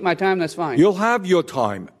let me keep my time, that's fine. You'll have your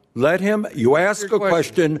time. Let him. You ask a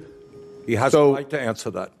question. He has a right to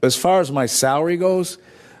answer that. As far as my salary goes,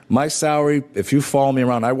 my salary, if you follow me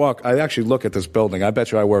around, I actually look at this building. I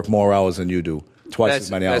bet you I work more hours than you do. Twice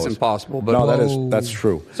as many hours. That's impossible. But No, that's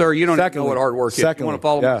true. Sir, you don't know what hard work is. You want to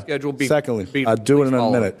follow my schedule? I'll do it in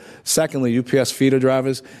a minute. Secondly, UPS feeder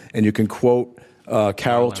drivers, and you can quote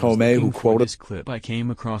Carol Tomei, who quoted this clip. I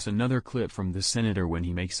came across another clip from the senator when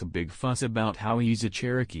he makes a big fuss about how he's a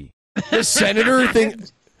Cherokee. The senator thing.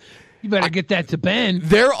 You better get that to Ben.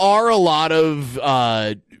 There are a lot of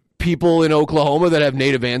people in Oklahoma that have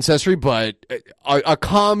Native ancestry, but a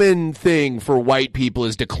common thing for white people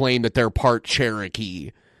is to claim that they're part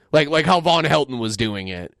Cherokee, like how Von Helton was doing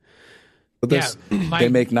it.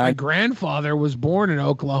 My grandfather was born in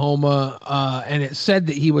Oklahoma, and it said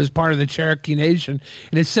that he was part of the Cherokee Nation,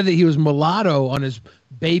 and it said that he was mulatto on his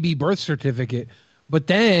baby birth certificate. But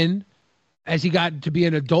then, as he got to be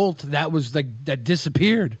an adult, that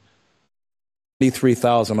disappeared.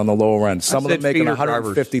 83,000 on the lower end. Some of them making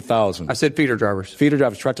 150,000. I said feeder drivers. Feeder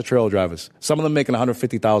drivers, tractor trailer drivers. Some of them making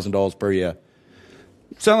 $150,000 per year.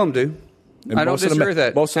 Some of them do. And I don't disagree with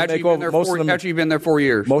that. Most of them make over. After you've been there 4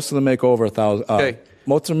 years. Most of them make over 1,000. Okay.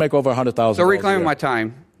 Most of them make over 100,000. So reclaiming my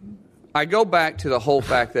time, I go back to the whole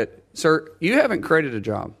fact that, sir, you haven't created a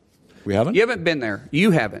job. We haven't. You haven't been there. You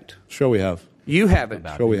haven't. Sure, we have. You haven't.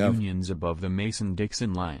 About Sure we the have. unions above the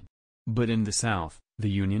Mason-Dixon line. But in the South, The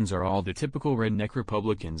unions are all the typical redneck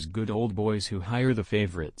Republicans, good old boys who hire the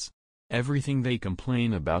favorites. Everything they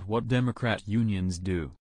complain about what Democrat unions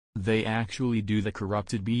do, they actually do the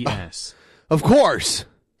corrupted BS. Of course.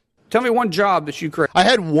 Tell me one job that you created. I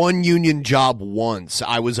had one union job once.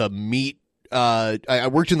 I was a meat. I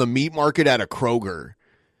worked in the meat market at a Kroger.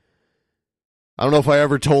 I don't know if I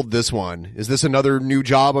ever told this one. Is this another new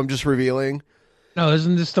job I'm just revealing? No,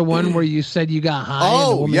 isn't this the one where you said you got high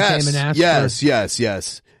and the woman came and asked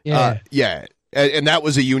yes. Yeah. Yeah. And that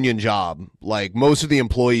was a union job. Like most of the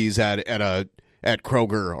employees at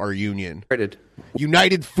Kroger are union.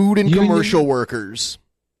 United Food and Commercial Workers.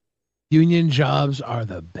 Union jobs are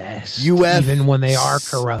the best, even when they are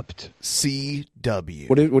corrupt. CW.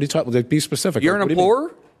 What are you talking about? Be specific. You're an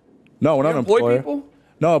employer? No, we're not an employer. People?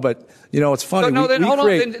 No, but it's funny. So,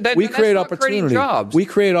 no, we create opportunity. We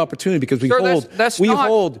create opportunity because we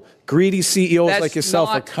hold greedy CEOs like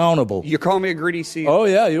yourself accountable. You're calling me a greedy CEO? Oh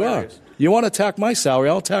yeah, you are. You want to attack my salary?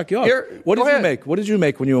 I'll attack yours. What did you make? What did you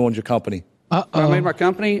make when you owned your company? When I made my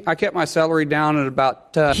company, I kept my salary down at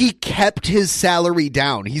about... He kept his salary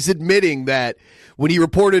down. He's admitting that when he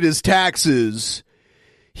reported his taxes,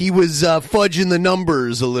 he was fudging the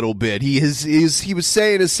numbers a little bit. He was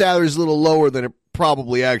saying his salary is a little lower than it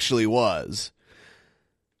probably actually was.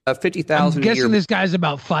 $50,000 I'm a year. guessing this guy's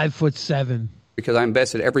about 5'7". Because I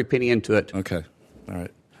invested every penny into it. Okay. All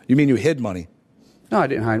right. You mean you hid money? No, I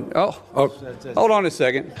didn't hide. Oh. Hold on a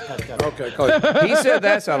second. Okay. Go ahead. He said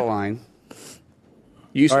that's out of line.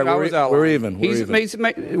 You said I was out of line. We're even.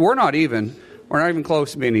 We're not even. We're not even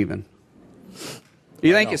close to being even.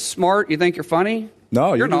 You think it's smart? You think you're funny?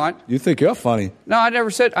 No, you're not. You think you're funny? No, I never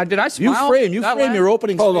said. Did I smile? You frame your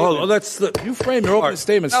opening statement. Hold on. You frame your opening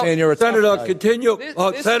statement saying you're a Senator. tough guy. Continue,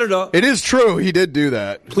 Senator. It is true. He did do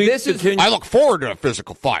that. Please continue. I look forward to a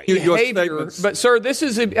physical fight. Behavior, but sir, this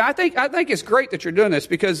is. I think it's great that you're doing this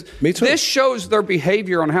because this shows their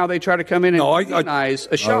behavior on how they try to come in and organize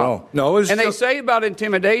a shop. They say about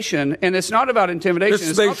intimidation, and it's not about intimidation.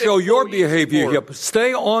 This may show your behavior here. But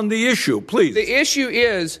stay on the issue, please. The issue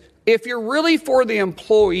is, if you're really for the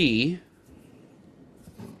employee,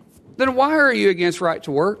 then why are you against right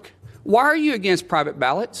to work? Why are you against private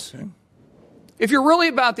ballots? Okay. If you're really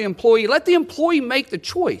about the employee, let the employee make the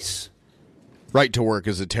choice. Right to work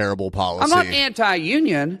is a terrible policy. I'm not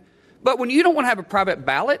anti-union, but when you don't want to have a private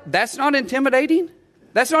ballot, that's not intimidating?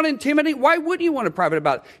 That's not intimidating? Why would you want a private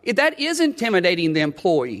ballot? That is intimidating the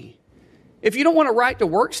employee. If you don't want a right to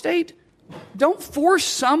work state, don't force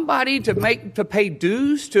somebody to pay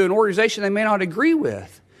dues to an organization they may not agree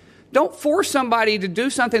with. Don't force somebody to do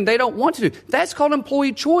something they don't want to do. That's called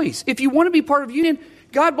employee choice. If you want to be part of a union,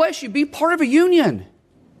 God bless you, be part of a union.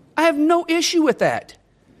 I have no issue with that.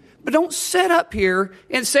 But don't sit up here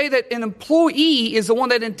and say that an employee is the one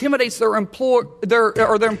that intimidates their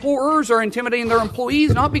employers are intimidating their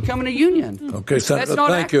employees not becoming a union. Okay, Senator, that's not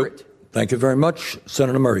thank accurate. you. Thank you very much.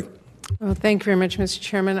 Senator Murray. Well, thank you very much, Mr.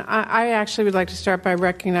 Chairman. I actually would like to start by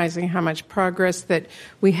recognizing how much progress that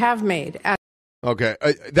we have made. Okay,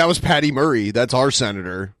 that was Patty Murray. That's our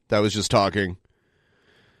senator that was just talking.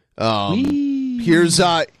 Here's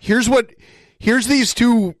these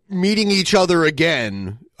two meeting each other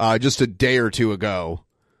again just a day or two ago.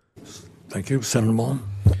 Thank you, Senator Mullen.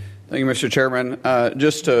 Thank you, Mr. Chairman.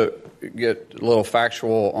 Just to get a little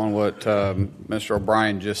factual on what Mr.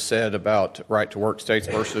 O'Brien just said about right-to-work states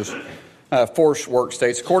versus forced work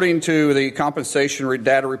states. According to the compensation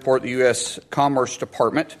data report of the U.S. Commerce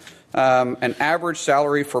Department, an average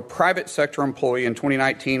salary for private sector employee in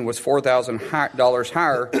 2019 was $4,000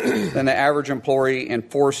 higher than the average employee in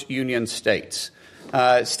forced union states,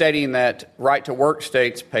 stating that right-to-work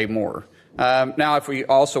states pay more. Now, if we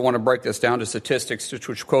also want to break this down to statistics, which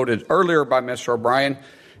was quoted earlier by Mr. O'Brien,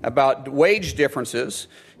 about wage differences,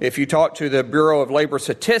 if you talk to the Bureau of Labor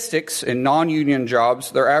Statistics in non-union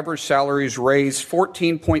jobs, their average salaries raised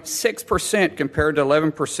 14.6% compared to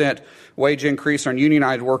 11% wage increase on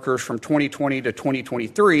unionized workers from 2020 to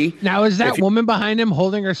 2023. Now, is that woman behind him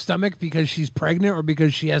holding her stomach because she's pregnant or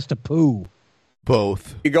because she has to poo?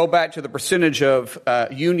 Both. You go back to the percentage of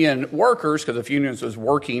union workers, because if unions was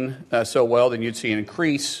working so well, then you'd see an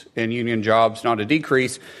increase in union jobs, not a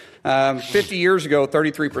decrease. 50 years ago,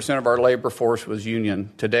 33% of our labor force was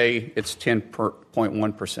union. Today, it's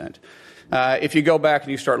 10.1%. If you go back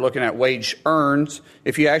and you start looking at wage earned,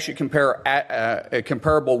 if you actually compare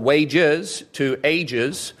comparable wages to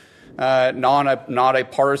ages, not a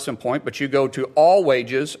partisan point, but you go to all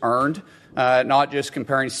wages earned, not just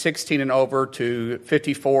comparing 16 and over to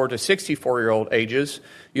 54 to 64-year-old ages,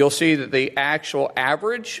 you'll see that the actual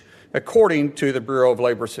average, according to the Bureau of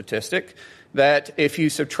Labor Statistics, that if you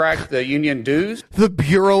subtract the union dues, the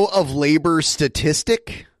Bureau of Labor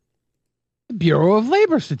Statistic, Bureau of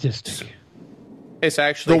Labor Statistics, it's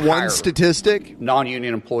actually the one higher. statistic.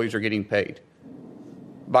 Non-union employees are getting paid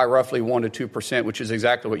by roughly 1 to 2%, which is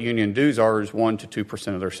exactly what union dues are, is 1 to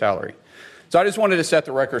 2% of their salary. So I just wanted to set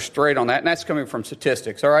the record straight on that, and that's coming from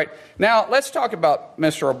statistics, all right? Now, let's talk about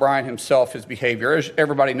Mr. O'Brien himself, his behavior. As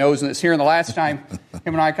everybody knows, and it's here in the last time,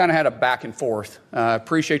 him and I kind of had a back and forth.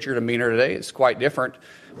 Appreciate your demeanor today. It's quite different.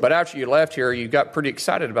 But after you left here, you got pretty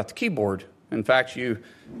excited about the keyboard. In fact, you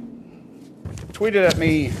tweeted at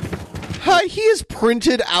me. Hi, he has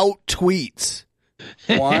printed out tweets.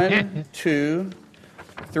 1, 2,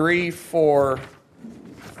 3, 4,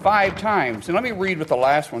 5 times. And let me read what the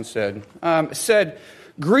last one said. It said,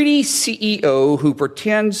 greedy CEO who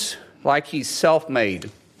pretends like he's self-made.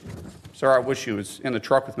 Sir, I wish you was in the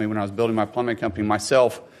truck with me when I was building my plumbing company.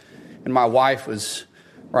 Myself and my wife was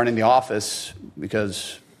running the office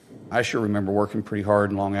because I sure remember working pretty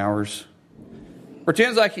hard and long hours.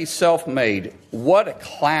 Pretends like he's self-made. What a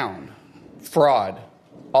clown. Fraud.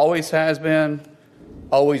 Always has been,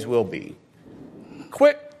 always will be.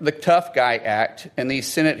 Quit the tough guy act in these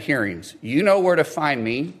Senate hearings. You know where to find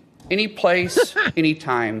me. Any place,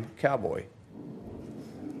 anytime, cowboy.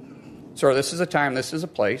 Sir, this is a time, this is a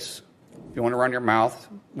place. If you want to run your mouth,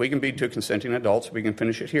 we can be two consenting adults. We can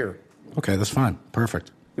finish it here. Okay, that's fine.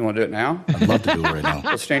 Perfect. You want to do it now? I'd love to do it right now.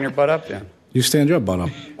 Let's stand your butt up then. You stand your butt up.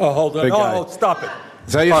 Oh, hold on. Big guy. No, stop it.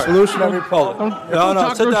 Is that your solution?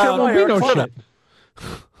 No, sit down.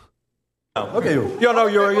 Okay, you know,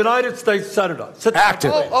 you're a United States Senator. Sit down.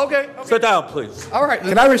 Active. Oh, okay. Sit down, please. All right.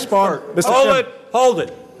 Can I respond? Mr. Hold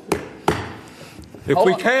it. If Hold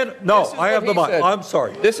we on. can't, no, This is I have what the he mic. said. I'm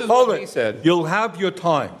sorry. This is hold what it. he said. You'll have your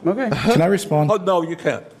time. Okay. Can I respond? Oh, no, you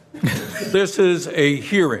can't. This is a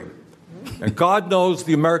hearing. And God knows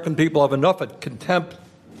the American people have enough contempt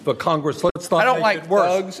for Congress. Let's not I don't make like it worse.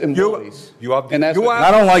 thugs and bullies. You have, And that's you what-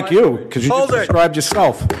 have I don't like the you mic. because you Hold just it. described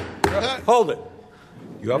yourself. Hold it.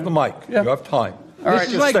 You have the mic. You have time. This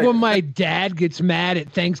is like when my dad gets mad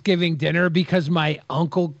at Thanksgiving dinner because my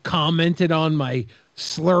uncle commented on my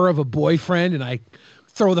slur of a boyfriend and I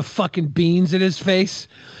throw the fucking beans in his face.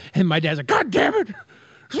 And my dad's like, God damn it.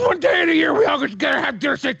 It's one day in a year we all get together and have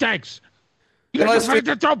dinner, say thanks. You guys afraid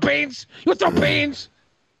to throw beans? You throw beans?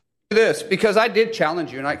 This, because I did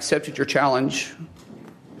challenge you and I accepted your challenge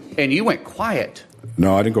and you went quiet.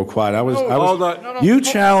 No, I didn't go quiet. No, You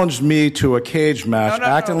challenged me to a cage match, No,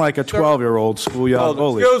 acting like a 12-year-old schoolyard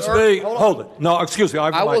bully. Excuse me. Hold it. No, excuse me. I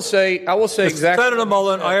have the I mic. will say exactly. Senator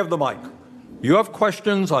Mullen, I have the mic. You have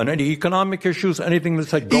questions on any economic issues, anything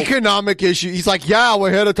that's like Economic issues. He's like, yeah,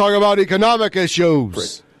 we're here to talk about economic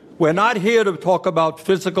issues. We're not here to talk about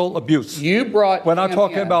physical abuse. You brought. We're not him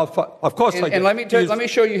talking in. about. Of course, I And did. let me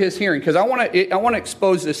show you his hearing because I want to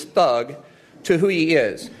expose this thug to who he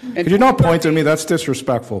is. And Could you not point at me? That's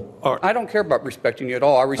disrespectful. I don't care about respecting you at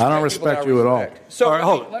all. I I don't respect you at all. So all right,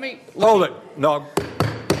 hold it. No.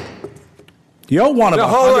 You're one of Yeah,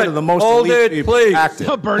 100 of the most elite people please. active.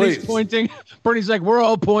 Oh, Bernie's Please. pointing. Bernie's like, we're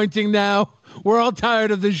all pointing now. We're all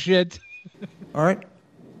tired of this shit. All right.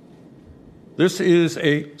 This is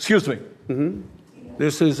excuse me.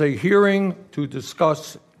 This is a hearing to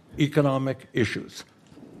discuss economic issues.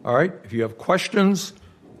 All right. If you have questions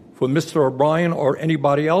for Mr. O'Brien or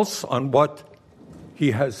anybody else on what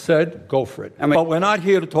he has said, go for it. But we're not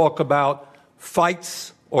here to talk about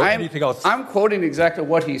fights or anything else. I'm quoting exactly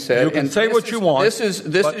what he said. You can and say this what is- you want, This is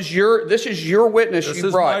but- your witness This you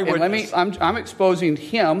is brought. my And let me. witness. I'm exposing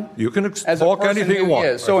him. You can as a talk person anything who you want.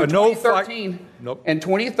 he is. So in But no fight- 2013, Nope. in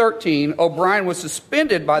 2013, O'Brien was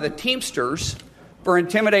suspended by the Teamsters for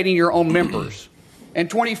intimidating your own members. In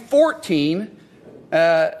 2014,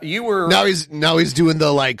 you were Now he's doing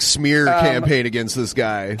the like smear campaign against this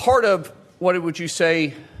guy. part of what would you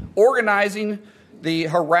say, organizing the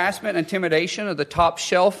harassment and intimidation of the Top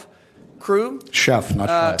Shelf crew. Chef, not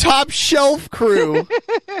chef. Top Shelf crew.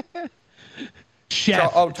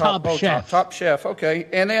 Chef. Top Chef. Okay,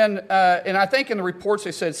 and then and I think in the reports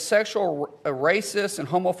they said sexual, racist, and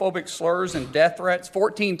homophobic slurs and death threats.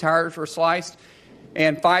 14 tires were sliced,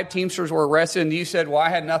 and 5 Teamsters were arrested. And you said, "Well, I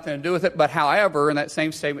had nothing to do with it." But however, in that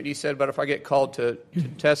same statement, you said, "But if I get called to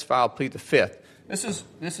testify, I'll plead the fifth." This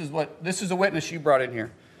is a witness you brought in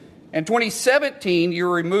here. In 2017, you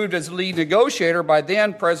were removed as lead negotiator by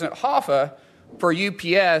then President Hoffa for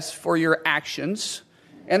UPS for your actions.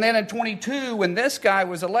 And then in 22, when this guy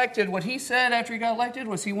was elected, what he said after he got elected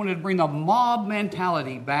was he wanted to bring the mob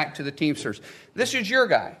mentality back to the Teamsters. This is your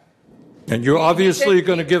guy. And you're obviously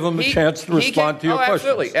going to give him a chance to respond to your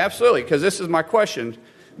question. Absolutely, because this is my question.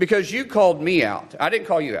 Because you called me out. I didn't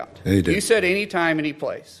call you out. Yeah, you did. You said any time, any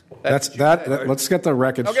place. That's that. Let's get the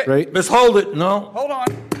record straight. Miss, hold it. No. Hold on.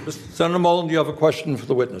 Senator Mullen, do you have a question for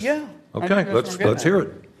the witness? Yeah. Okay, let's hear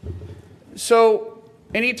it. So,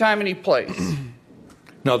 anytime, any place.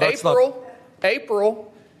 No, that's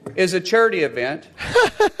April is a charity event.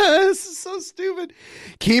 This is so stupid.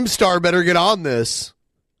 Keemstar better get on this.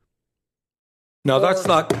 No, that's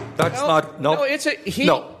not. No, it's a he.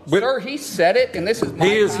 No, sir, he said it, and this is my.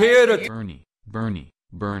 He is here to.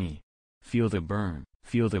 Bernie. Feel the burn.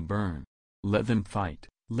 Feel the burn. Let them fight.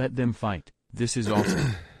 Let them fight. This is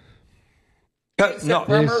awesome. No,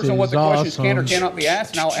 this on what the questions can or cannot be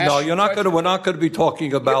asked. Now, no, you're not going to. We're not going to be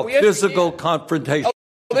talking about physical confrontation.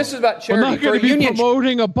 Oh, this is about charity. We're not going to be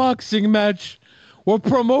promoting a boxing match. We're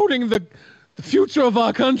promoting the future of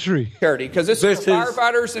our country. Charity, because this is for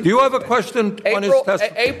firefighters. And do you have a question on his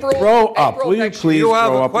testimony? April. Grow up, will you please? You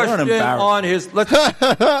have grow a up. You're an question on his.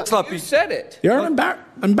 Let's not be. You said it. You're an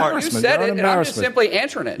embarrassment. You said You're it, an and I'm just embarrassment. simply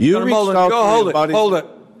answering it. You Senator reached Mullen, out go to hold it.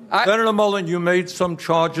 Senator Mullen, you made some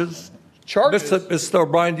charges. Mr.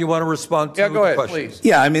 O'Brien, do you want to respond to go ahead, the question? please.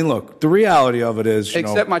 Yeah, I mean, look, the reality of it is,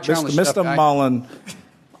 Accept my challenge, Mr. tough guy. Mullen,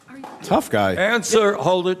 tough guy.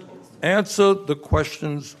 Hold it. Answer the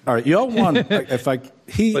questions. All right, you're one.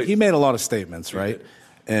 He made a lot of statements, right?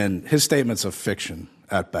 And his statements are fiction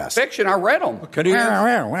at best. Fiction. I read them. Can you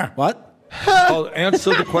what?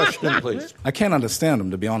 Answer the question, please. I can't understand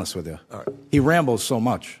him, to be honest with you. He rambles so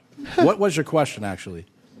much. What was your question, actually?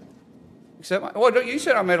 You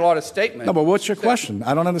said I made a lot of statements. No, but what's your question?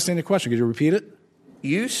 I don't understand your question. Could you repeat it?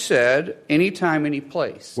 You said anytime, any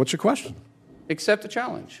place. What's your question? Accept the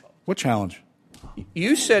challenge. What challenge?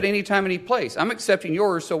 You said anytime, any place. I'm accepting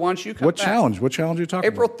yours, so why don't you come What back? challenge? What challenge are you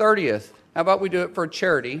talking April 30th. How about we do it for a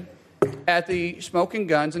charity at the Smoking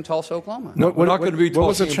Guns in Tulsa, Oklahoma? No, we're not going to be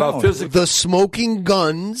talking about physical. The Smoking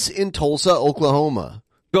Guns in Tulsa, Oklahoma.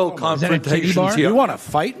 Confrontations here. You want to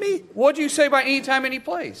fight me? What'd you say by anytime, any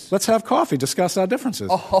place? Let's have coffee, discuss our differences.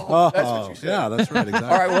 That's what you said. Yeah, that's right, exactly.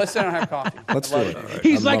 All right, well, let's sit down and have coffee. Let's do it.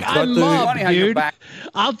 He's like, I'm mob, dude.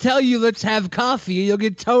 I'll tell you, let's have coffee. You'll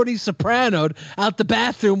get Tony Soprano'd out the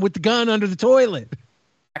bathroom with the gun under the toilet.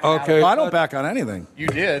 Okay. Well, I don't back on anything. You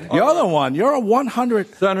did. You're the one. You're a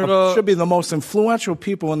 100. Senator, should be the most influential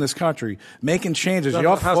people in this country making changes. Senator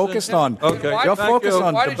You're focused on. Okay. You're focused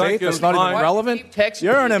on debate that's not even relevant.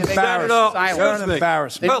 You're an embarrassment. You're an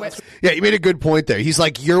embarrassment. Yeah, you made a good point there. He's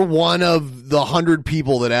like, you're one of the 100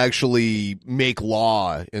 people that actually make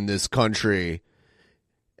law in this country,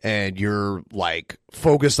 and you're like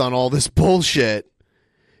focused on all this bullshit.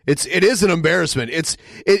 It is an embarrassment. It's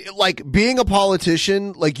like being a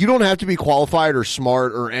politician. Like, you don't have to be qualified or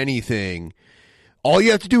smart or anything. All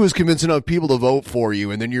you have to do is convince enough people to vote for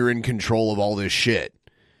you, and then you're in control of all this shit.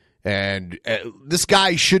 And this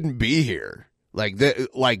guy shouldn't be here.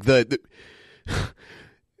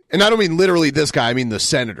 And I don't mean literally this guy. I mean the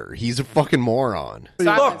senator. He's a fucking moron.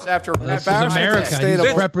 Silence after This is America.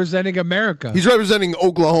 He's representing America. He's representing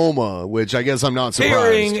Oklahoma, which I guess I'm not surprised.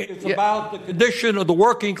 Hearing is about the condition of the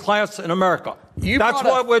working class in America. That's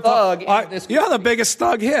what we're talking about. You're the biggest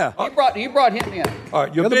thug here. You brought him in. All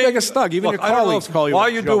right, you're the biggest thug. Even your colleagues call you. Why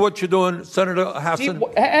you do what you're doing, Senator Hassan?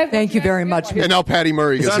 Thank you very much. And now Patty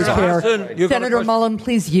Murray gets his Chair. Senator Mullen,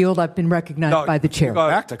 please yield. I've been recognized by the chair.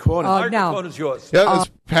 Back to quoting. Microphone is yours. Yeah,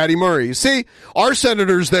 it's Patty Murray. See, our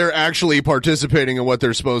senators, they're actually participating in what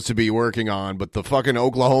they're supposed to be working on, but the fucking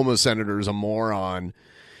Oklahoma senator's a moron.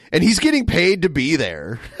 And he's getting paid to be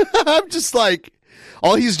there. I'm just like,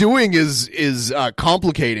 all he's doing is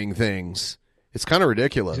complicating things. It's kind of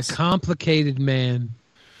ridiculous. He's a complicated man.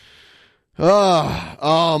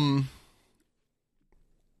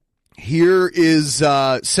 Here is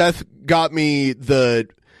Seth got me the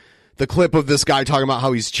clip of this guy talking about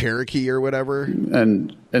how he's Cherokee or whatever.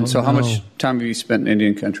 And so how much time have you spent in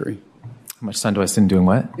Indian country? How much time do I spend doing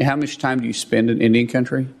what? How much time do you spend in Indian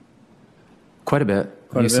country? Quite a bit.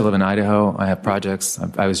 I used to live in Idaho. I have projects.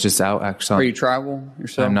 I was just out actually. Are you tribal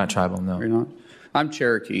yourself? I'm not tribal, no. You're not? I'm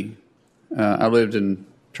Cherokee. I lived in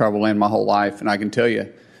tribal land my whole life, and I can tell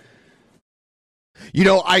you. You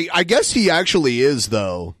know, I guess he actually is,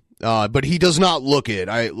 though. But he does not look it.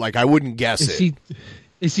 I wouldn't guess it.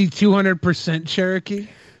 Is he 200% Cherokee?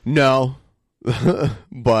 No.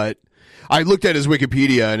 But I looked at his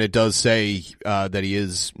Wikipedia, and it does say that he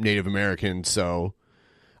is Native American, so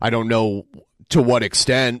I don't know to what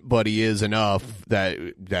extent, but he is enough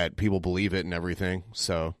that people believe it and everything.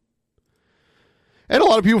 So, and a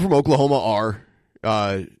lot of people from Oklahoma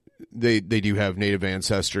are they do have Native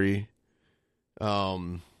ancestry.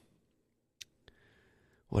 What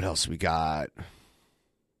else we got?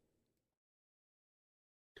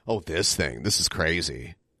 Oh, this thing. This is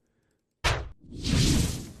crazy.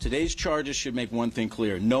 Today's charges should make one thing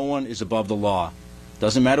clear. No one is above the law.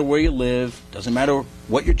 Doesn't matter where you live, doesn't matter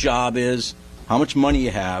what your job is, how much money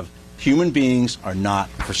you have. Human beings are not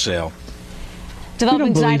for sale.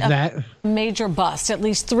 Developing tonight a major bust. At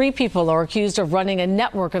least 3 people are accused of running a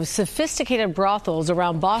network of sophisticated brothels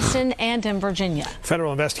around Boston and in Virginia.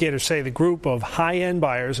 Federal investigators say the group of high-end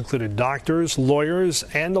buyers included doctors, lawyers,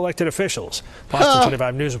 and elected officials. Boston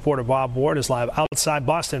 25 News reporter Bob Ward is live outside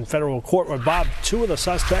Boston Federal Court where, Bob, 2 of the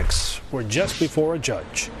suspects were just before a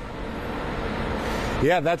judge.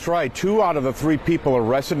 Yeah, that's right. 2 out of the 3 people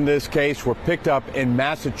arrested in this case were picked up in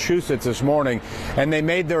Massachusetts this morning, and they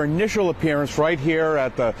made their initial appearance right here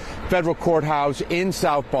at the federal courthouse in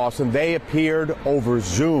South Boston. They appeared over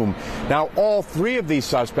Zoom. Now, all 3 of these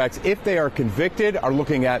suspects, if they are convicted, are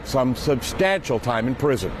looking at some substantial time in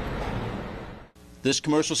prison. This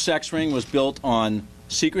commercial sex ring was built on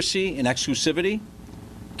secrecy and exclusivity,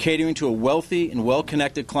 catering to a wealthy and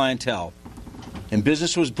well-connected clientele, and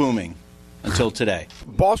business was booming. Until today.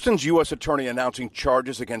 Boston's U.S. attorney announcing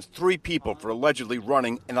charges against 3 people for allegedly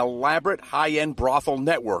running an elaborate high-end brothel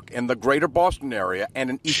network in the greater Boston area and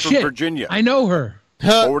in eastern Virginia. I know her.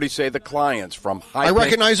 Authorities say the clients from I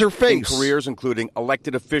recognize her face. Careers including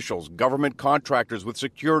elected officials, government contractors with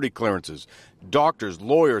security clearances, doctors,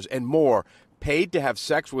 lawyers, and more paid to have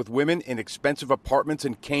sex with women in expensive apartments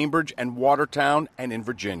in Cambridge and Watertown and in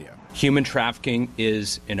Virginia. Human trafficking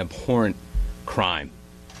is an abhorrent crime.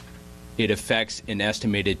 It affects an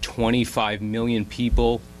estimated 25 million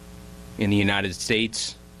people in the United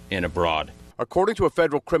States and abroad. According to a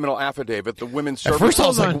federal criminal affidavit, the women's At first I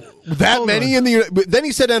was like, that many in the... But then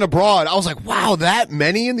he said and abroad. I was like, wow, that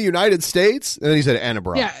many in the United States? And then he said and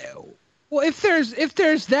abroad. Yeah. Well, if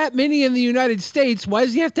there's that many in the United States, why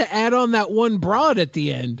does he have to add on that one broad at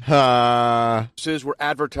the end? Were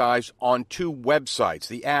advertised on 2 websites.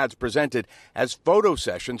 The ads presented as photo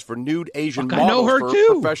sessions for nude Asian models for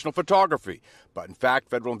professional photography. But in fact,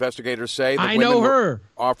 federal investigators say the women were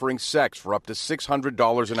offering sex for up to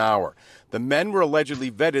 $600 an hour. The men were allegedly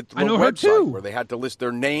vetted through a website where they had to list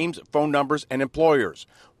their names, phone numbers, and employers.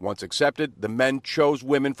 Once accepted, the men chose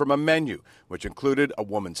women from a menu, which included a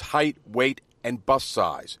woman's height, weight, and bust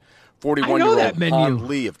size. 41-year-old Han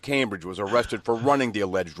Lee of Cambridge was arrested for running the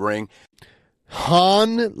alleged ring.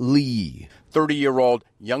 Han Lee. 30-year-old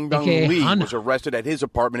Young Lee was arrested at his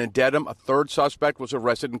apartment in Dedham. A 3rd suspect was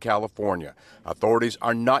arrested in California. Authorities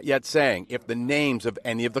are not yet saying if the names of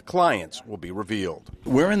any of the clients will be revealed.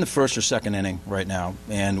 We're in the 1st or 2nd inning right now,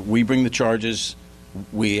 and we bring the charges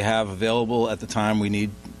we have available at the time we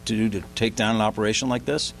need to take down an operation like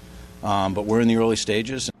this. But we're in the early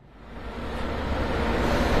stages.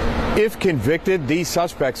 If convicted, these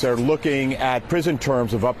suspects are looking at prison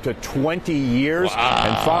terms of up to 20 years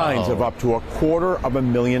and fines of up to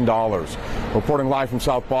 $250,000. Reporting live from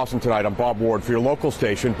South Boston tonight, I'm Bob Ward for your local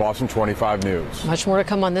station, Boston 25 News. Much more to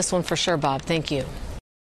come on this one for sure, Bob. Thank you.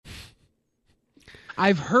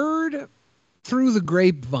 I've heard through the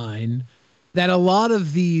grapevine that a lot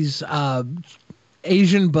of these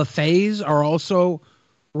Asian buffets are also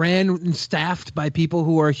ran and staffed by people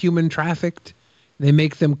who are human trafficked. They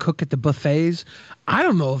make them cook at the buffets. I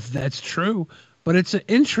don't know if that's true, but it's an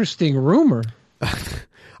interesting rumor.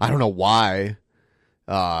 I don't know why.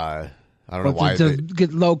 I don't know why. To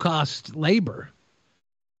get low-cost labor.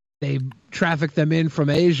 They traffic them in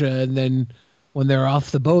from Asia, and then when they're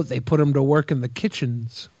off the boat, they put them to work in the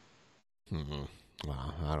kitchens. Well,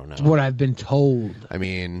 I don't know. That's what I've been told. I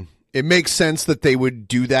mean, it makes sense that they would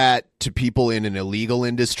do that to people in an illegal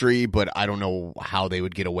industry, but I don't know how they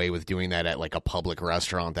would get away with doing that at like a public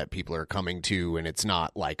restaurant that people are coming to, and it's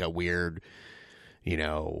not like a weird,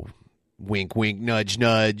 wink, wink, nudge,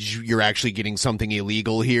 nudge. You're actually getting something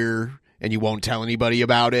illegal here, and you won't tell anybody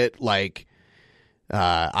about it. Like,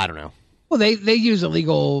 I don't know. Well, they use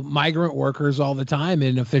illegal migrant workers all the time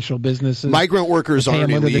in official businesses. Migrant workers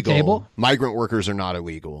aren't illegal. The migrant workers are not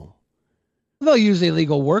illegal. They'll use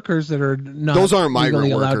illegal workers that are not. Those aren't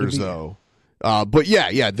migrant workers, though. But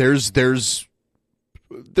yeah, there's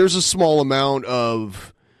a small amount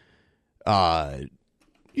of,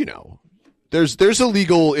 there's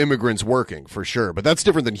illegal immigrants working for sure, but that's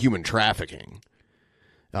different than human trafficking.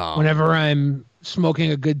 Whenever I'm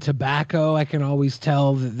smoking a good tobacco, I can always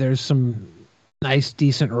tell that there's some nice,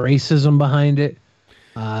 decent racism behind it.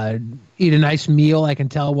 Eat a nice meal, I can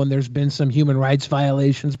tell when there's been some human rights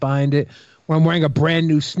violations behind it. When I'm wearing a brand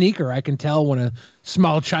new sneaker, I can tell when a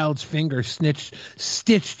small child's finger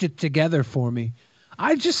stitched it together for me.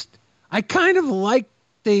 I kind of like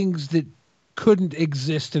things that couldn't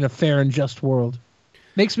exist in a fair and just world.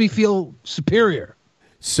 Makes me feel superior.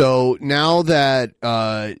 So now that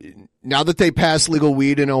they passed legal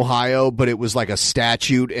weed in Ohio, but it was like a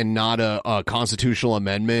statute and not a constitutional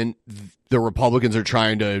amendment, the Republicans are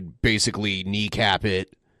trying to basically kneecap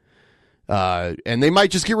it. And they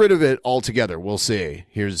might just get rid of it altogether. We'll see.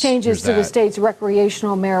 Changes to the state's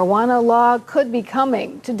recreational marijuana law could be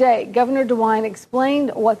coming. Today, Governor DeWine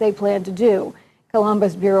explained what they plan to do.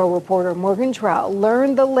 Columbus Bureau reporter Morgan Trout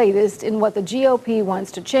learned the latest in what the GOP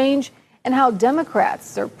wants to change and how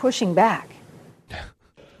Democrats are pushing back.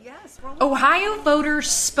 Ohio voters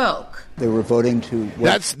spoke. They were voting to...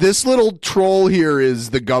 That's this little troll here is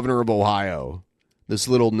the governor of Ohio. This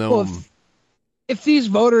little gnome. Well, if these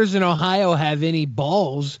voters in Ohio have any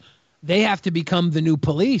balls, they have to become the new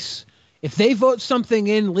police. If they vote something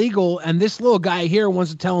illegal and this little guy here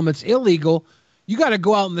wants to tell them it's illegal, you got to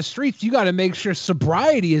go out in the streets. You got to make sure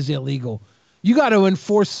sobriety is illegal. You got to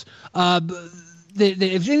enforce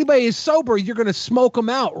if anybody is sober, you're going to smoke them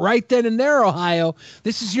out right then and there, Ohio.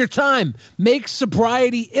 This is your time. Make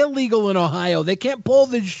sobriety illegal in Ohio. They can't pull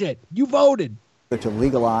this shit. You voted. To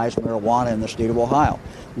legalize marijuana in the state of Ohio.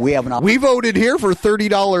 We voted here for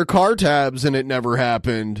 $30 car tabs and it never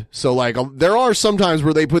happened. So like there are some times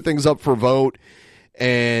where they put things up for vote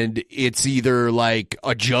and it's either like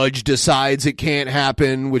a judge decides it can't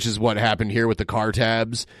happen, which is what happened here with the car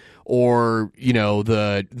tabs, or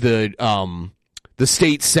the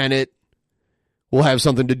state Senate will have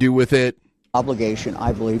something to do with it. Obligation,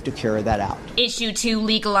 I believe, to carry that out. Issue 2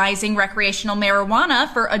 legalizing recreational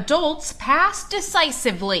marijuana for adults passed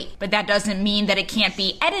decisively, but that doesn't mean that it can't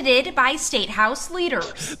be edited by state house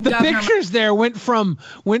leaders. The pictures there went from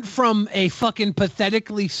a fucking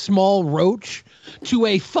pathetically small roach to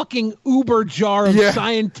a fucking uber jar of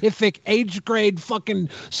scientific age grade fucking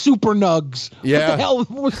super nugs. Yeah. What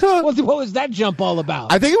the hell? What was that jump all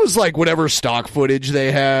about? I think it was like whatever stock footage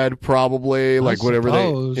they had, probably like whatever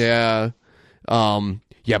they.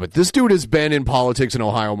 Yeah, but this dude has been in politics in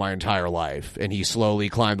Ohio my entire life, and he slowly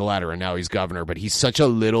climbed the ladder, and now he's governor. But he's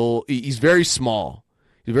he's very small.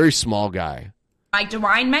 He's a very small guy. Mike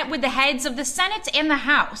DeWine met with the heads of the Senate and the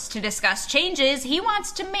House to discuss changes he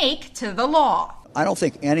wants to make to the law. I don't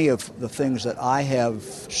think any of the things that I have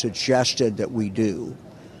suggested that we do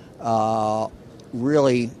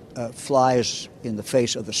really flies in the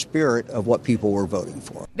face of the spirit of what people were voting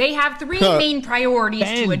for. They have 3 main priorities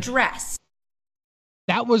to address.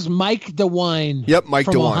 That was Mike DeWine. Yep, Mike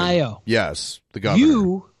from DeWine. Ohio. Yes, the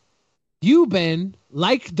governor. You, Ben,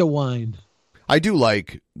 like DeWine. I do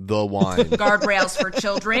like the wine. Guardrails for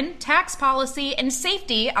children, tax policy, and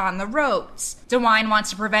safety on the roads. DeWine wants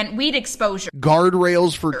to prevent weed exposure.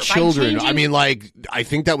 Guardrails for children. I mean, like, I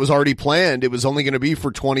think that was already planned. It was only going to be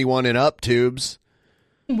for 21 and up tubes.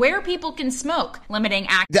 Where people can smoke, limiting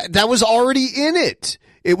access. That was already in it.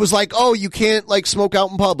 It was like, oh, you can't, like, smoke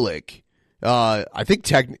out in public. I think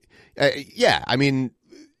I mean,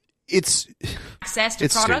 it's access to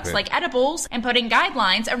products stupid. like edibles and putting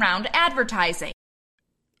guidelines around advertising.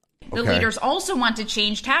 The leaders also want to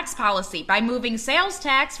change tax policy by moving sales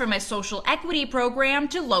tax from a social equity program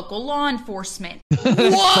to local law enforcement.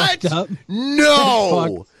 What?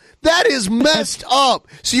 No. That is messed up.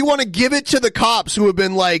 So you want to give it to the cops who have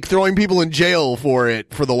been like throwing people in jail for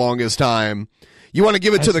it for the longest time. You want to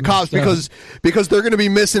give it to the cops because they're going to be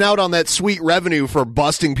missing out on that sweet revenue for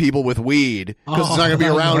busting people with weed because it's not going to be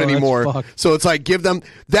around anymore. So it's like, give them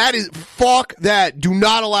fuck that. Do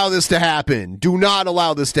not allow this to happen. Do not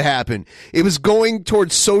allow this to happen. It was going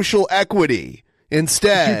towards social equity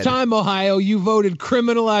instead. It's your time, Ohio. You voted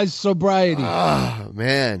criminalized sobriety. Oh,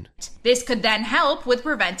 man. This could then help with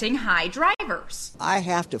preventing high drivers. I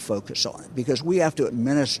have to focus on it because we have to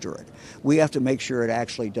administer it. We have to make sure it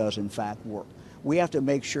actually does, in fact, work. We have to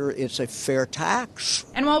make sure it's a fair tax.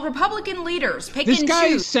 And while Republican leaders pick this and guy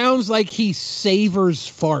choose, sounds like he savors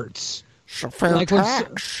farts. It's a fair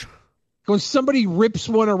tax. When somebody rips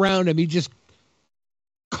one around him, he just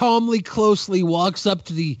calmly, closely walks up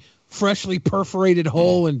to the freshly perforated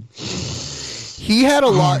hole and he had a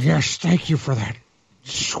lot. Yes, thank you for that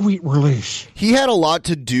sweet release. He had a lot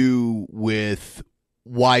to do with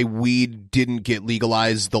why weed didn't get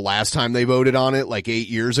legalized the last time they voted on it, like 8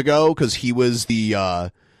 years ago, because he was the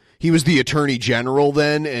attorney general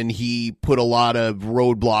then, and he put a lot of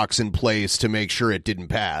roadblocks in place to make sure it didn't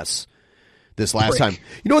pass this last time.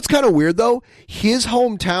 You know what's kind of weird though? His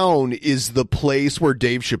hometown is the place where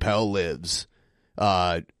Dave Chappelle lives.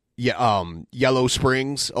 Yellow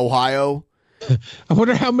Springs, Ohio. I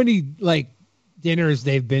wonder how many dinners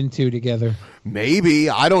they've been to together. Maybe.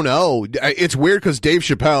 I don't know. It's weird because Dave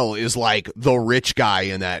Chappelle is like the rich guy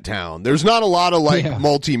in that town. There's not a lot of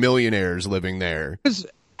multimillionaires living there.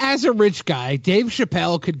 as a rich guy, Dave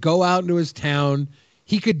Chappelle could go out into his town.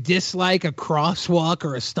 He could dislike a crosswalk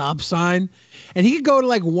or a stop sign, and he could go to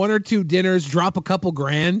like 1 or 2 dinners, drop a couple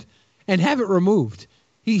grand, and have it removed.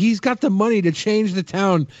 He's got the money to change the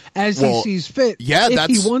town as he sees fit. Yeah, if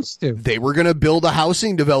he wants to. They were going to build a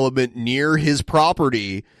housing development near his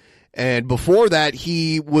property, and before that,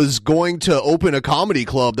 he was going to open a comedy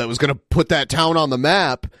club that was going to put that town on the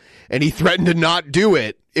map, and he threatened to not do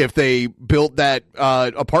it if they built that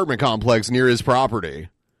apartment complex near his property.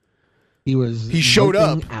 He showed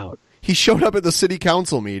up. He showed up at the city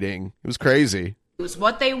council meeting. It was crazy.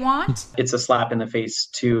 What they want? It's a slap in the face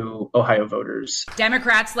to Ohio voters.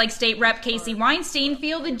 Democrats like State Rep Casey Weinstein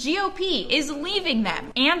feel the GOP is leaving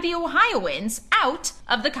them and the Ohioans out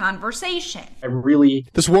of the conversation.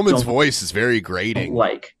 This woman's voice is very grating.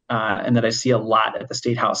 And that I see a lot at the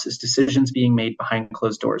State House is decisions being made behind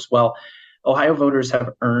closed doors. Well, Ohio voters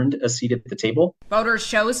have earned a seat at the table. Voters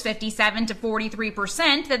chose 57 to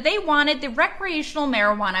 43% that they wanted the recreational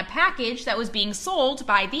marijuana package that was being sold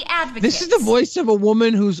by the advocates. This is the voice of a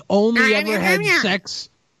woman who's only ever had sex.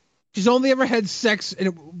 She's only ever had sex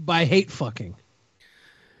by hate fucking.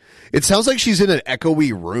 It sounds like she's in an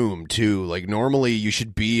echoey room, too. Like, normally you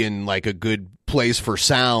should be in, like, a good place for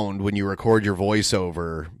sound when you record your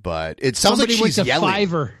voiceover, but it sounds like she's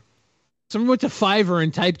yelling. Someone went to Fiverr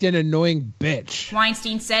and typed in annoying bitch.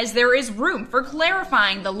 Weinstein says there is room for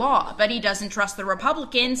clarifying the law, but he doesn't trust the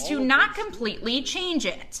Republicans to not completely change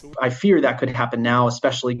it. I fear that could happen now,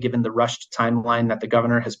 especially given the rushed timeline that the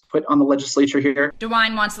governor has put on the legislature here.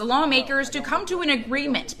 DeWine wants the lawmakers to come to an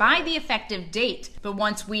agreement by the effective date. But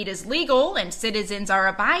once weed is legal and citizens are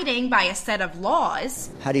abiding by a set of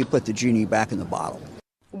laws... How do you put the genie back in the bottle?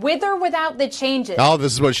 With or without the changes. Oh,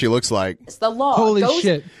 this is what she looks like. The law. Holy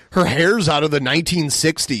shit. Her hair's out of the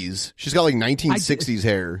 1960s. She's got like 1960s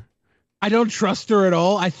hair. I don't trust her at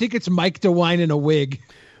all. I think it's Mike DeWine in a wig.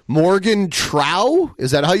 Morgan Trow?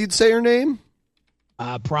 Is that how you'd say her name?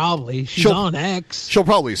 Probably. She's on X. She'll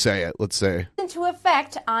probably say it, let's say. Into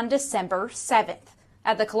effect on December 7th.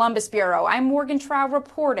 At the Columbus Bureau, I'm Morgan Trow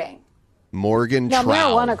reporting. Morgan Trow.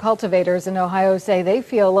 Now, marijuana cultivators in Ohio say they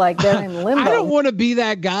feel like they're in limbo. I don't want to be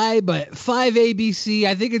that guy, but 5ABC,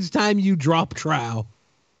 I think it's time you drop Trow.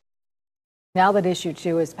 Now that issue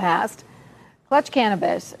 2 is passed, Clutch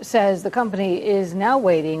Cannabis says the company is now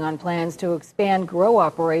waiting on plans to expand grow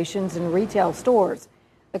operations in retail stores.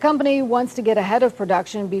 The company wants to get ahead of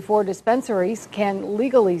production before dispensaries can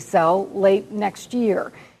legally sell late next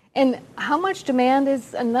year. And how much demand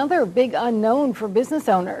is another big unknown for business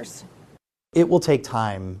owners. It will take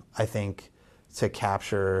time, I think, to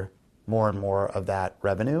capture more and more of that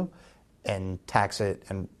revenue and tax it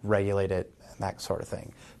and regulate it and that sort of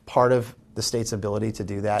thing. Part of the state's ability to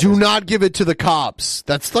do that. Do not give it to the cops.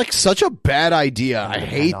 That's like such a bad idea. I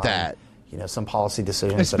hate that. Some policy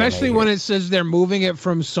decisions. Especially when it says they're moving it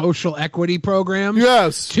from social equity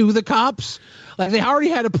programs to the cops. Like they already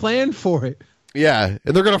had a plan for it. Yeah,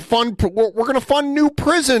 and they're going to fund. We're going to fund new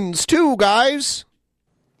prisons too, guys.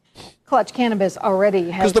 Clutch Cannabis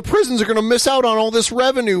already has... Because the prisons are going to miss out on all this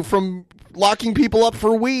revenue from locking people up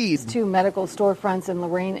for weed. 2 medical storefronts in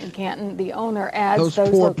Lorain and Canton. The owner adds those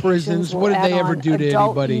poor prisons. What did they ever do to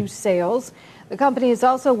anybody? Use sales. The company is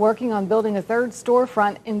also working on building a 3rd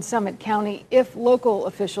storefront in Summit County if local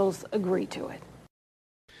officials agree to it.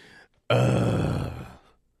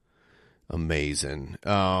 Amazing.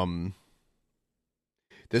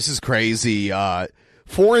 This is crazy.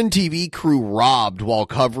 Foreign TV crew robbed while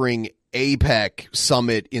covering APEC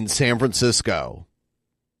summit in San Francisco.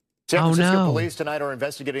 San Francisco police tonight are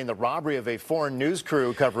investigating the robbery of a foreign news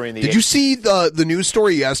crew covering the... Did you see the news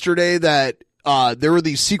story yesterday that there were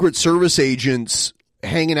these Secret Service agents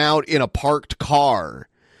hanging out in a parked car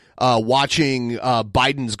watching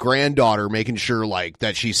Biden's granddaughter, making sure like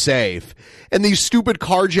that she's safe. And these stupid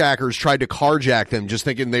carjackers tried to carjack them just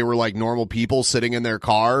thinking they were like normal people sitting in their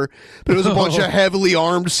car. But it was a bunch of heavily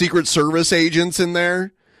armed Secret Service agents in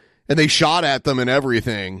there. And they shot at them and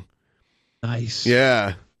everything. Nice.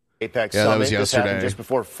 Yeah. APEC Summit. That was yesterday. This happened just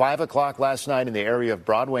before 5 o'clock last night in the area of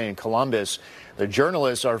Broadway in Columbus. The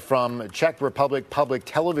journalists are from Czech Republic public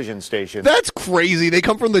television station. That's crazy. They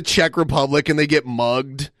come from the Czech Republic and they get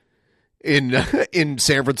mugged in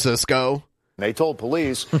San Francisco. They told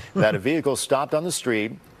police that a vehicle stopped on the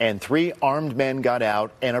street and 3 armed men got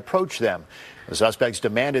out and approached them. The suspects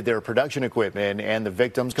demanded their production equipment, and the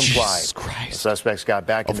victims complied. Jesus Christ. The suspects got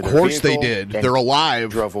back into their vehicle. Of course they did. And they're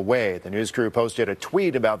alive. Drove away. The news crew posted a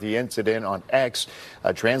tweet about the incident on X.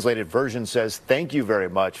 A translated version says, "Thank you very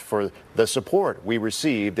much for the support we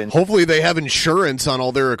received." And hopefully they have insurance on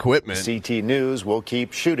all their equipment. CT News will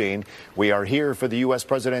keep shooting. We are here for the U.S.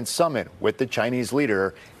 President's summit with the Chinese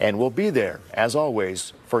leader, and we'll be there, as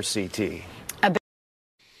always, for CT.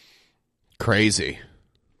 Crazy.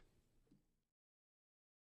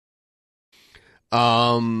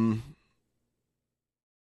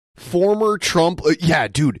 Former Trump, yeah,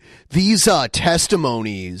 dude, these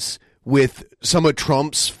testimonies with some of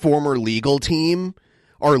Trump's former legal team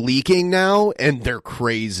are leaking now, and they're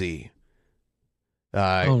crazy.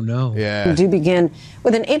 Oh, no. Yeah. We do begin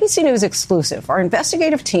with an ABC News exclusive. Our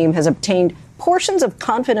investigative team has obtained portions of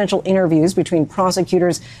confidential interviews between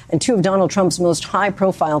prosecutors and two of Donald Trump's most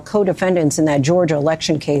high-profile co-defendants in that Georgia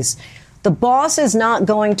election case. The boss is not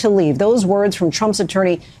going to leave. Those words from Trump's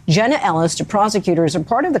attorney, Jenna Ellis, to prosecutors are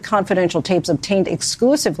part of the confidential tapes obtained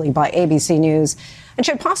exclusively by ABC News and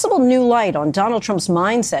shed possible new light on Donald Trump's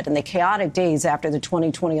mindset in the chaotic days after the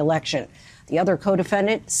 2020 election. The other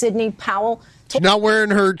co-defendant, Sidney Powell. She's not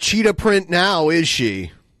wearing her cheetah print now, is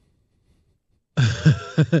she?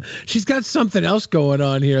 She's got something else going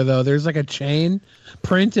on here, though. There's like a chain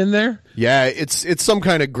print in there. Yeah, it's some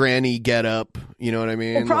kind of granny getup. You know what I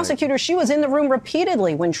mean? Well, prosecutor, she was in the room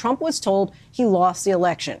repeatedly when Trump was told he lost the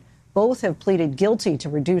election. Both have pleaded guilty to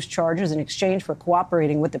reduced charges in exchange for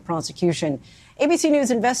cooperating with the prosecution. ABC News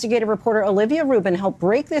investigative reporter Olivia Rubin helped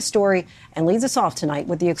break this story and leads us off tonight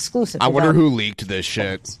with the exclusive. I wonder who leaked this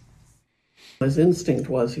shit. His instinct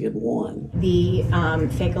was he had won. The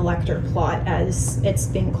fake elector plot, as it's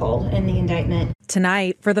been called in the indictment.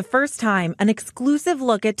 Tonight, for the first time, an exclusive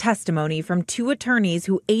look at testimony from two attorneys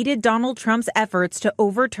who aided Donald Trump's efforts to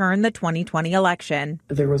overturn the 2020 election.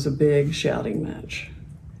 There was a big shouting match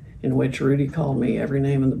in which Rudy called me every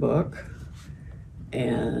name in the book.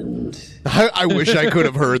 And I wish I could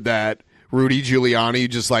have heard that. Rudy Giuliani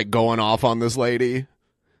just like going off on this lady.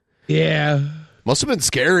 Yeah. Must have been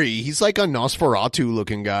scary. He's like a Nosferatu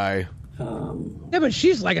looking guy. Yeah, but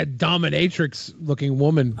she's like a dominatrix looking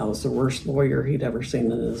woman. I was the worst lawyer he'd ever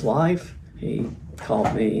seen in his life. He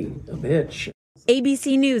called me a bitch.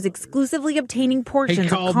 ABC News exclusively obtaining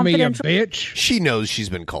portions of confidential me a bitch. She knows she's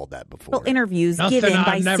been called that before. Interviews Nothing given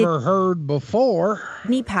by I've never heard before.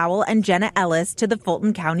 Sidney Powell and Jenna Ellis to the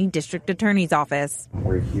Fulton County District Attorney's Office.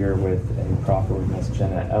 We're here with a proffer with Ms.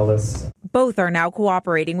 Jenna Ellis. Both are now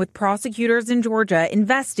cooperating with prosecutors in Georgia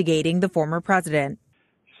investigating the former president.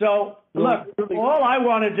 So, look, all I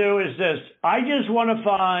want to do is this. I just want to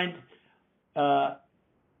find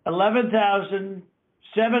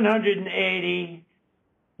 11,780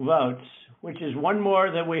 votes, which is one more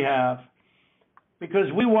than we have,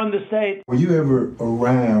 because we won the state. Were you ever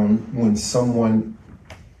around when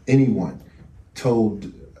anyone,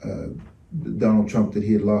 told Donald Trump that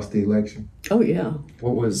he had lost the election? Oh, yeah.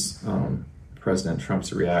 What was President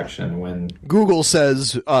Trump's reaction when... Google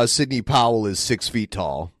says Sidney Powell is 6 feet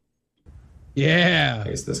tall. Yeah.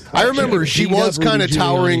 I remember she was kind of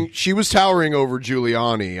towering. She was towering over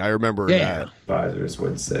Giuliani. I remember that. Advisors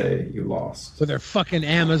would say you lost. With their fucking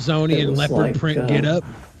Amazonian leopard print get up.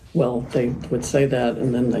 Well, they would say that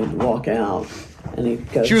and then they'd walk out. And he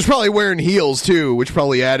goes, she was probably wearing heels too, which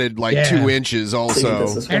probably added like 2 inches also.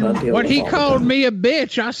 When he called me a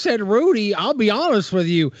bitch, I said, Rudy, I'll be honest with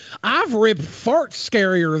you. I've ripped farts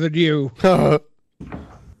scarier than you.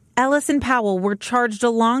 Ellis and Powell were charged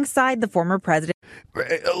alongside the former president.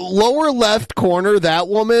 Lower left corner, that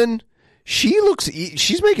woman,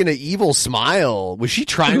 she's making an evil smile. Was she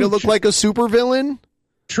trying to look like a supervillain?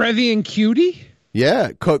 Trevian Cutie?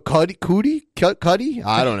 Yeah, Cuddy?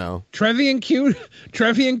 I don't know. Trevian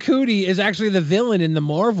Cootie is actually the villain in the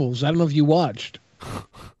Marvels. I don't know if you watched.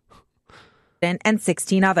 And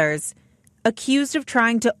 16 others, accused of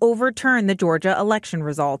trying to overturn the Georgia election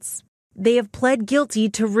results. They have pled guilty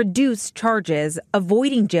to reduced charges,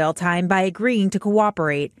 avoiding jail time by agreeing to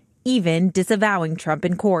cooperate, even disavowing Trump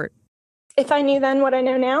in court. If I knew then what I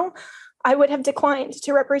know now, I would have declined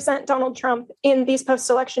to represent Donald Trump in these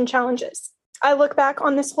post-election challenges. I look back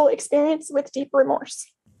on this whole experience with deep remorse.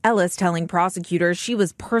 Ellis telling prosecutors she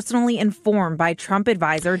was personally informed by Trump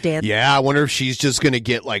advisor Dan. Yeah, I wonder if she's just going to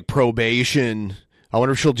get like probation. I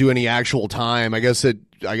wonder if she'll do any actual time. I guess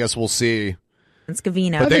we'll see.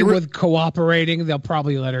 Scavino. I think with cooperating, they'll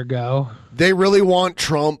probably let her go. They really want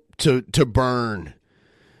Trump to burn.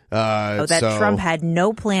 Trump had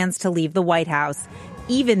no plans to leave the White House.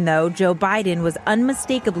 even though Joe Biden was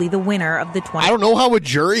unmistakably the winner of the 20. I don't know how a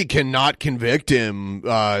jury cannot convict him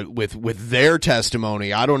with their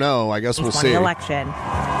testimony. I don't know. I guess we'll see. Election.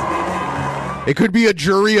 It could be a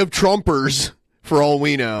jury of Trumpers, for all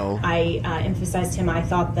we know. I emphasized to him I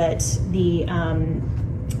thought that the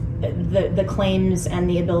claims and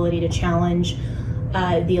the ability to challenge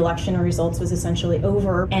the election results was essentially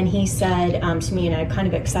over. And he said to me in a kind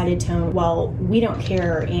of excited tone, well, we don't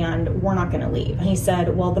care and we're not going to leave. He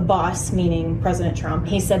said, well, the boss, meaning President Trump,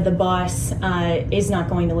 he said the boss is not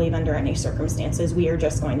going to leave under any circumstances. We are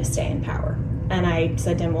just going to stay in power. And I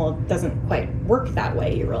said to him, well, it doesn't quite work that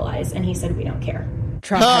way, you realize. And he said, we don't care.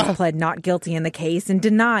 Trump has pled not guilty in the case and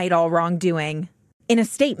denied all wrongdoing. In a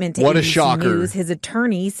statement to ABC News, his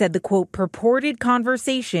attorney said the, quote, purported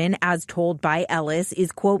conversation as told by Ellis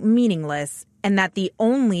is, quote, meaningless, and that the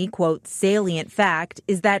only, quote, salient fact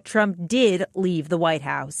is that Trump did leave the White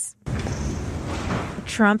House.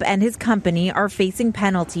 Trump and his company are facing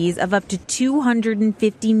penalties of up to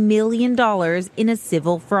 $250 million in a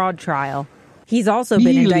civil fraud trial. He's also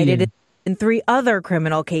been indicted in 3 other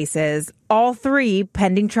criminal cases, all 3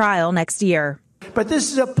 pending trial next year. But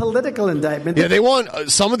this is a political indictment. Yeah, they want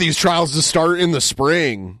some of these trials to start in the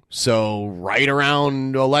spring. So right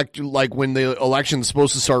around like when the election's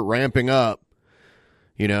supposed to start ramping up,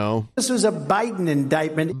 you know. This was a Biden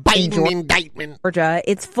indictment. Georgia,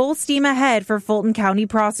 it's full steam ahead for Fulton County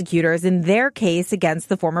prosecutors in their case against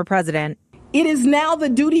the former president. It is now the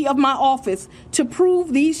duty of my office to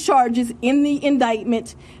prove these charges in the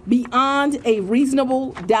indictment beyond a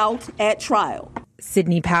reasonable doubt at trial.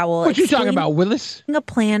 Sidney Powell. What you talking about, Willis? A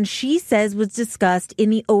plan she says was discussed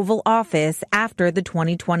in the Oval Office after the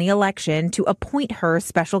 2020 election to appoint her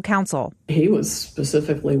special counsel. He was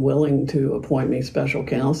specifically willing to appoint me special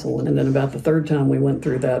counsel. And then about the 3rd time we went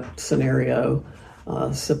through that scenario,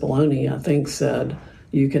 Cipollone, I think, said,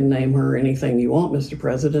 you can name her anything you want, Mr.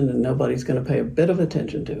 President, and nobody's going to pay a bit of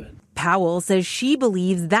attention to it. Powell says she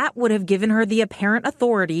believes that would have given her the apparent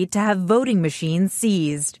authority to have voting machines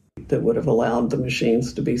seized. That would have allowed the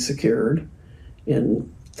machines to be secured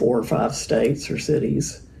in 4 or 5 states or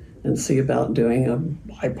cities and see about doing a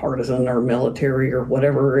bipartisan or military or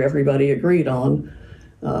whatever everybody agreed on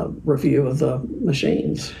review of the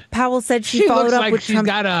machines. Powell said she followed looks up like with she's Trump.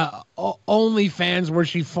 got a OnlyFans where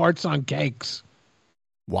she farts on cakes.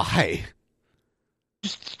 Why?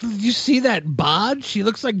 You see that bod? She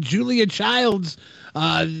looks like Julia Childs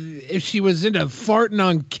if she was into farting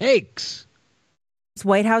on cakes.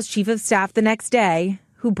 White House chief of staff the next day,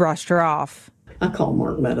 who brushed her off. I called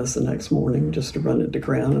Mark Meadows the next morning just to run it to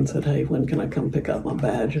ground and said, hey, when can I come pick up my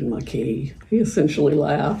badge and my key? He essentially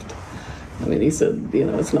laughed. I mean, he said,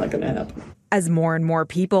 it's not going to happen. As more and more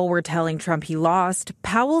people were telling Trump he lost,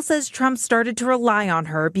 Powell says Trump started to rely on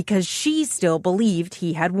her because she still believed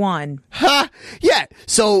he had won. Yeah.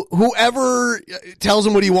 So whoever tells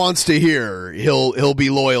him what he wants to hear, he'll be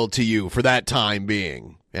loyal to you for that time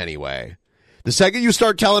being. Anyway, the second you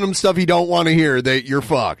start telling him stuff he don't want to hear, that you're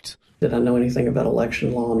fucked. Did I know anything about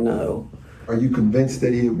election law? No. Are you convinced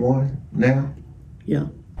that he had won now? Yeah.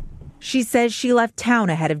 She says she left town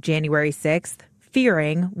ahead of January 6th,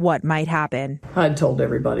 fearing what might happen. I'd told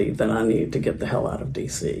everybody that I needed to get the hell out of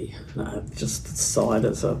D.C. I just saw it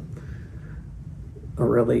as a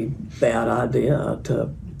really bad idea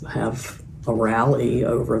to have a rally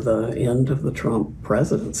over the end of the Trump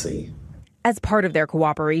presidency. As part of their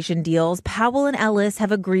cooperation deals, Powell and Ellis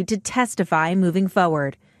have agreed to testify moving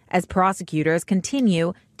forward as prosecutors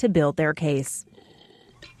continue to build their case.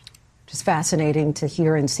 Just fascinating to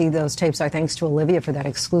hear and see those tapes. Our thanks to Olivia for that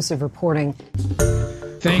exclusive reporting.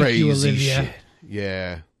 Thank Crazy you, Olivia. Shit.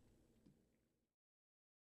 Yeah.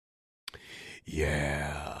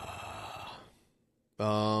 Yeah.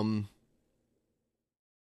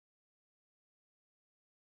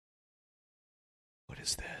 What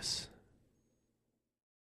is this?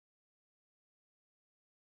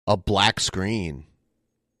 A black screen.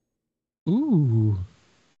 Ooh.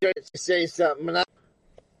 Say something, and I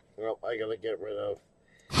gotta get rid of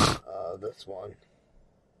this one.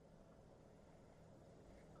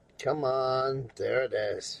 Come on, there it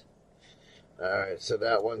is. All right, so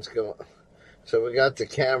that one's going. So we got the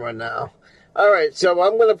camera now. All right, so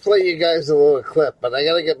I'm gonna play you guys a little clip, but I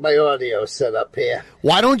gotta get my audio set up here.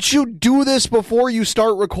 Why don't you do this before you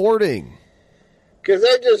start recording? Because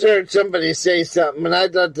I just heard somebody say something, and I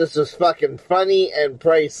thought this was fucking funny and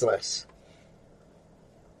priceless.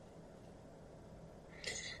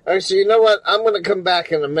 Actually, you know what? I'm going to come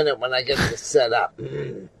back in a minute when I get this set up.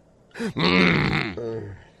 If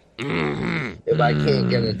I can't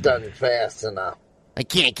get it done fast enough. I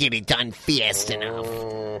can't get it done fast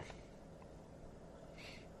enough.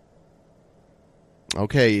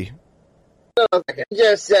 Okay. What I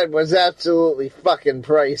just said was absolutely fucking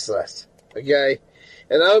priceless. Okay?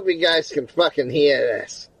 And I hope you guys can fucking hear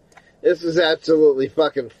this. This is absolutely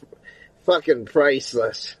fucking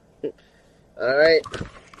priceless. Alright?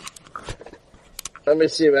 Let me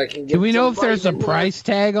see if I can get. Do we know if there's a price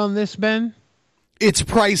tag on this, Ben? It's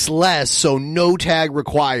priceless, so no tag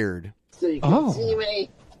required. So you can see me.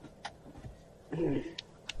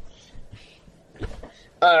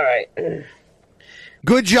 Alright.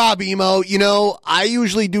 Good job, Emo. You know, I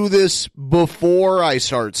usually do this before I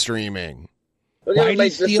start streaming. Why do you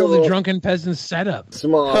steal the drunken peasant setup?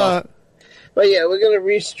 Small. But yeah, we're going to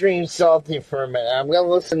restream Salty for a minute. I'm going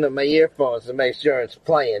to listen to my earphones to make sure it's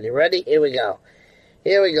playing. You ready? Here we go.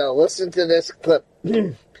 Listen to this clip.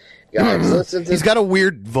 Guys, listen to He's got a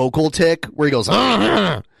weird vocal tick where he goes,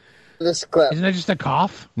 this clip. Isn't that just a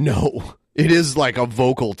cough? No, it is like a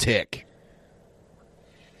vocal tick.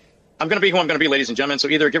 I'm going to be who I'm going to be, ladies and gentlemen, so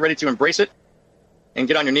either get ready to embrace it and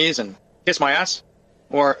get on your knees and kiss my ass,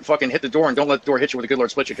 or fucking hit the door and don't let the door hit you with a good Lord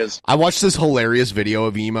split you, because... I watched this hilarious video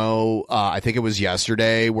of Emo, I think it was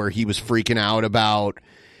yesterday, where he was freaking out about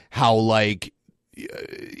how, like,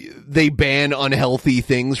 they ban unhealthy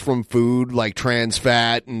things from food, like trans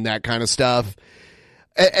fat and that kind of stuff.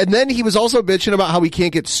 And then he was also bitching about how he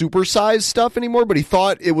can't get supersized stuff anymore, but he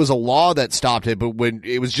thought it was a law that stopped it, but when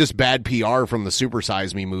it was just bad PR from the Super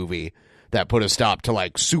Size Me movie that put a stop to,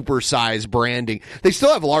 like, supersize branding. They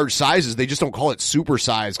still have large sizes, they just don't call it super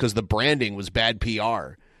size because the branding was bad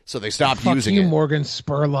PR. So they stopped using it. Morgan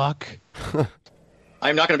Spurlock. I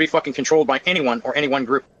am not going to be fucking controlled by anyone or any one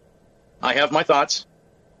group. I have my thoughts.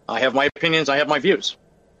 I have my opinions. I have my views.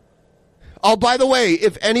 Oh, by the way,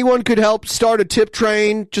 if anyone could help start a tip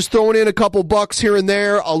train, just throwing in a couple bucks here and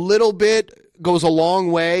there, a little bit goes a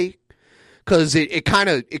long way, because it kind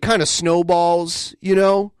of snowballs, you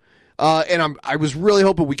know. And I was really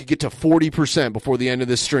hoping we could get to 40% before the end of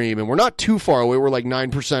this stream, and we're not too far away. We're like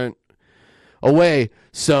 9% away.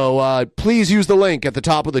 So please use the link at the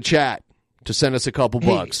top of the chat to send us a couple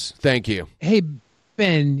bucks. Thank you. Hey,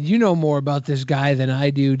 Ben, you know more about this guy than I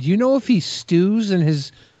do. Do you know if he stews in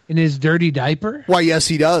his dirty diaper? Why, yes,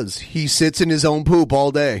 he does. He sits in his own poop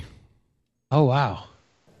all day. Oh, wow.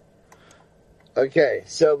 Okay,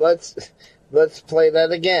 so let's play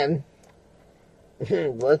that again.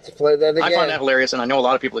 Let's play that again. I find that hilarious, and I know a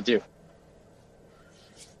lot of people that do.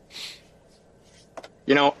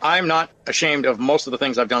 You know, I'm not ashamed of most of the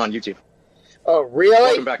things I've done on YouTube. Oh, really?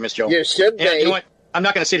 Welcome back, Miss Joe. You should be. And you know what? I'm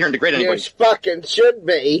not going to sit here and degrade anybody. You fucking should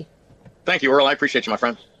be. Thank you, Earl. I appreciate you, my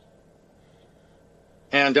friend.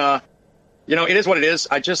 And, you know, it is what it is.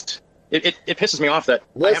 It pisses me off that I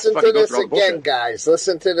have to Listen fucking to go this through all the again, bullshit. guys.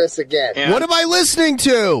 Listen to this again. And what am I listening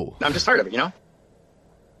to? I'm just tired of it, you know?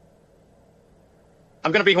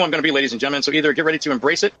 I'm going to be who I'm going to be, ladies and gentlemen, so either get ready to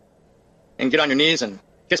embrace it and get on your knees and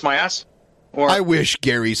kiss my ass, or... I wish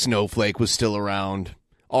Gary Snowflake was still around.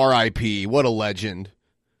 R.I.P. What a legend.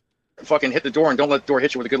 Fucking hit the door and don't let the door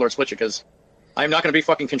hit you with a good Lord split you, because I'm not going to be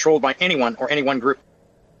fucking controlled by anyone or any one group.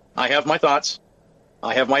 I have my thoughts.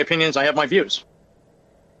 I have my opinions. I have my views.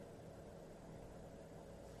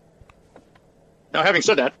 Now, having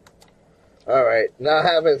said that... All right. Now,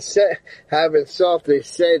 having Salty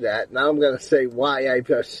say that, now I'm going to say why I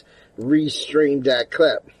just restreamed that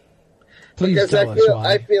clip. Please because tell us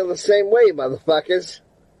why. I feel the same way, motherfuckers.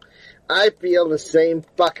 I feel the same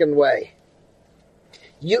fucking way.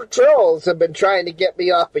 You trolls have been trying to get me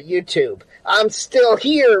off of YouTube. I'm still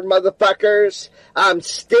here, motherfuckers. I'm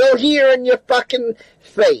still here in your fucking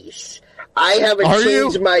face. I haven't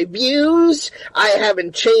changed my views. I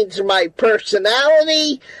haven't changed my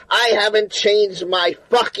personality. I haven't changed my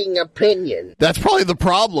fucking opinion. That's probably the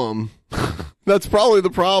problem. That's probably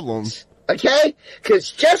the problem. Okay? Because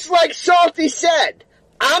just like Salty said,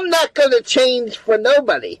 I'm not going to change for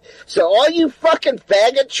nobody. So all you fucking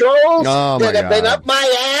faggot trolls that have been up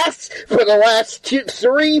my ass for the last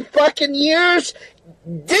 3 fucking years,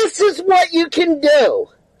 this is what you can do.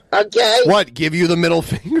 Okay? What, give you the middle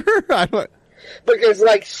finger? Because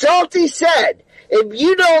like Salty said, if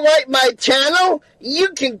you don't like my channel, you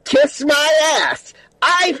can kiss my ass.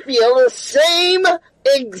 I feel the same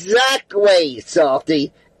exact way,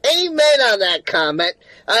 Salty. Amen on that comment.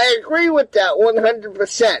 I agree with that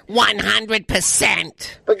 100%.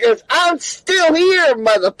 100%. Because I'm still here,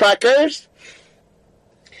 motherfuckers.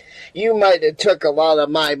 You might have took a lot of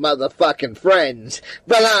my motherfucking friends,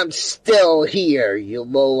 but I'm still here, you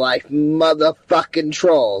low-life motherfucking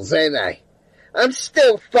trolls, ain't I? I'm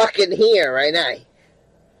still fucking here, ain't I?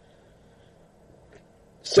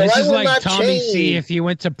 So this I is will like not Tommy change C if you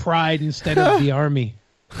went to Pride instead of the Army.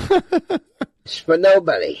 for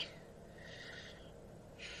nobody.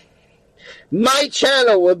 my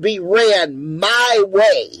channel would be ran my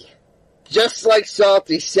way, just like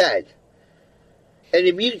Salty said. And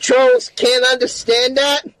if you trolls can't understand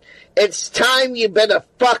that, it's time you better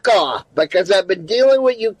fuck off, because I've been dealing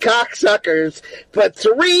with you cocksuckers for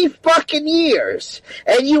 3 fucking years,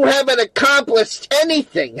 and you haven't accomplished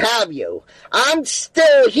anything, have you? I'm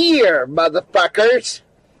still here, motherfuckers.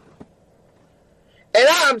 And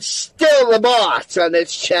I'm still the boss on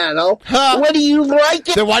this channel. What do you like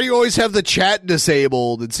it? Then why do you always have the chat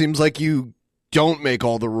disabled? It seems like you don't make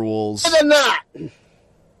all the rules. Or not?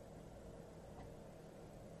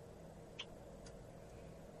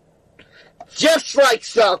 Just like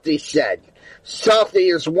Salty said, Salty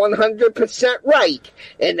is 100% right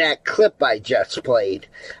in that clip I just played.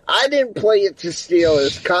 I didn't play it to steal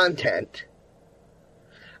his content.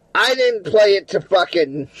 I didn't play it to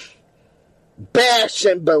fucking bash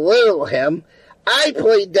and belittle him. I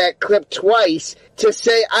played that clip twice to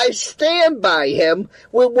say I stand by him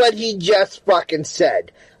with what he just fucking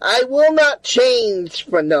said. I will not change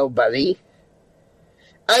for nobody.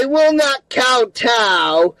 I will not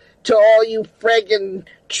kowtow to all you friggin'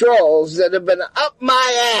 trolls that have been up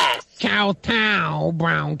my ass. Kowtow,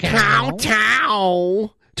 brown cow.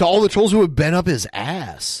 Kowtow. To all the trolls who have been up his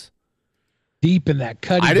ass. Deep in that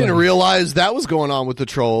cutty. I didn't realize that was going on with the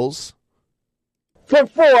trolls. For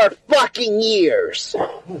 4 fucking years.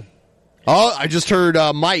 Oh, I just heard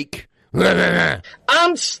Mike.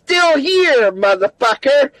 I'm still here,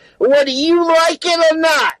 motherfucker. Whether you like it or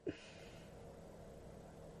not.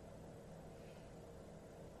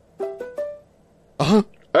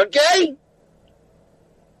 Okay?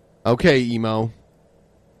 Okay, emo.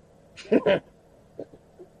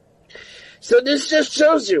 So this just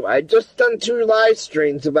shows you, I just done 2 live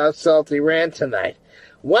streams about Salty Rant tonight.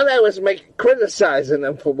 One I was criticizing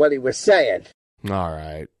him for what he was saying. All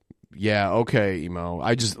right. Yeah, okay, emo.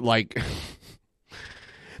 I just, like...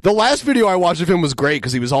 The last video I watched of him was great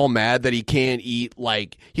because he was all mad that he can't eat,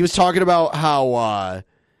 like... He was talking about how,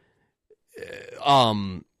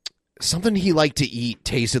 something he liked to eat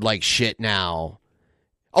tasted like shit now.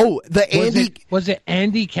 Oh, was it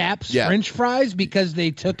Andy Cap's French fries because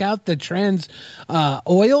they took out the trans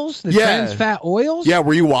oils, trans fat oils? Yeah,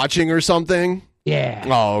 were you watching or something? Yeah.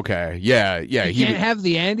 Oh, okay. Yeah. You can't have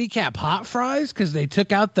the Andy Cap hot fries because they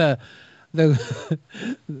took out the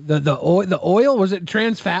oil. Was it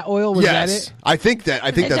trans fat oil? Was that it? I think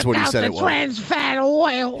that's what he said it was. Trans fat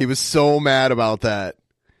oil. He was so mad about that.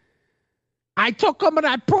 I took them and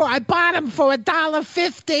I bought them for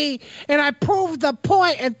 $1.50 and I proved the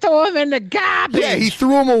point and threw them in the garbage. Yeah, he threw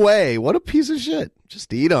them away. What a piece of shit.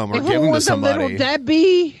 Just eat them or give them to somebody. Little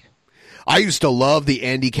Debbie. I used to love the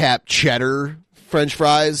Andy Cap cheddar French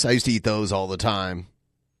fries. I used to eat those all the time.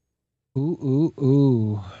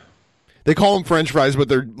 Ooh. They call them French fries, but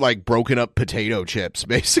they're like broken up potato chips,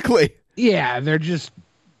 basically. Yeah, they're just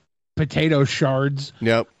potato shards.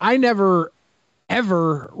 Yep. I never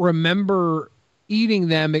ever remember eating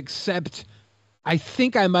them, except I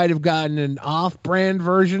think I might have gotten an off-brand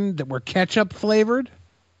version that were ketchup flavored.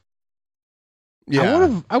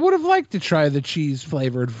 Yeah, I would have liked to try the cheese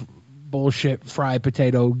flavored bullshit fried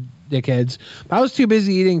potato dickheads. But I was too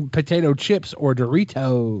busy eating potato chips or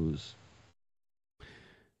Doritos.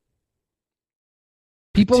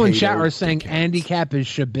 People in chat are saying Andy Cap is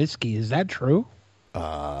Shabisky. Is that true?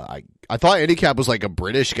 I thought Andy Cap was like a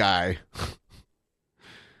British guy.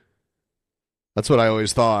 That's what I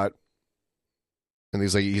always thought. And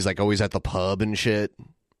he's like always at the pub and shit.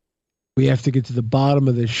 We have to get to the bottom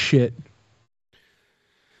of this shit.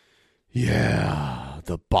 Yeah,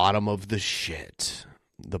 the bottom of the shit.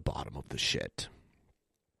 The bottom of the shit.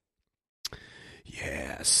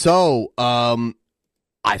 Yeah. So,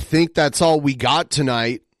 I think that's all we got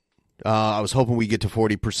tonight. I was hoping we get to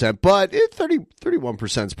 40%, but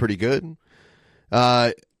 31% is pretty good.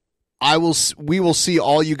 We will see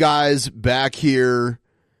all you guys back here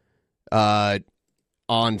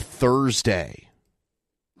on Thursday.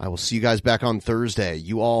 I will see you guys back on Thursday.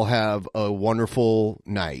 You all have a wonderful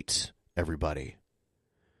night, everybody.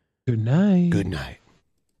 Good night. Good night.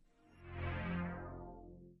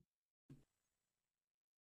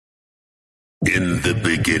 In the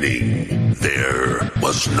beginning, there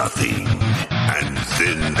was nothing. And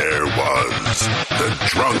then there was the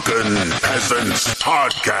Drunken Peasants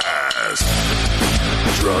Podcast.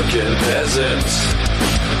 Drunken Peasants.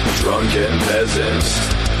 Drunken Peasants.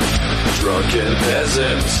 Drunken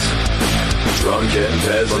Peasants. Drunken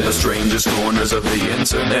Peasants. From the strangest corners of the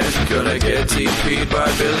internet, gonna get TP'd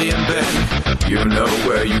by Billy and Ben. You know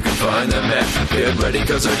where you can find them at. Get ready,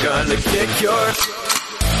 cause they're gonna kick your...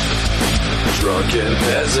 Drunken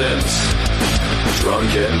Peasants.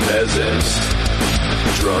 Drunken peasants.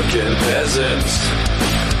 Drunken peasants.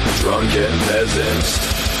 Drunken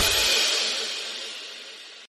peasants.